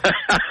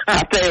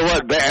 I tell you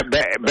what,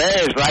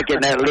 Bear's liking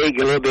that league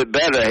a little bit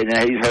better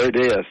than he's heard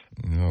this.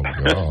 Oh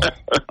God!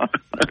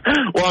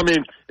 Well,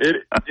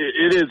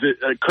 it is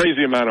a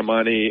crazy amount of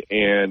money,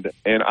 and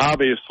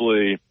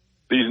obviously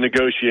these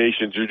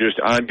negotiations are just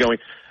ongoing.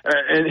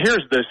 And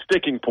here's the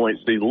sticking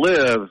points: they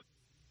live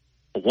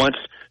once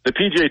the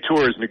PGA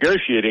Tour is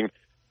negotiating,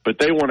 but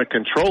they want to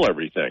control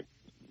everything.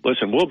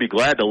 Listen, we'll be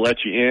glad to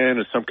let you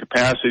in some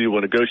capacity.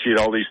 We'll negotiate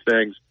all these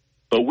things,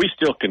 but we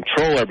still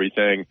control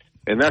everything.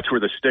 And that's where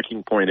the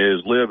sticking point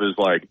is. LIV is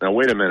like, now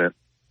wait a minute.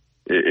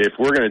 If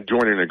we're going to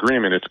join an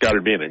agreement, it's got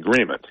to be an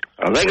agreement.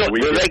 Do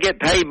they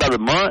get paid by the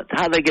month?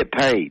 How do they get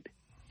paid?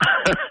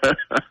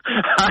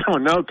 I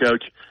don't know,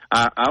 Coach.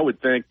 I would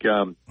think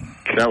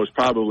that was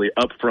probably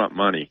upfront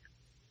money.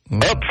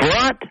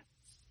 Upfront?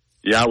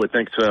 Yeah, I would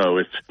think so.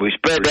 We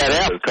spread that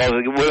out because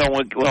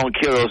we don't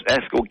kill those.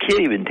 That's going to kill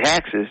you in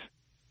taxes.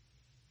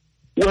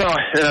 Well,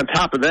 and on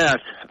top of that,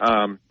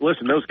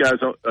 listen, those guys,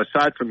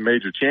 aside from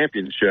major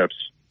championships,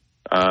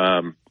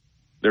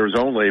 there was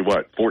only,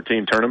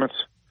 14 tournaments?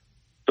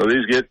 So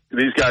these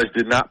guys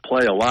did not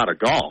play a lot of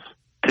golf.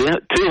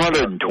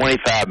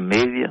 $225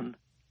 million?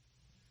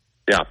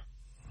 Yeah.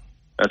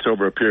 That's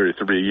over a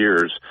period of 3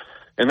 years.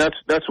 And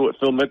that's what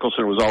Phil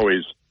Mickelson was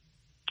always,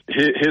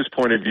 his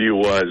point of view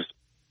was,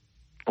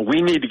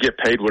 we need to get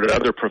paid what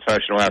other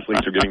professional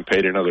athletes are getting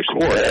paid in other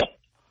sports.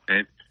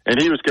 And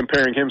he was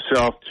comparing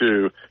himself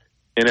to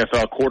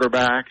NFL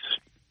quarterbacks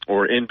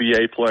or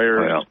NBA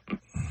players. Well,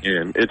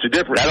 and it's a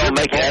different. That don't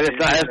make it.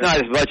 That's not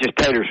as much as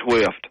Taylor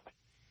Swift.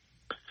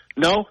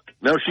 No,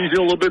 she's doing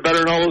a little bit better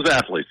than all those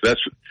athletes.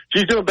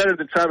 She's doing better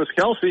than Travis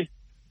Kelce.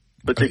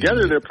 But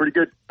together, they're a pretty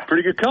good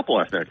couple,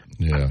 I think.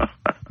 Yeah.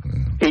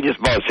 He just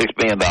bought a $6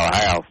 million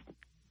house.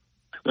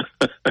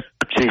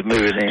 She's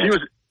moving in.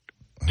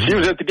 She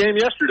was at the game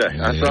yesterday.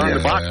 I saw her in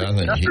the box. I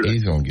think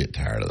he's going to get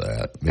tired of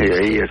that.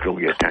 Yeah, he is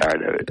going to get tired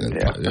of it.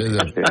 There's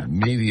a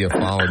media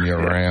following you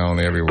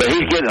around everywhere. But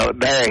he's getting a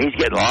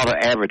lot of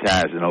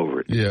advertising over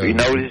it. Yeah, you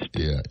noticed?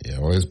 Yeah.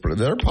 Well,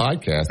 their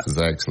podcast is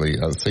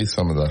actually, I see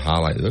some of the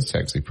highlights. That's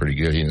actually pretty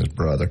good. He and his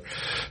brother.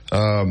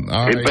 All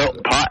right. They got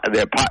a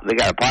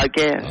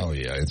podcast? Oh,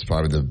 yeah. It's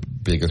probably the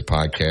biggest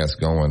podcast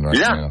going right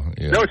now.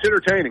 Yeah. No, it's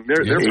entertaining. They're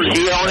is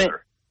she on it?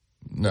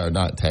 No,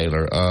 not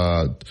Taylor.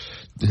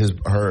 His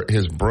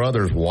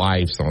brother's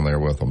wife's on there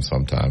with him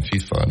sometimes.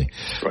 She's funny.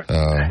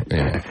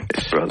 Yeah.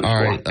 All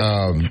right,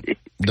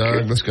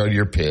 Doug, let's go to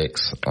your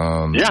picks.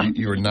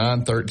 You were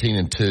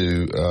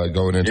 9-13-2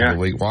 going into the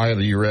week. Wyatt,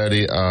 are you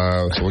ready?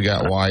 So we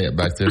got Wyatt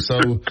back there.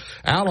 So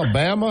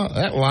Alabama,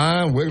 that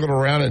line wiggled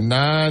around at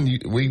 9.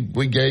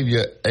 We gave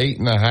you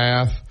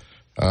 8.5,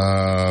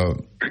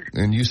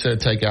 and you said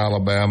take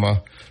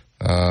Alabama.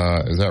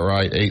 Is that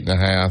right?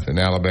 8.5, and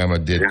Alabama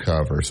did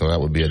cover, so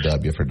that would be a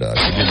W for Doug.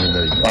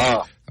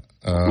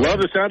 Love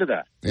the sound of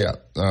that. Yeah,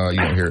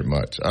 you don't hear it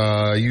much.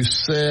 You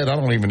said, I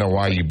don't even know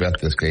why you bet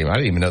this game. I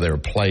didn't even know they were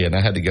playing. I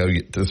had to go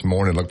this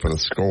morning and look for the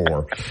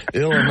score.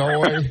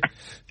 Illinois,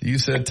 you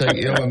said take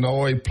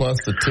Illinois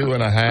plus the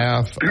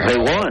 2.5. They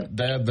won.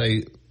 Dad,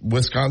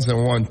 Wisconsin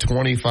won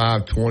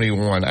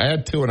 25-21.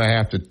 Add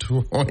 2.5 to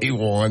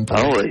 21.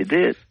 Oh, they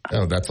did.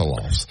 Oh, that's a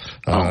loss.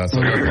 So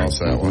they lost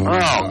that one. Oh,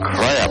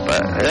 crap.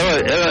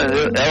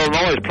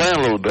 Illinois is playing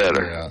a little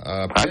better.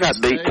 Yeah, I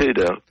got beat too,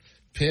 though.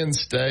 Penn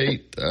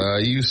State,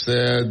 you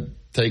said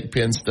take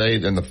Penn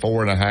State and the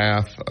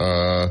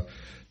 4.5.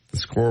 The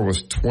score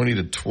was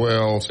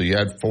 20-12, so you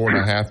add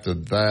 4.5 to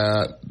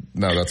that.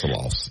 No, that's a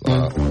loss.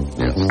 Yes.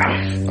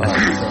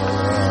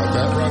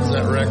 That runs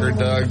that record,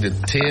 Doug, to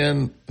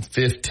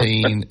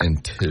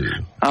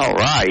 10-15-2. All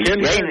right. He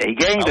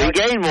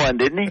gained one,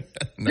 didn't he?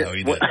 No,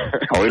 he didn't.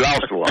 Oh, he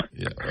lost one.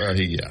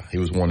 He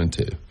was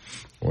 1-2.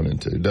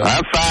 1-2. Doug,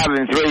 I'm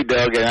 5-3,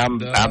 Doug,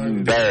 and I'm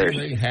embarrassed.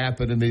 Everything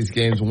happened in these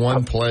games.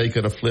 One play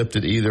could have flipped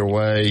it either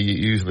way.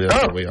 Usually,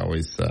 that's what we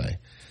always say.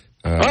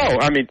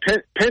 I mean,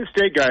 Penn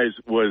State guys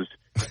was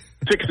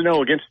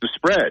 6-0 against the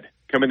spread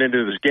coming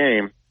into this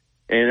game,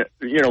 and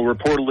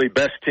reportedly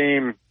best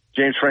team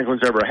James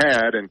Franklin's ever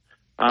had, and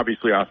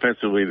obviously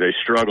offensively they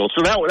struggled.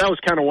 So that was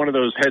kind of one of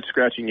those head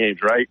scratching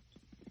games, right?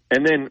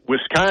 And then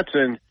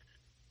Wisconsin.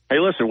 Hey,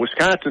 listen,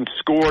 Wisconsin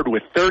scored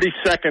with 30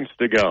 seconds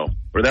to go,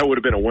 or that would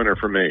have been a winner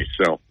for me.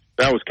 So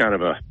that was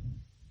a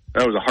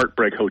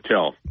heartbreak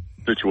hotel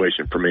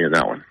situation for me in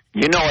that one.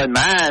 In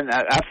mine,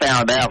 I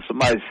found out,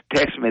 somebody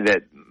texted me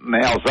that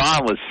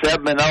Malzahn was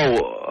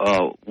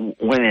 7-0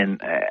 winning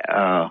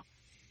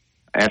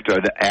after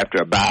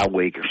a bye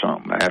week or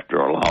something, after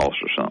a loss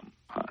or something.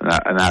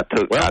 And I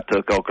took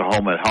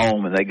Oklahoma at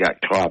home, and they got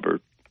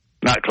clobbered.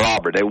 Not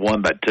clobbered, they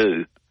won by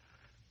 2.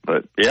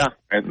 But yeah,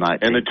 and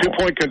the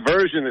 2-point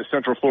conversion that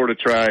Central Florida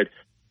tried,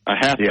 a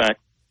halfback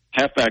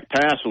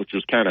pass, which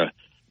was kind of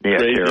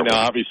crazy. Terrible.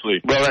 Obviously.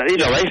 Well, they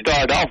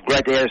started off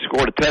great. They had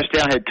scored a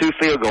touchdown, had 2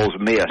 field goals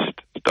missed.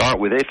 Start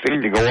with, they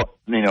fixed to go up,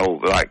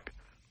 like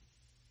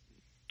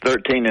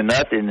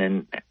 13-0,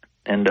 and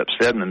end up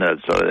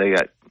 7-0. So they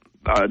got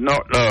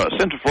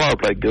Central Florida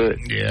played good.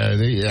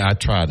 Yeah, I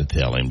tried to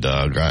tell him,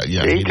 Doug.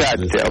 He tried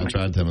to tell him.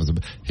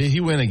 He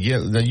went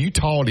again. You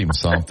taught him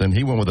something.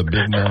 He went with a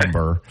big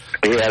number.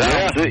 I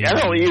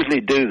don't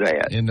usually do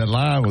that. And the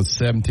line was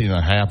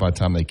 17.5 by the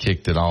time they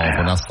kicked it off.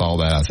 When I saw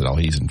that, I said, "Oh,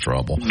 he's in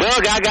trouble."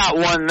 Doug, I got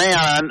one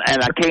now, and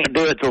I can't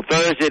do it till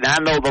Thursday. And I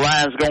know the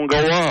line's going to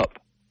go up.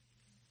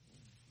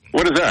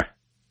 What is that?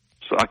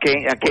 So I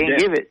can't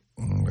give it.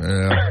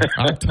 Yeah,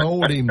 I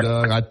told him,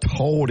 Doug. I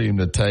told him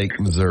to take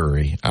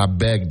Missouri. I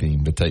begged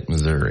him to take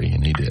Missouri,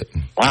 and he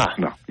didn't. Wow,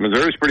 no.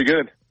 Missouri's pretty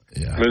good.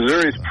 Yeah,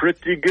 Missouri's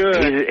pretty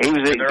good. He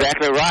was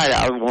exactly right.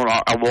 I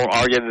won't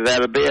argue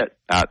that a bit.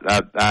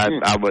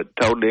 I would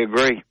totally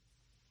agree.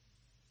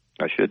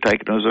 I should have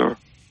taken Missouri.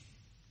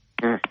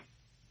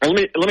 Let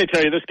me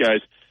tell you this,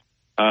 guys.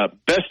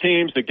 Best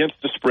teams against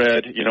the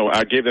spread.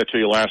 I gave that to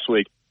you last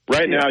week.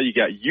 Right now, you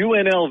got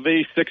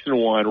UNLV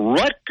 6-1,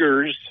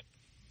 Rutgers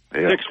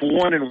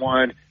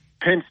 6-1-1.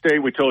 Penn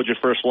State, we told you,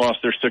 first loss.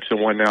 They're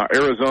 6-1 now.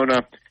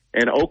 Arizona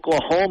and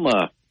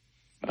Oklahoma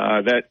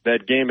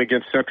That game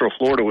against Central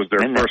Florida was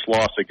their first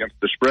loss against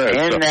the spread.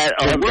 Isn't that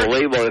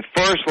unbelievable? The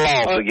first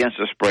loss against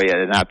the spread,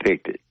 and I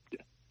picked it.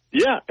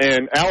 Yeah,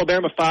 and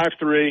Alabama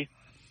 5-3,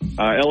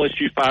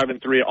 LSU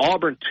 5-3,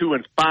 Auburn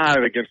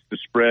 2-5 against the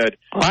spread.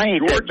 Well, I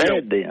ain't that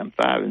bad then,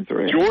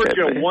 5-3.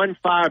 Georgia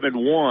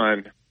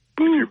 1-5-1.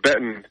 You're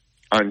betting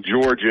on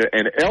Georgia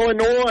and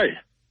Illinois.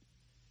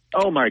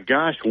 Oh my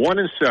gosh,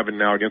 1-7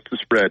 now against the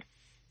spread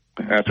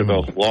after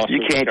those losses.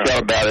 You can't tell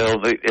about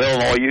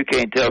Illinois. You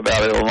can't tell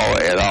about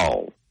Illinois at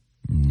all.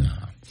 No.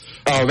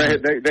 Oh, they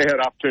had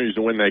opportunities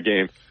to win that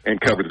game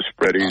and cover the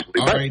spread easily.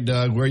 All right,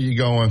 Doug, where are you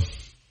going?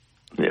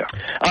 Yeah.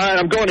 All right,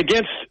 I'm going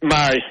against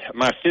my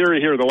theory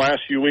here the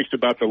last few weeks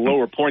about the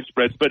lower point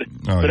spreads, but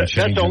that's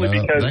only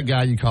because that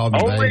guy you called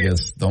in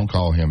Vegas, don't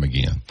call him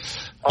again.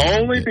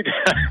 Only because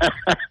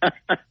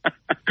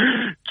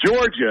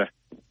Georgia,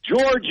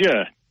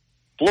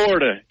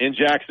 Florida in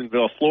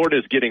Jacksonville. Florida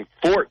is getting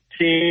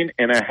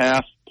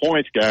 14.5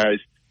 points,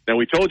 guys. Now,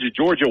 we told you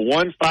Georgia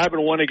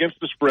 5-1 against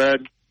the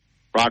spread.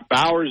 Brock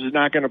Bowers is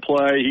not going to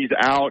play. He's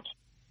out.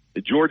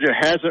 Georgia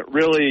hasn't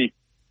really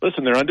 –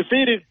 listen, they're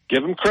undefeated.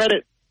 Give them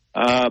credit.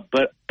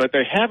 But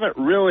they haven't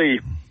really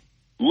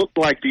looked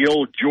like the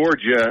old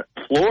Georgia.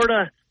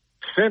 Florida,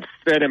 since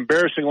that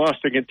embarrassing loss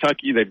to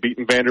Kentucky, they've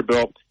beaten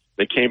Vanderbilt.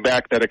 They came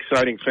back, that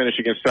exciting finish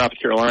against South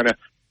Carolina.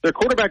 Their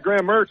quarterback,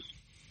 Graham Mertz,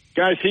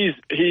 guys, he's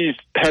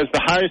has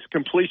the highest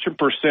completion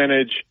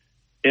percentage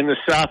in the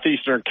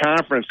Southeastern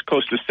Conference,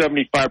 close to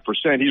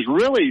 75%. He's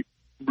really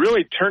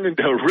turned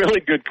into a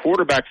really good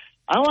quarterback.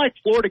 I like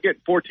Florida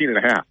getting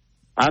 14.5.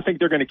 I think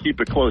they're going to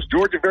keep it close.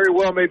 Georgia very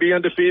well may be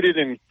undefeated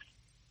and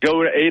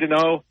go to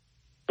 8-0,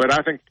 but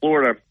I think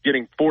Florida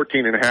getting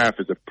 14.5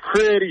 is a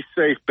pretty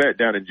safe bet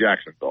down in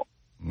Jacksonville.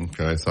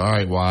 Okay, so all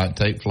right, Wyatt,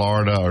 take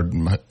Florida, or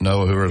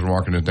Noah, whoever's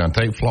marking it down,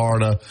 take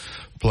Florida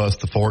plus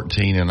the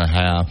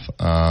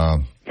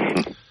 14.5,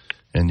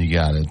 and you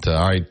got it.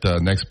 All right,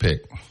 next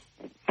pick.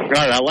 All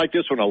right, I like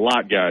this one a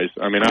lot, guys.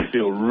 I mean, I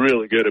feel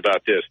really good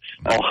about this.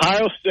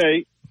 Ohio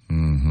State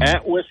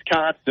at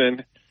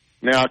Wisconsin.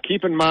 Now,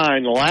 keep in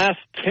mind, the last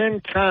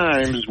 10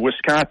 times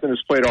Wisconsin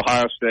has played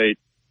Ohio State,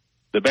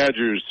 the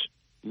Badgers,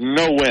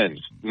 no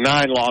wins,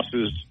 9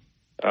 losses,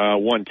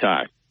 1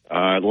 tie.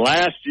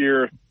 Last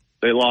year,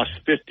 they lost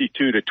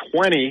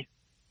 52-20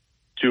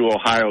 to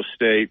Ohio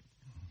State.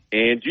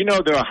 And you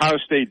know the Ohio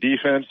State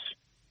defense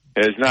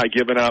has not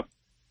given up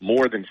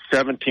more than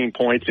 17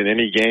 points in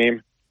any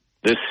game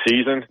this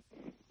season.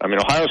 I mean,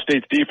 Ohio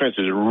State's defense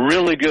is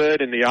really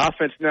good, and the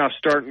offense now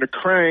starting to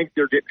crank.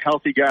 They're getting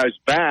healthy guys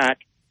back.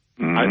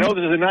 I know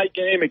this is a night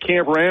game at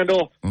Camp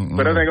Randall,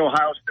 but I think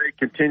Ohio State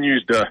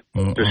continues to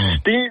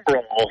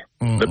steamroll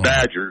the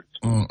Badgers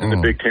in the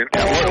Big Ten.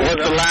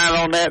 What's the line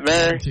on that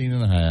there?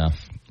 14.5.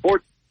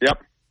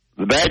 Yep.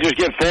 The Badgers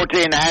get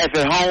 14.5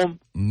 at home?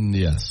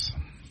 Yes.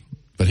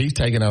 But he's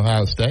taking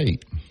Ohio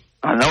State.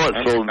 I know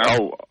it's so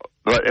low.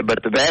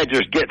 But the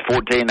Badgers get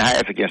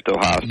 14.5 against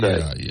Ohio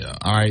State. Yeah.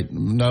 All right,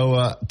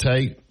 Noah,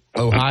 take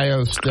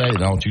Ohio State.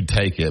 Don't you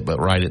take it, but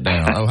write it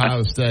down.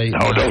 Ohio State.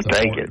 No, don't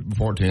take it.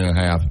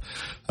 14.5.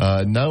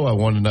 Noah, I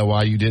wanted to know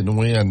why you didn't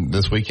win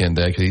this weekend,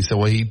 Dad, because he said,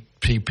 well, he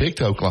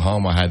picked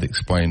Oklahoma. I had to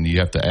explain you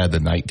have to add the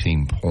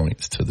 19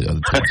 points to the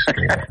other team's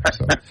score.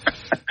 So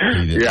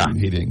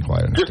he didn't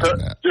quite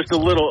understand that. Just a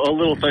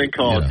little thing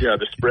called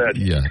the spread.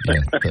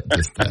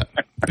 Just that.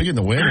 Picking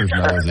the winners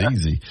now is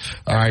easy.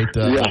 All right.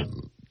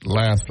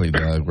 Lastly,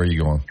 Doug, where are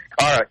you going?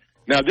 All right.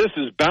 Now, this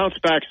is bounce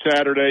back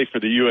Saturday for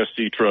the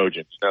USC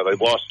Trojans. Now, they've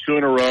lost 2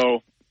 in a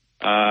row.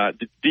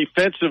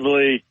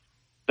 Defensively,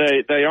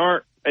 they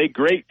aren't a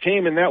great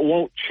team, and that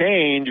won't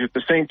change. At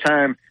the same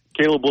time,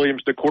 Caleb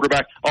Williams, the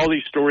quarterback, all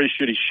these stories,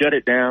 should he shut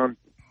it down?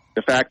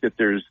 The fact that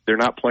they're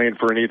not playing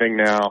for anything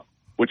now,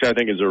 which I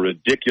think is a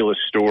ridiculous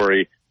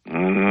story.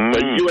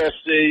 But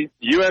USC,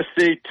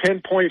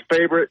 10-point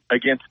favorite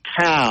against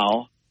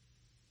Cal.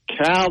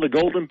 Cal, the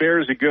Golden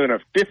Bears, are given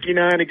up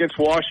 59 against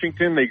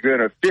Washington. They've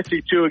given up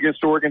 52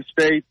 against Oregon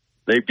State.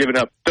 They've given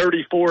up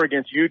 34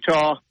 against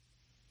Utah.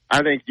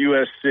 I think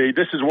USC,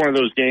 this is one of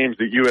those games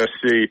that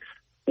USC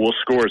will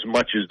score as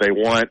much as they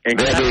want. And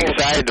they'll be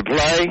excited to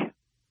play?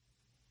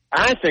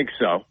 I think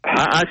so.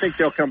 I think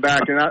they'll come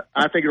back, and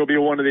I think it'll be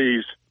one of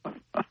these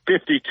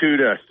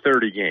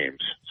 52-30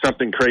 games,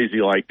 something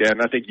crazy like that.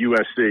 And I think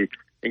USC,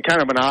 in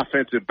kind of an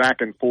offensive back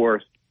and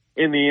forth,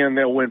 in the end,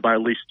 they'll win by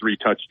at least 3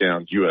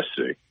 touchdowns,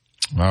 USC.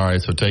 All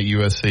right, so take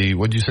USC.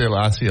 What'd you say?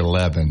 I see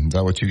 11. Is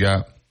that what you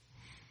got?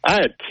 I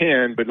had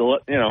 10, but,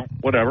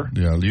 whatever.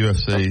 Yeah,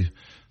 USC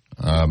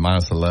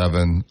minus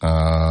 11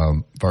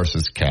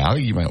 versus Cal.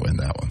 You might win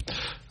that one.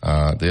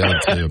 The other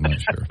 2, I'm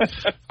not sure.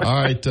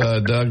 All right,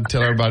 Doug,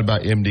 tell everybody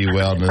about MD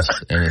Wellness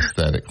and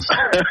Aesthetics.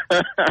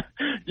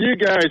 You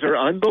guys are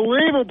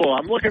unbelievable.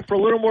 I'm looking for a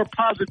little more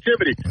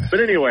positivity. But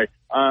anyway,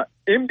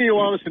 MD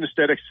Wellness and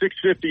Aesthetics,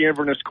 650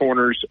 Inverness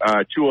Corners,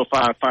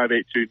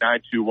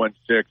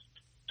 205-582-9216.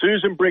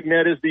 Susan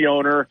Brignett is the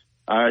owner.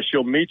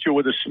 She'll meet you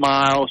with a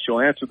smile. She'll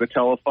answer the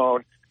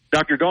telephone.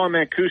 Dr. Dawn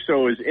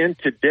Mancuso is in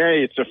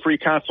today. It's a free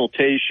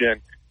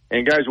consultation.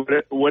 And guys,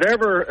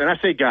 whatever, and I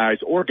say guys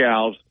or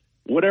gals,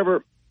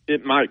 whatever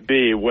it might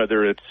be,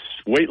 whether it's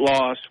weight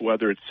loss,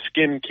 whether it's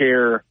skin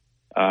care,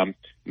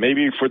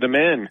 maybe for the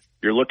men,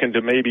 you're looking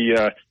to maybe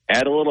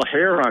add a little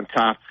hair on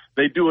top.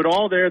 They do it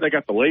all there. They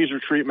got the laser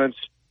treatments.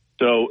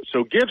 So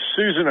give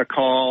Susan a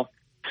call.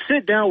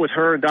 Sit down with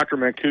her and Dr.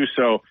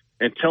 Mancuso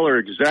and tell her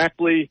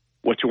exactly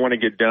what you want to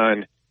get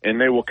done, and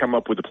they will come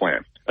up with a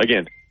plan.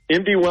 Again,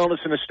 MD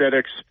Wellness and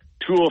Aesthetics,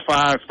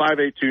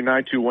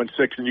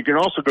 205-582-9216, and you can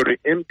also go to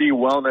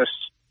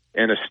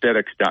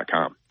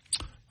mdwellnessandaesthetics.com.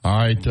 All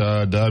right,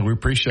 Doug, we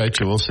appreciate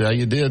you. We'll see how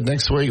you did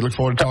next week. Look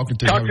forward to talking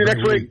to you. Talk to you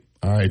next week.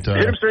 All right. Hit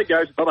them straight,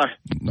 guys. Bye-bye.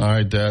 All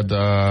right, Dad.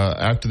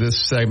 After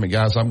this segment,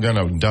 guys, I'm going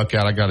to duck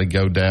out. I got to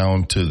go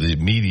down to the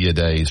media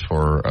days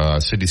for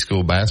City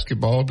School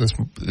basketball at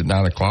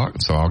 9 o'clock,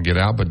 so I'll get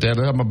out. But, Dad,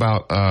 I'm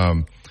about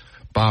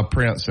Bob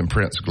Prince and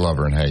Prince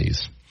Glover and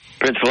Hayes.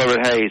 Prince Glover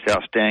and Hayes,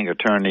 outstanding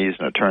attorneys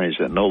and attorneys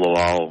that know the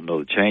law, know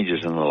the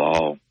changes in the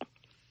law,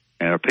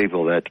 and are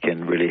people that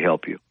can really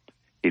help you.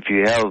 If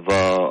you have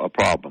a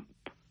problem,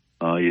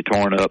 you're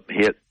torn up,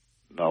 hit,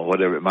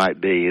 whatever it might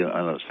be, in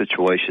a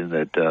situation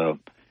that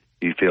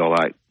you feel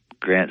like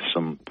grants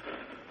some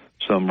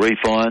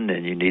refund,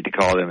 and you need to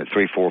call them at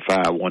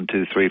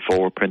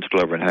 345-1234. Prince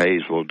Glover and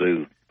Hayes will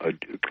do a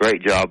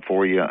great job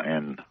for you,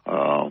 and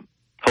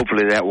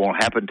hopefully that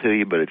won't happen to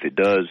you, but if it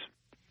does,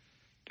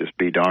 just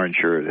be darn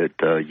sure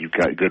that you've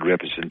got good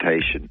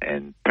representation,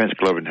 and Prince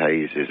Glover and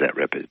Hayes is that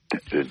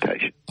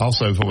representation.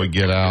 Also, before we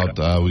get out,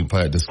 we can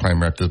play a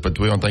disclaimer after this, but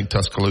we want to thank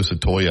Tuscaloosa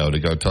Toyota.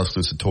 Go to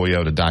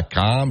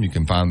TuscaloosaToyota.com. You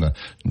can find the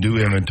new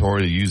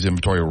inventory, the used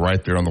inventory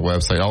right there on the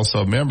website.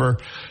 Also, remember,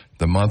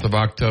 the month of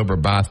October,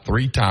 buy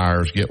 3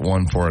 tires, get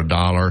 1 for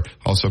 $1.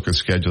 Also could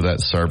schedule that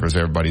service.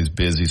 Everybody's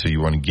busy, so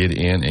you want to get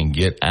in and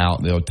get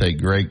out. They'll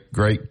take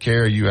great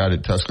care of you out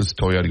at Tuscaloosa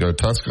Toyota. Go to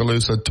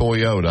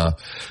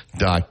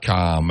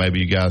TuscaloosaToyota.com.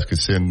 Maybe you guys could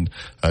send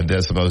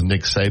Des some of those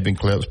Nick Saban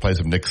clips, play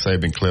some Nick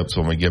Saban clips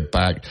when we get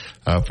back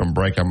from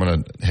break. I'm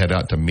going to head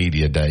out to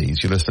Media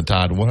Days. You listen to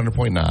Tide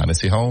 100.9. It's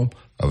the home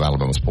of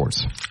Alabama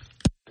sports.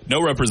 No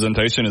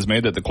representation is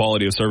made that the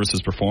quality of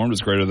services performed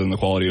is greater than the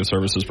quality of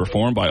services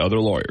performed by other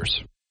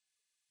lawyers.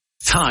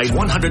 Tide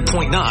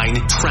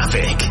 100.9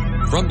 traffic.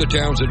 From the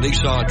Townsend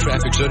Nissan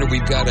Traffic Center,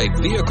 we've got a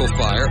vehicle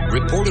fire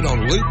reported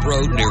on Loop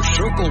Road near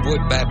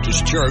Circlewood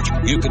Baptist Church.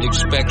 You can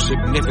expect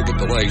significant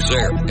delays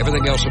there.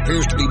 Everything else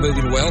appears to be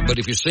moving well, but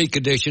if you see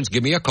conditions,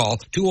 give me a call,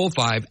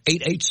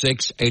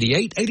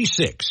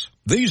 205-886-8886.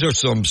 These are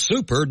some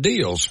super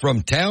deals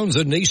from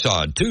Townsend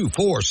Nissan,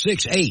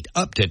 2468,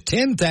 up to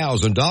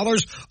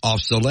 $10,000 off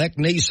select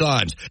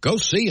Nissans. Go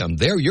see them.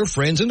 They're your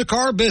friends in the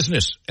car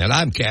business. And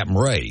I'm Captain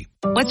Ray.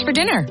 What's for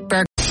dinner?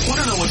 Want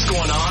to know what's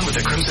going on with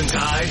the Crimson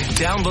Tide?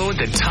 Download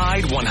the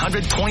Tide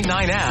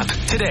 100.9 app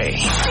today.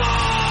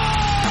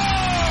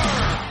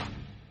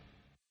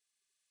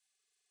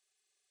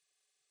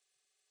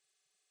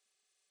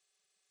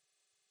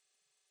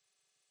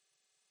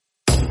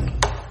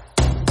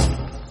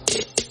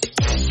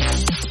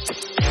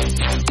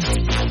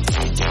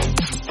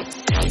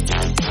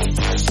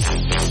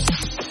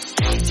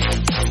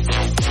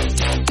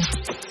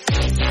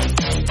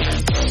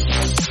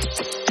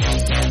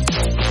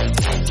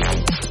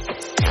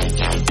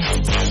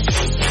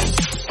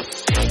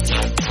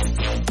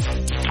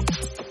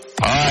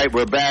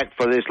 We're back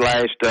for this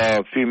last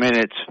few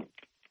minutes.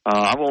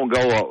 I'm going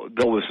to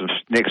go with some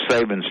Nick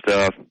Saban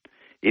stuff.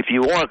 If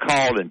you want to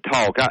call and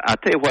talk, I'll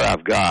tell you what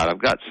I've got.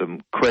 I've got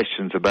some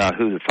questions about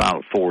who the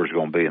Final Four is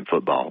going to be in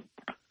football.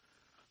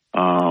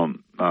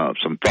 Some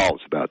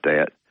thoughts about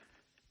that.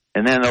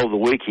 And then over the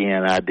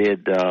weekend, I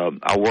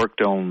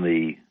worked on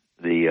the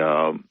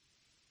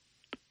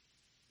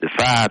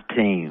 5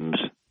 teams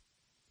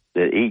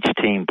that each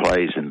team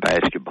plays in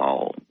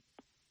basketball.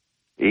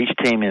 Each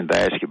team in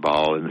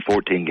basketball in the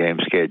 14-game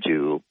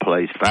schedule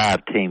plays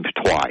 5 teams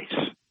twice.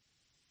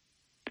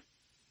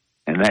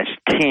 And that's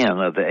 10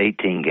 of the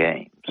 18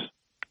 games.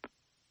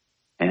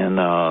 And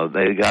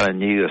they got a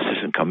new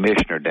assistant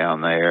commissioner down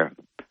there.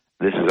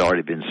 This has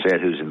already been said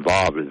who's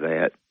involved with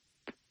that.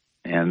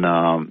 And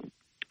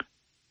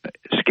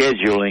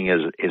scheduling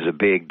is a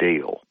big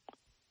deal.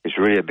 It's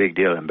really a big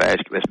deal in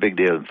basketball. It's a big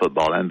deal in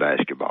football and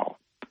basketball.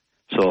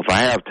 So if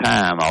I have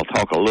time, I'll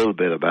talk a little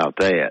bit about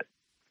that.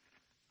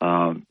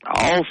 I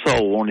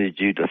also wanted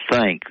you to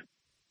think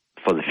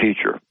for the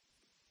future.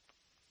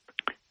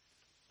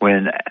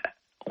 When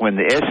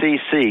the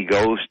SEC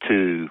goes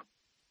to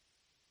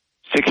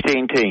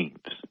 16 teams,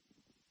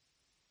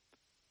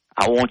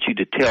 I want you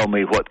to tell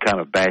me what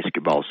kind of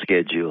basketball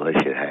schedule they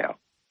should have.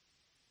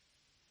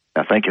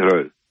 Now think it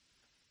through.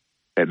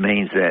 That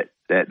means that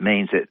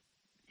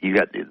you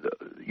got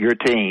your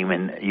team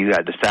and you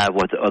got to decide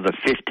what the other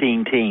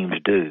 15 teams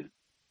do.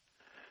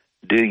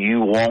 Do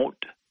you want,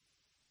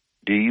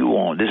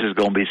 this is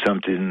going to be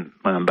something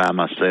when I'm by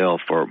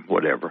myself or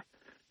whatever.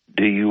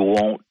 Do you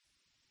want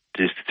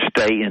to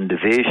stay in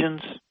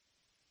divisions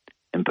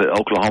and put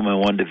Oklahoma in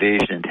one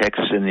division and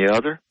Texas in the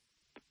other?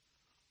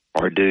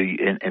 Or do you,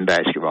 in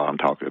basketball I'm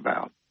talking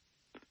about,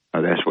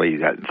 That's the way you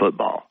got it in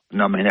football.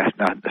 No, I mean,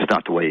 that's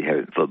not the way you have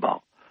it in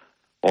football.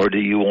 Or do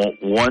you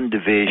want one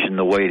division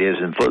the way it is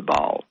in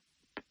football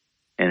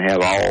and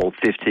have all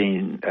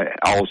 16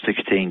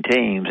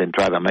 teams and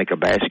try to make a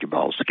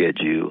basketball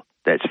schedule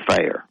that's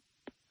fair?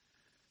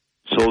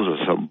 So those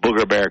are some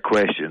booger bear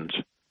questions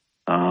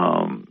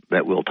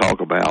that we'll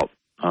talk about.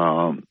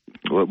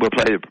 We'll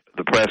play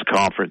the press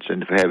conference,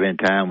 and if we have any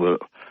time,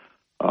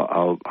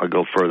 I'll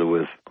go further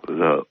with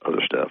the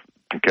other stuff.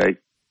 Okay?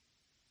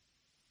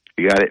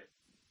 You got it?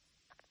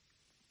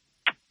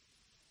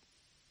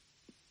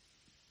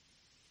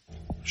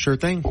 Sure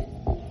thing.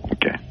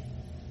 Okay.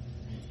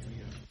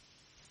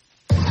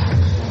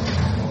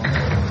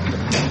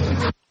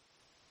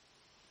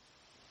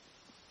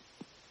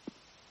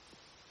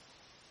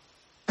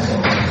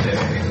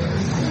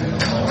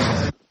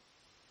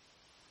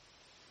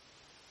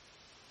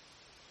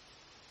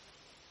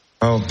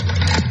 Well,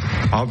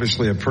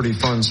 obviously a pretty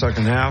fun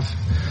second half.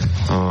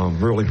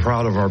 Really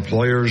proud of our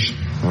players.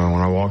 When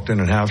I walked in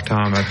at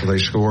halftime after they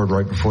scored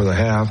right before the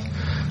half,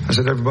 I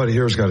said, everybody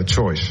here has got a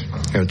choice.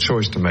 You got a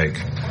choice to make.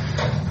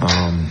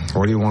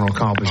 What do you want to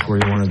accomplish? What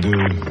do you want to do?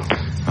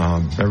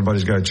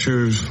 Everybody's got to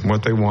choose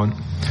what they want.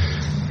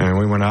 And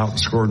we went out and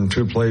scored in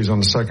 2 plays in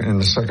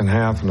the second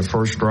half in the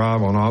first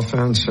drive on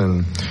offense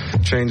and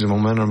changed the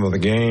momentum of the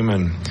game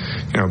and,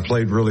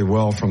 played really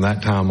well from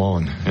that time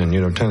on. And,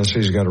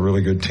 Tennessee's got a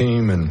really good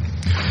team and,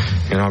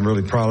 I'm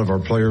really proud of our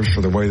players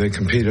for the way they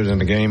competed in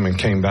the game and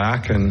came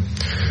back and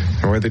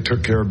the way they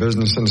took care of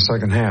business in the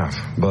second half.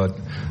 But,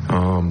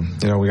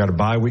 we got a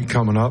bye week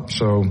coming up,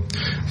 so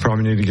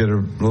probably need to get a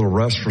little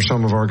rest for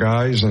some of our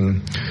guys.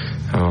 And,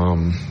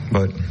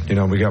 but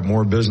we got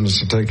more business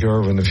to take care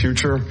of in the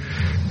future.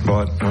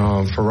 But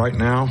for right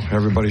now,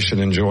 everybody should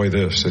enjoy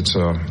this. It's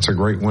a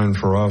great win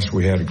for us.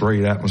 We had a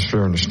great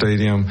atmosphere in the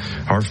stadium.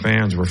 Our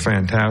fans were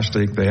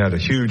fantastic. They had a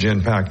huge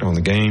impact on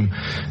the game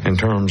in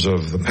terms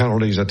of the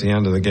penalties at the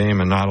end of the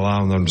game and not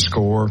allowing them to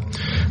score.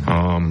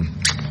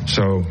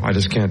 So I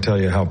just can't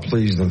tell you how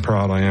pleased and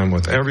proud I am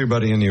with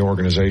everybody in the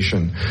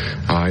organization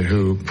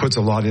who puts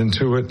a lot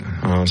into it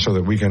so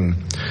that we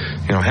can,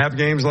 have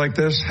games like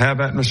this, have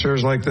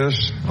atmospheres like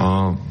this,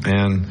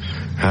 and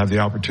have the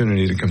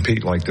opportunity to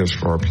compete like this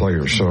for our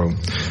players. So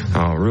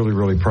really,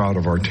 really proud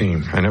of our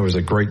team. And it was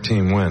a great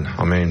team win.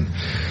 I mean,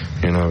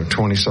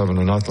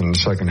 27-0 in the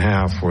second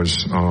half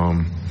was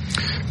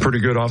pretty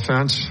good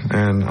offense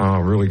and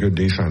really good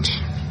defense.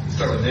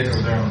 Start with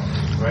Nichols down,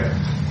 right?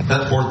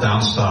 That fourth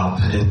down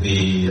stop in I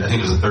think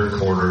it was the third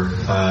quarter,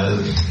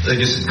 I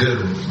guess a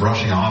good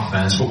rushing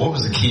offense. But what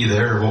was the key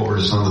there? What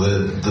were some of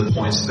the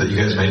points that you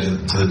guys made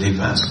to the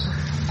defense?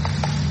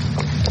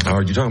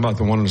 Are you talking about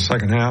the one in the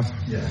second half?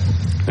 Yeah.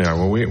 Yeah,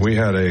 well, we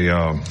had they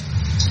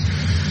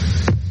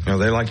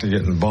like to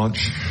get in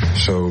bunch.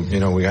 So,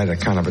 we had a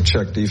kind of a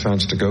check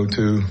defense to go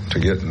to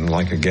get in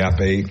like a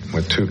gap 8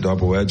 with 2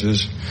 double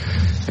edges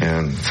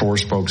and 4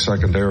 spoke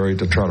secondary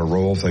to try to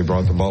roll if they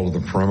brought the ball to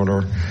the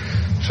perimeter.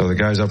 So the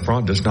guys up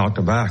front just knocked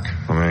it back.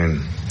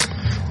 And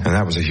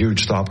that was a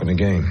huge stop in the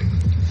game.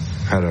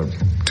 Had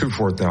 2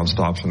 fourth down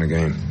stops in the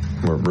game.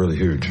 Were really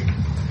huge.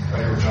 Right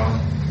here, John.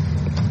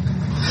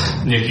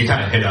 Nick, you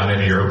kind of hit on it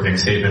in your opening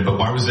statement, but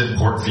why was it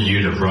important for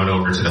you to run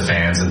over to the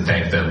fans and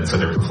thank them for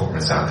their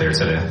performance out there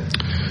today?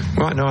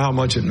 Well, I know how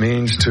much it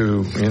means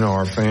to,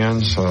 our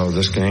fans,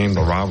 this game,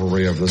 the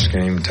rivalry of this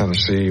game in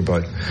Tennessee,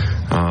 but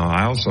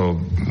I also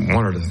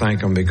wanted to thank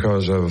them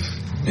because of,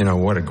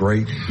 what a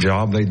great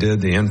job they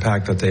did, the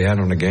impact that they had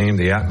on the game,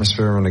 the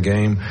atmosphere in the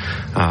game.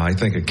 I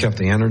think it kept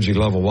the energy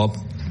level up,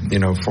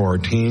 for our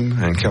team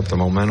and kept the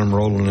momentum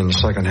rolling in the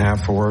second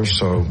half for us.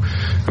 So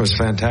it was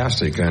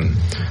fantastic, and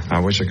I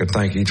wish I could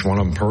thank each one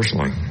of them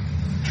personally.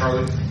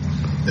 Charlie?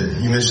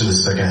 You mentioned the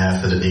second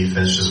half of the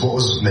defense. Just what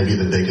was maybe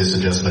the biggest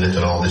adjustment, if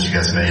at all, that you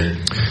guys made?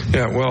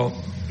 Yeah, well,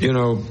 in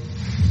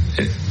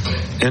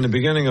the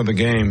beginning of the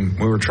game,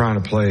 we were trying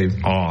to play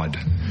odd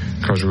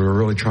because we were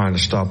really trying to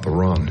stop the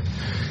run.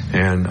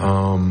 And,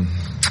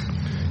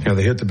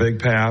 they hit the big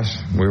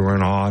pass. We were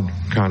in odd,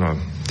 kind of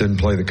didn't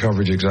play the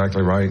coverage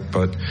exactly right,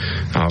 but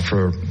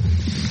for,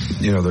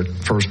 the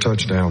first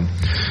touchdown.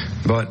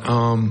 But,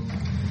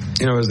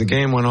 as the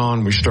game went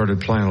on, we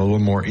started playing a little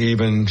more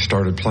even,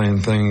 started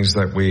playing things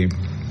that we,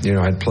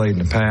 had played in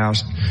the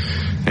past.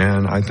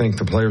 And I think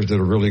the players did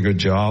a really good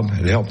job.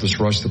 It helped us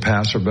rush the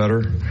passer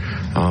better.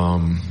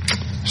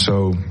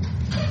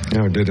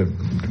 The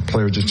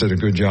players just did a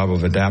good job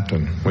of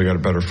adapting. We got a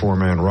better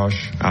 4-man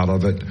rush out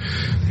of it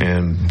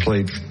and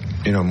played,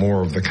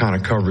 more of the kind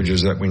of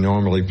coverages that we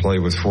normally play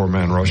with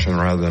 4-man rushing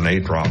rather than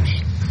 8 drops.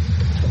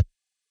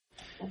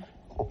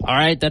 All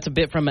right, that's a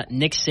bit from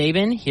Nick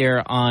Saban here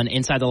on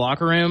Inside the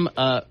Locker Room.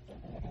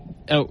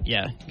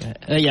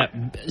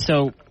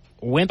 So,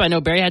 Wimp, I know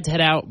Barry had to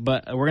head out,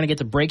 but we're going to get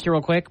to break here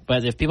real quick.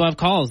 But if people have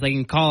calls, they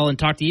can call and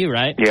talk to you,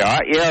 right?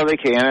 Yeah, they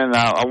can. And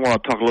I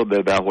want to talk a little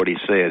bit about what he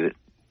said.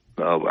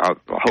 I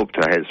hoped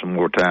I had some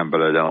more time,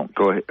 but I don't.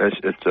 Go ahead.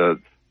 Let's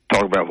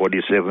talk about what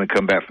he said when we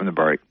come back from the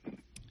break.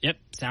 Yep,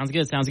 sounds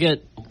good.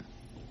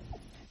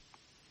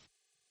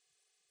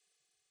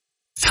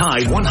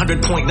 Tide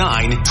 100.9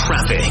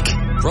 traffic.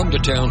 From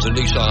the Townsend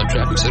Nissan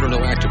Traffic Center,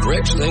 no active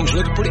wrecks. Things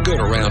look pretty good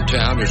around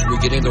town as we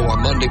get into our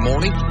Monday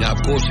morning. Now,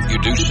 of course, if you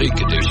do see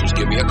conditions,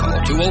 give me a call,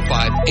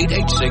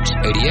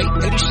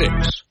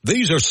 205-886-8886.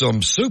 These are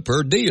some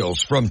super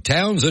deals from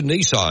Townsend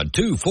Nissan,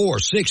 2, 4,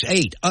 6,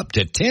 8, up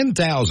to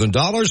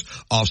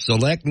 $10,000 off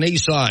select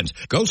Nissans.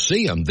 Go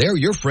see them. They're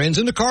your friends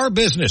in the car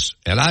business.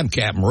 And I'm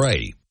Captain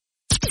Ray.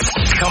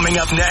 Coming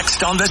up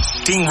next on the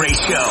Stingray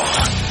Show.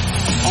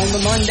 On the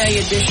Monday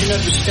edition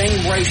of the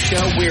Stingray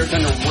Show, we're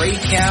going to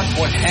recap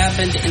what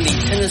happened in the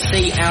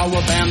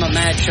Tennessee-Alabama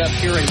matchup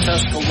here in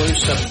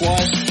Tuscaloosa.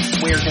 Plus,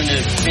 we're going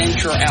to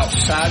venture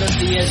outside of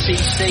the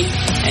SEC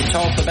and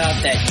talk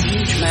about that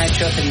huge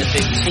matchup in the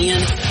Big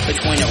Ten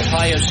between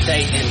Ohio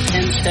State and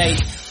Penn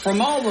State.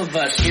 From all of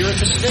us here at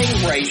the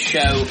Stingray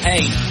Show,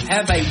 hey,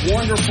 have a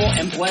wonderful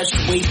and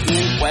blessed week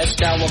in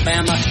West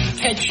Alabama.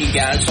 Catch you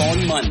guys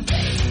on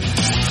Monday.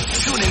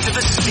 Tune into the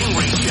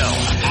Stingray Show,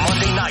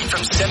 Monday night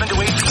from 7 to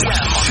 8 p.m.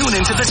 Tune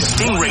into the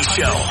Stingray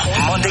Show,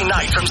 Monday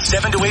night from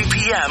 7 to 8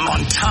 p.m.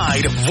 on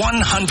Tide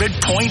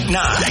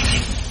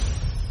 100.9.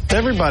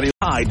 Everybody.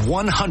 Tide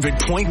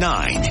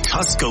 100.9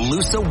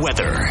 Tuscaloosa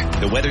weather.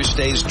 The weather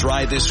stays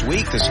dry this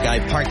week. The sky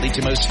partly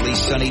to mostly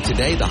sunny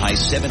today, the high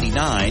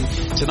 79.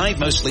 Tonight,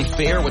 mostly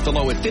fair with the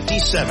low at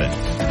 57.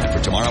 And for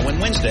tomorrow and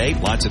Wednesday,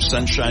 lots of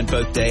sunshine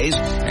both days.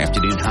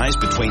 Afternoon highs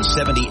between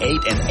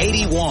 78 and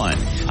 81.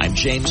 I'm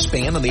James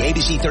Spann on the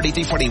ABC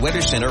 3340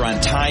 Weather Center on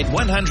Tide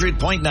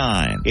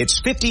 100.9. It's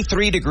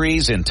 53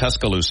 degrees in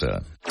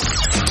Tuscaloosa.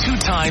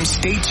 Two-time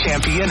state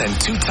champion and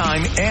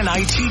two-time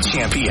NIT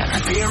champion,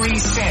 Barry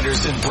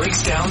Sanderson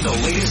breaks down the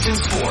latest in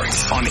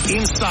sports on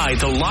Inside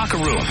the Locker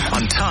Room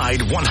on Tide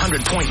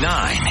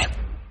 100.9.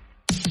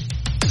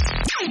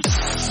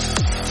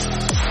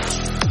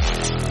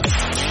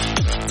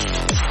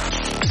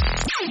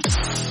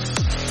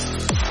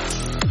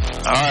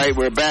 All right,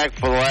 we're back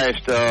for the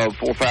last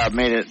 4 or 5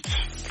 minutes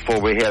before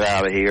we head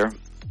out of here.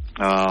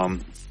 I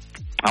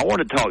want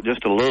to talk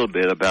just a little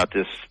bit about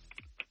this,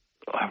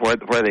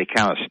 where they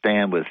kind of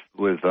stand with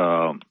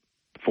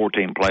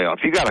 14 playoff.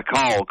 If you got a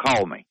call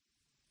me.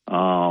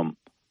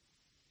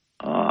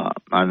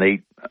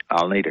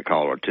 I'll need a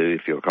call or two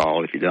if you'll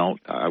call. If you don't,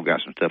 I've got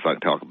some stuff I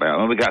can talk about.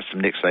 And we got some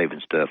Nick Saban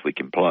stuff we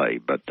can play.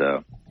 But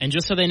and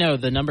just so they know,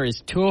 the number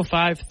is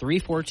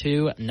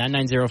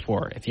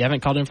 205-342-9904. If you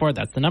haven't called in for it,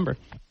 that's the number.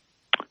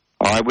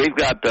 All right, we've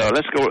got.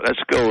 Let's go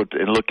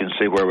and look and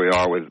see where we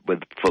are with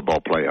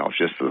football playoffs,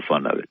 just for the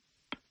fun of it.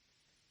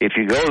 If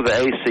you go to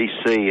the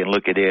ACC and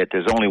look at it,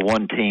 there's only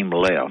one team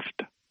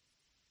left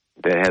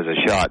that has a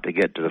shot to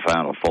get to the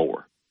Final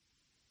Four,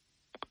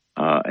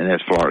 and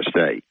that's Florida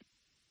State.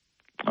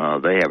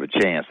 They have a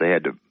chance. They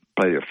had to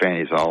play their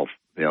fannies off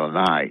the other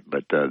night,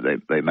 but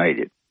they made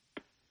it.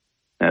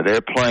 Now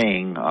they're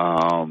playing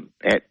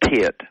at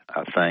Pitt,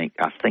 I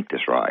think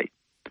that's right,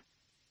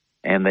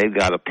 and they've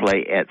got to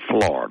play at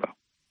Florida.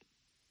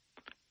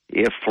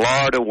 If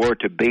Florida were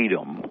to beat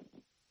them,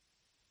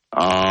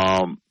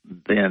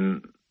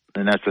 then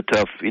that's a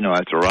tough,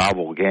 that's a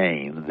rival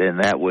game. Then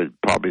that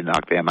would probably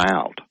knock them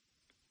out.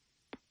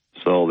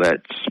 So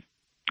that's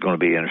going to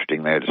be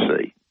interesting there to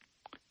see.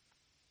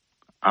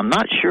 I'm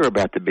not sure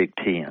about the Big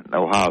Ten.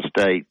 Ohio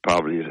State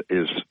probably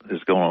is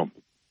going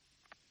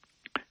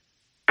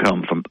to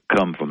come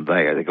from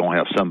there. They're going to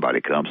have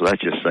somebody come. So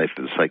let's just say,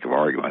 for the sake of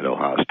argument,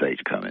 Ohio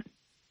State's coming.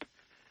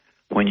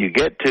 When you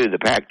get to the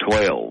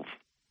Pac-12,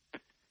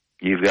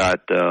 you've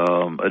got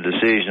a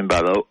decision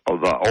by the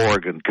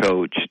Oregon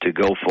coach to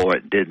go for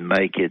it. Didn't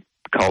make it.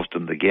 Cost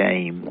them the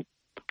game.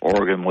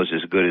 Oregon was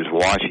as good as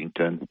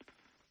Washington,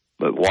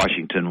 but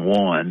Washington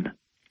won.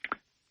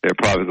 They're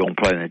probably going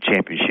to play in the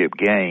championship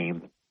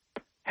game.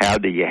 How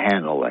do you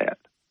handle that?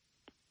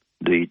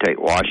 Do you take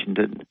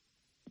Washington?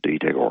 Do you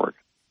take Oregon?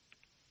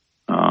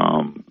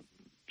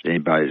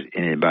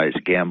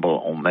 Anybody's gamble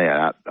on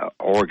that.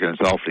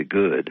 Oregon's awfully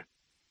good.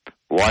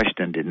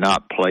 Washington did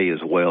not play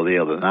as well the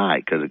other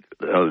night because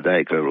the other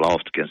day could have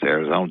lost against the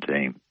Arizona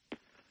team.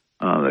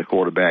 The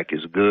quarterback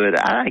is good.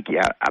 I think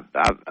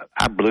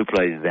I blue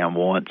plated them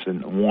once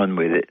and won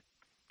with it.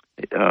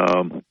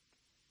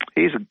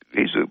 He's a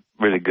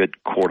really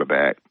good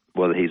quarterback.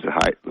 Whether he's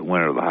the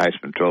winner of the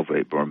Heisman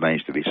Trophy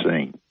remains to be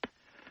seen.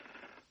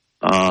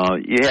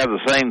 You have the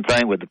same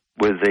thing with the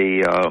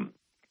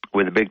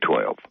Big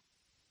 12.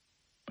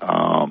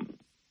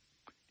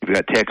 You've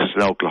got Texas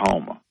and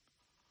Oklahoma.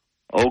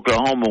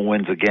 Oklahoma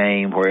wins a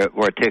game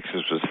where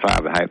Texas was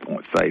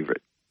 5.5-point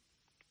favorite.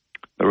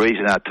 The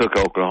reason I took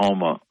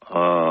Oklahoma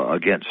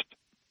against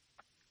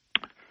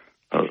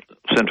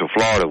Central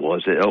Florida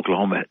was that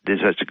Oklahoma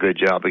did such a good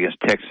job against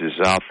Texas'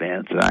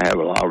 offense, and I have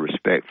a lot of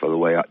respect for the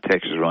way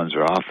Texas runs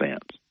their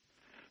offense.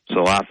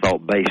 So I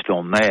thought, based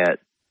on that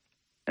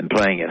and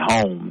playing at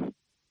home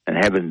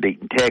and having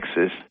beaten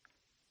Texas,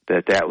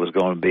 that was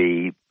going to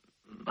be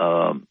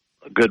a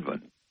good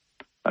one.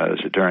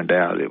 As it turned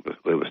out, it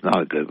was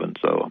not a good one,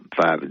 so I'm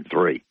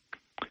 5-3.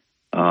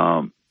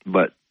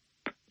 But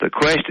the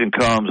question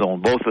comes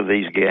on both of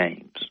these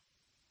games.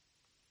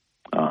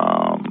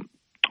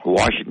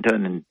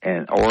 Washington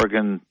and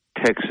Oregon,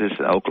 Texas,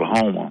 and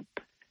Oklahoma.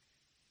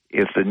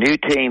 If the new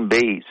team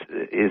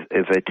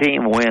if a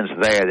team wins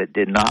there that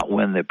did not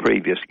win the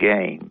previous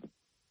game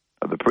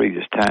or the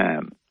previous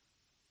time,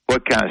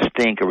 what kind of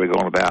stink are we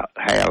going to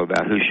have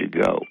about who should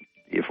go?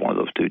 If one of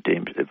those two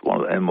teams,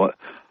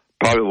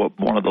 probably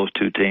one of those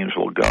two teams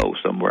will go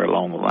somewhere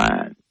along the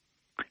line.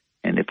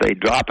 And if they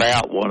drop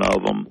out one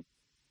of them,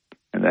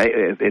 and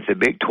if the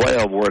Big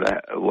 12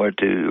 were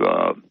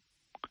to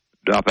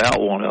drop out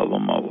one of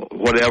them or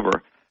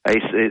whatever,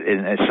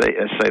 and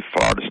say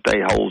Florida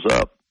State holds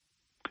up,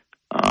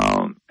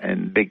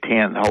 and Big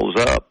 10 holds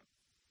up,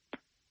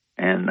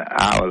 and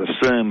I would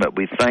assume that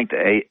we think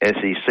the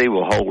SEC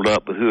will hold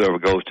up with whoever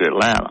goes to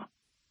Atlanta.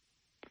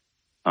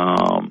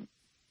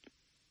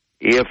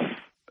 If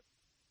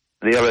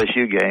the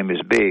LSU game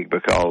is big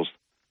because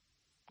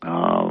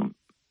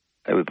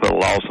they would put a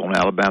loss on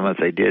Alabama if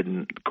they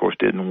didn't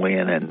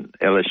win, and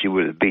LSU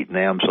would have beaten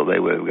them, so they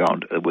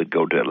would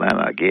go to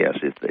Atlanta, I guess,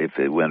 if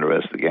they win the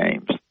rest of the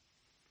games.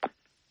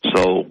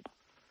 So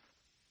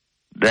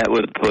that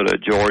would put a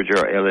Georgia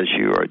or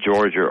LSU or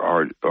Georgia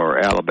or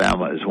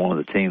Alabama as one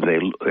of the teams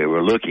they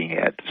were looking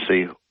at to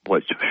see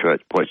what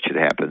should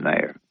happen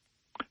there.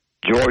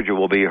 Georgia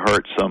will be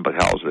hurt some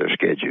because of their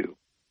schedule.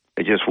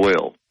 They just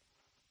will.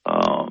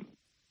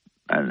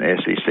 And the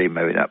SEC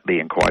maybe not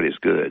being quite as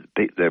good.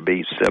 There'll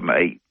be 7 or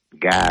 8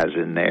 guys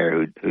in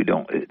there who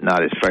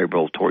not as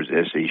favorable towards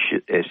the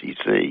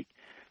SEC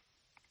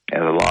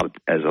as a lot of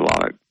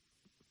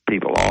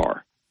people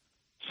are.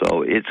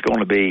 So it's going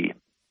to be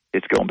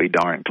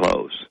darn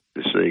close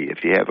to see.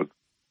 If you have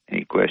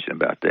any question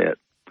about that,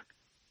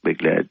 be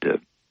glad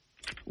to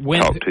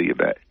talk to you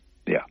about it.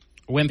 Yeah.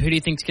 Wimp, who do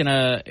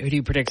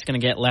you predict is gonna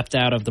get left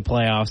out of the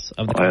playoffs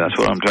of the? Well, that's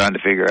what I'm trying to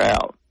figure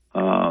out.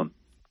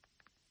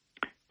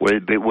 Would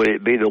it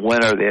be the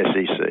winner of the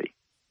SEC?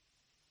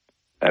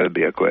 That would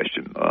be a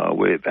question.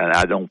 And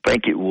I don't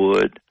think it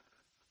would.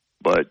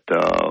 But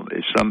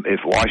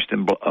if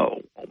Washington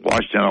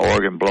or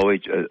Oregon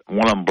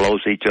one of them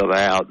blows each other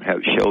out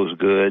and shows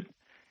good,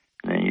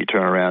 and then you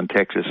turn around,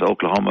 Texas,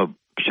 Oklahoma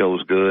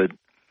shows good.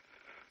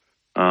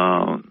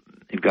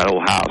 You've got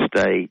Ohio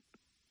State.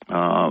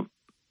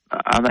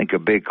 I think a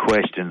big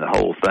question, the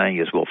whole thing,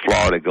 is will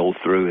Florida go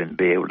through and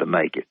be able to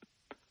make it?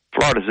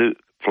 Florida,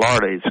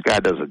 this guy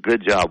does a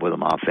good job with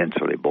them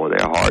offensively. Boy,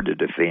 they're hard to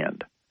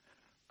defend.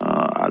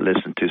 I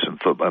listened to some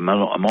football. I'm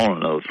on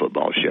another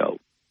football show,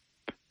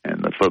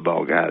 and the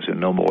football guys who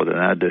know more than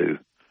I do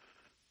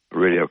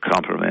really are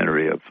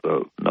complimentary of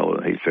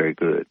Nolan. He's very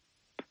good.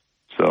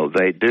 So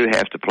they do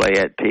have to play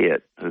at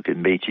Pitt, who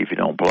can beat you if you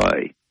don't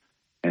play,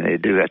 and they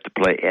do have to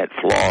play at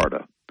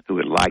Florida, who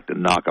would like to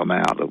knock them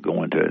out of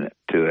going to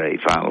a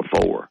Final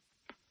Four.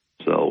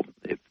 So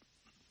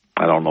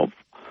I don't know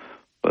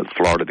whether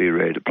Florida be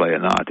ready to play or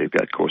not. They've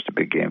got, of course, the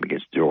big game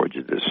against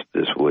Georgia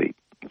this week.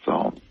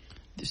 So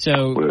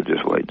we'll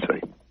just wait and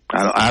see.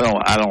 All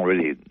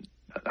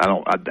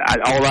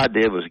I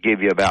did was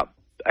give you about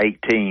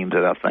 8 teams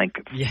that I think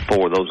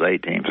 4 of those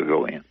 8 teams will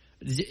go in.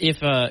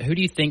 Who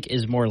do you think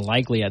is more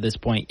likely at this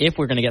point, if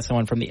we're going to get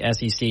someone from the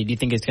SEC? Do you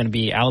think it's going to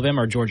be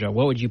Alabama or Georgia?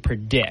 What would you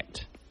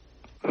predict?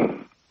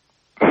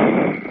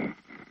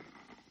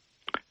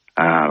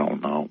 I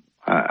don't know.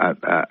 I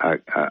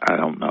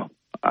don't know.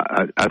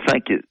 I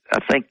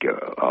think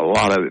a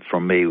lot of it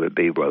from me would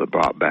be whether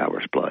Brock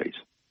Bowers plays.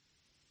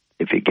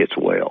 If he gets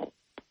well,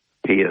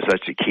 he is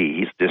such a key.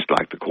 He's just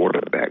like the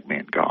quarterback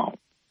being gone.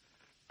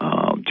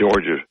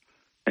 Georgia,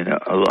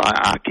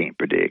 I can't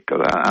predict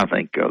because I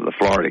think the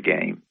Florida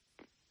game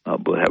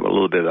will have a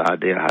little bit of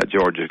idea how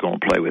Georgia's going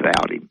to play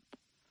without him.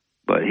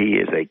 But he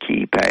is a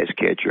key pass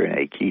catcher and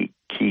a key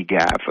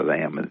guy for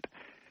them. And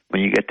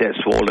when you get that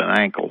swollen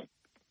ankle,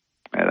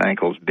 that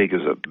ankle's big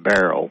as a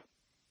barrel,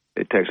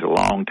 it takes a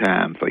long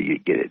time for you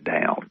to get it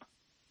down.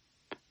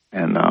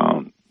 And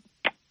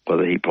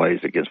whether he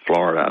plays against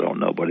Florida, I don't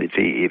know. But if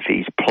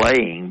he's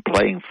playing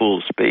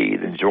full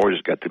speed, then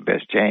Georgia's got the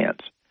best chance.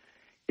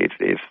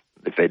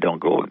 If they don't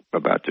go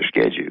about their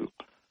schedule,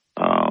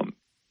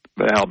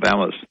 but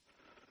Alabama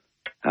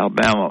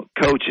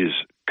coaches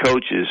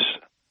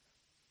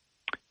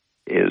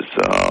is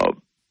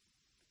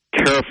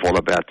careful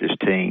about this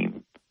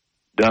team.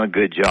 Done a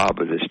good job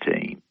with this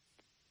team.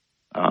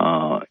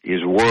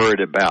 Is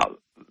worried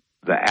about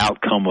the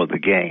outcome of the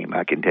game.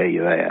 I can tell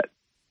you that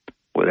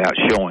without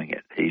showing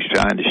it. He's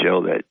trying to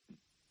show that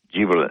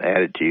jubilant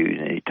attitude,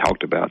 and he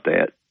talked about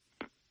that,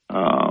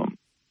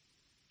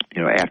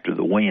 after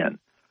the win.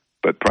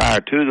 But prior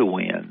to the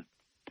win,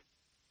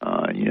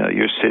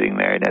 you're sitting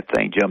there and that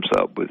thing jumps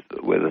up with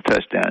a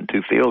touchdown and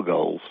 2 field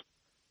goals,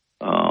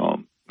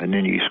 and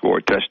then you score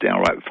a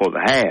touchdown right before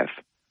the half.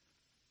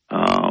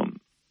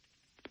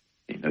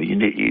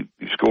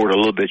 You scored a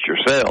little bit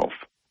yourself,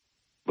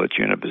 but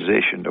you're in a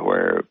position to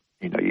where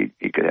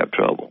you could have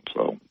trouble.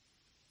 So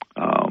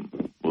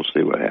we'll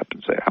see what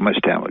happens there. How much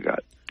time we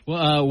got?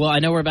 Well, I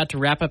know we're about to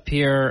wrap up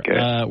here.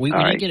 Okay. We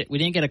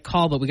didn't get a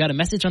call, but we got a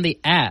message on the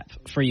app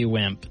for you,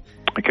 Wimp.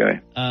 Okay.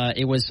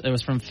 It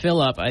was from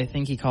Philip. I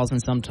think he calls in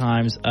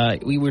sometimes.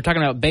 We were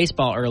talking about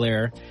baseball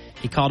earlier.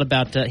 He called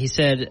about. He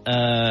said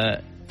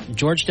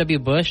George W.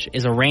 Bush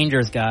is a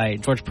Rangers guy.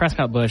 George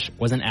Prescott Bush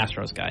was an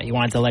Astros guy. He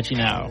wanted to let you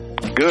know.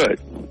 Good.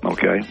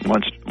 Okay.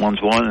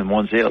 One's one and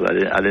one's the other.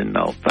 I didn't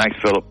know. Thanks,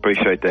 Philip.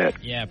 Appreciate that.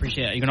 Yeah,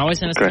 appreciate it. You can always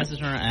send us a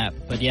message on our app.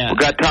 But yeah, I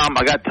got Tom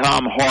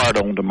Hart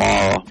on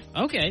tomorrow.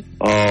 Okay.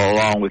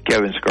 Along with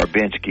Kevin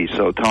Skarbinski.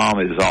 So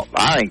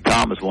I think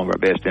Tom is one of our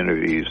best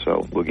interviews.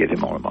 So we'll get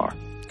him on tomorrow.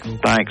 Cool.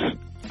 Thanks.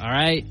 All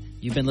right.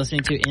 You've been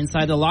listening to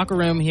Inside the Locker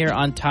Room here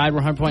on Tide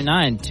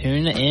 100.9.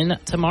 Tune in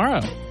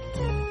tomorrow.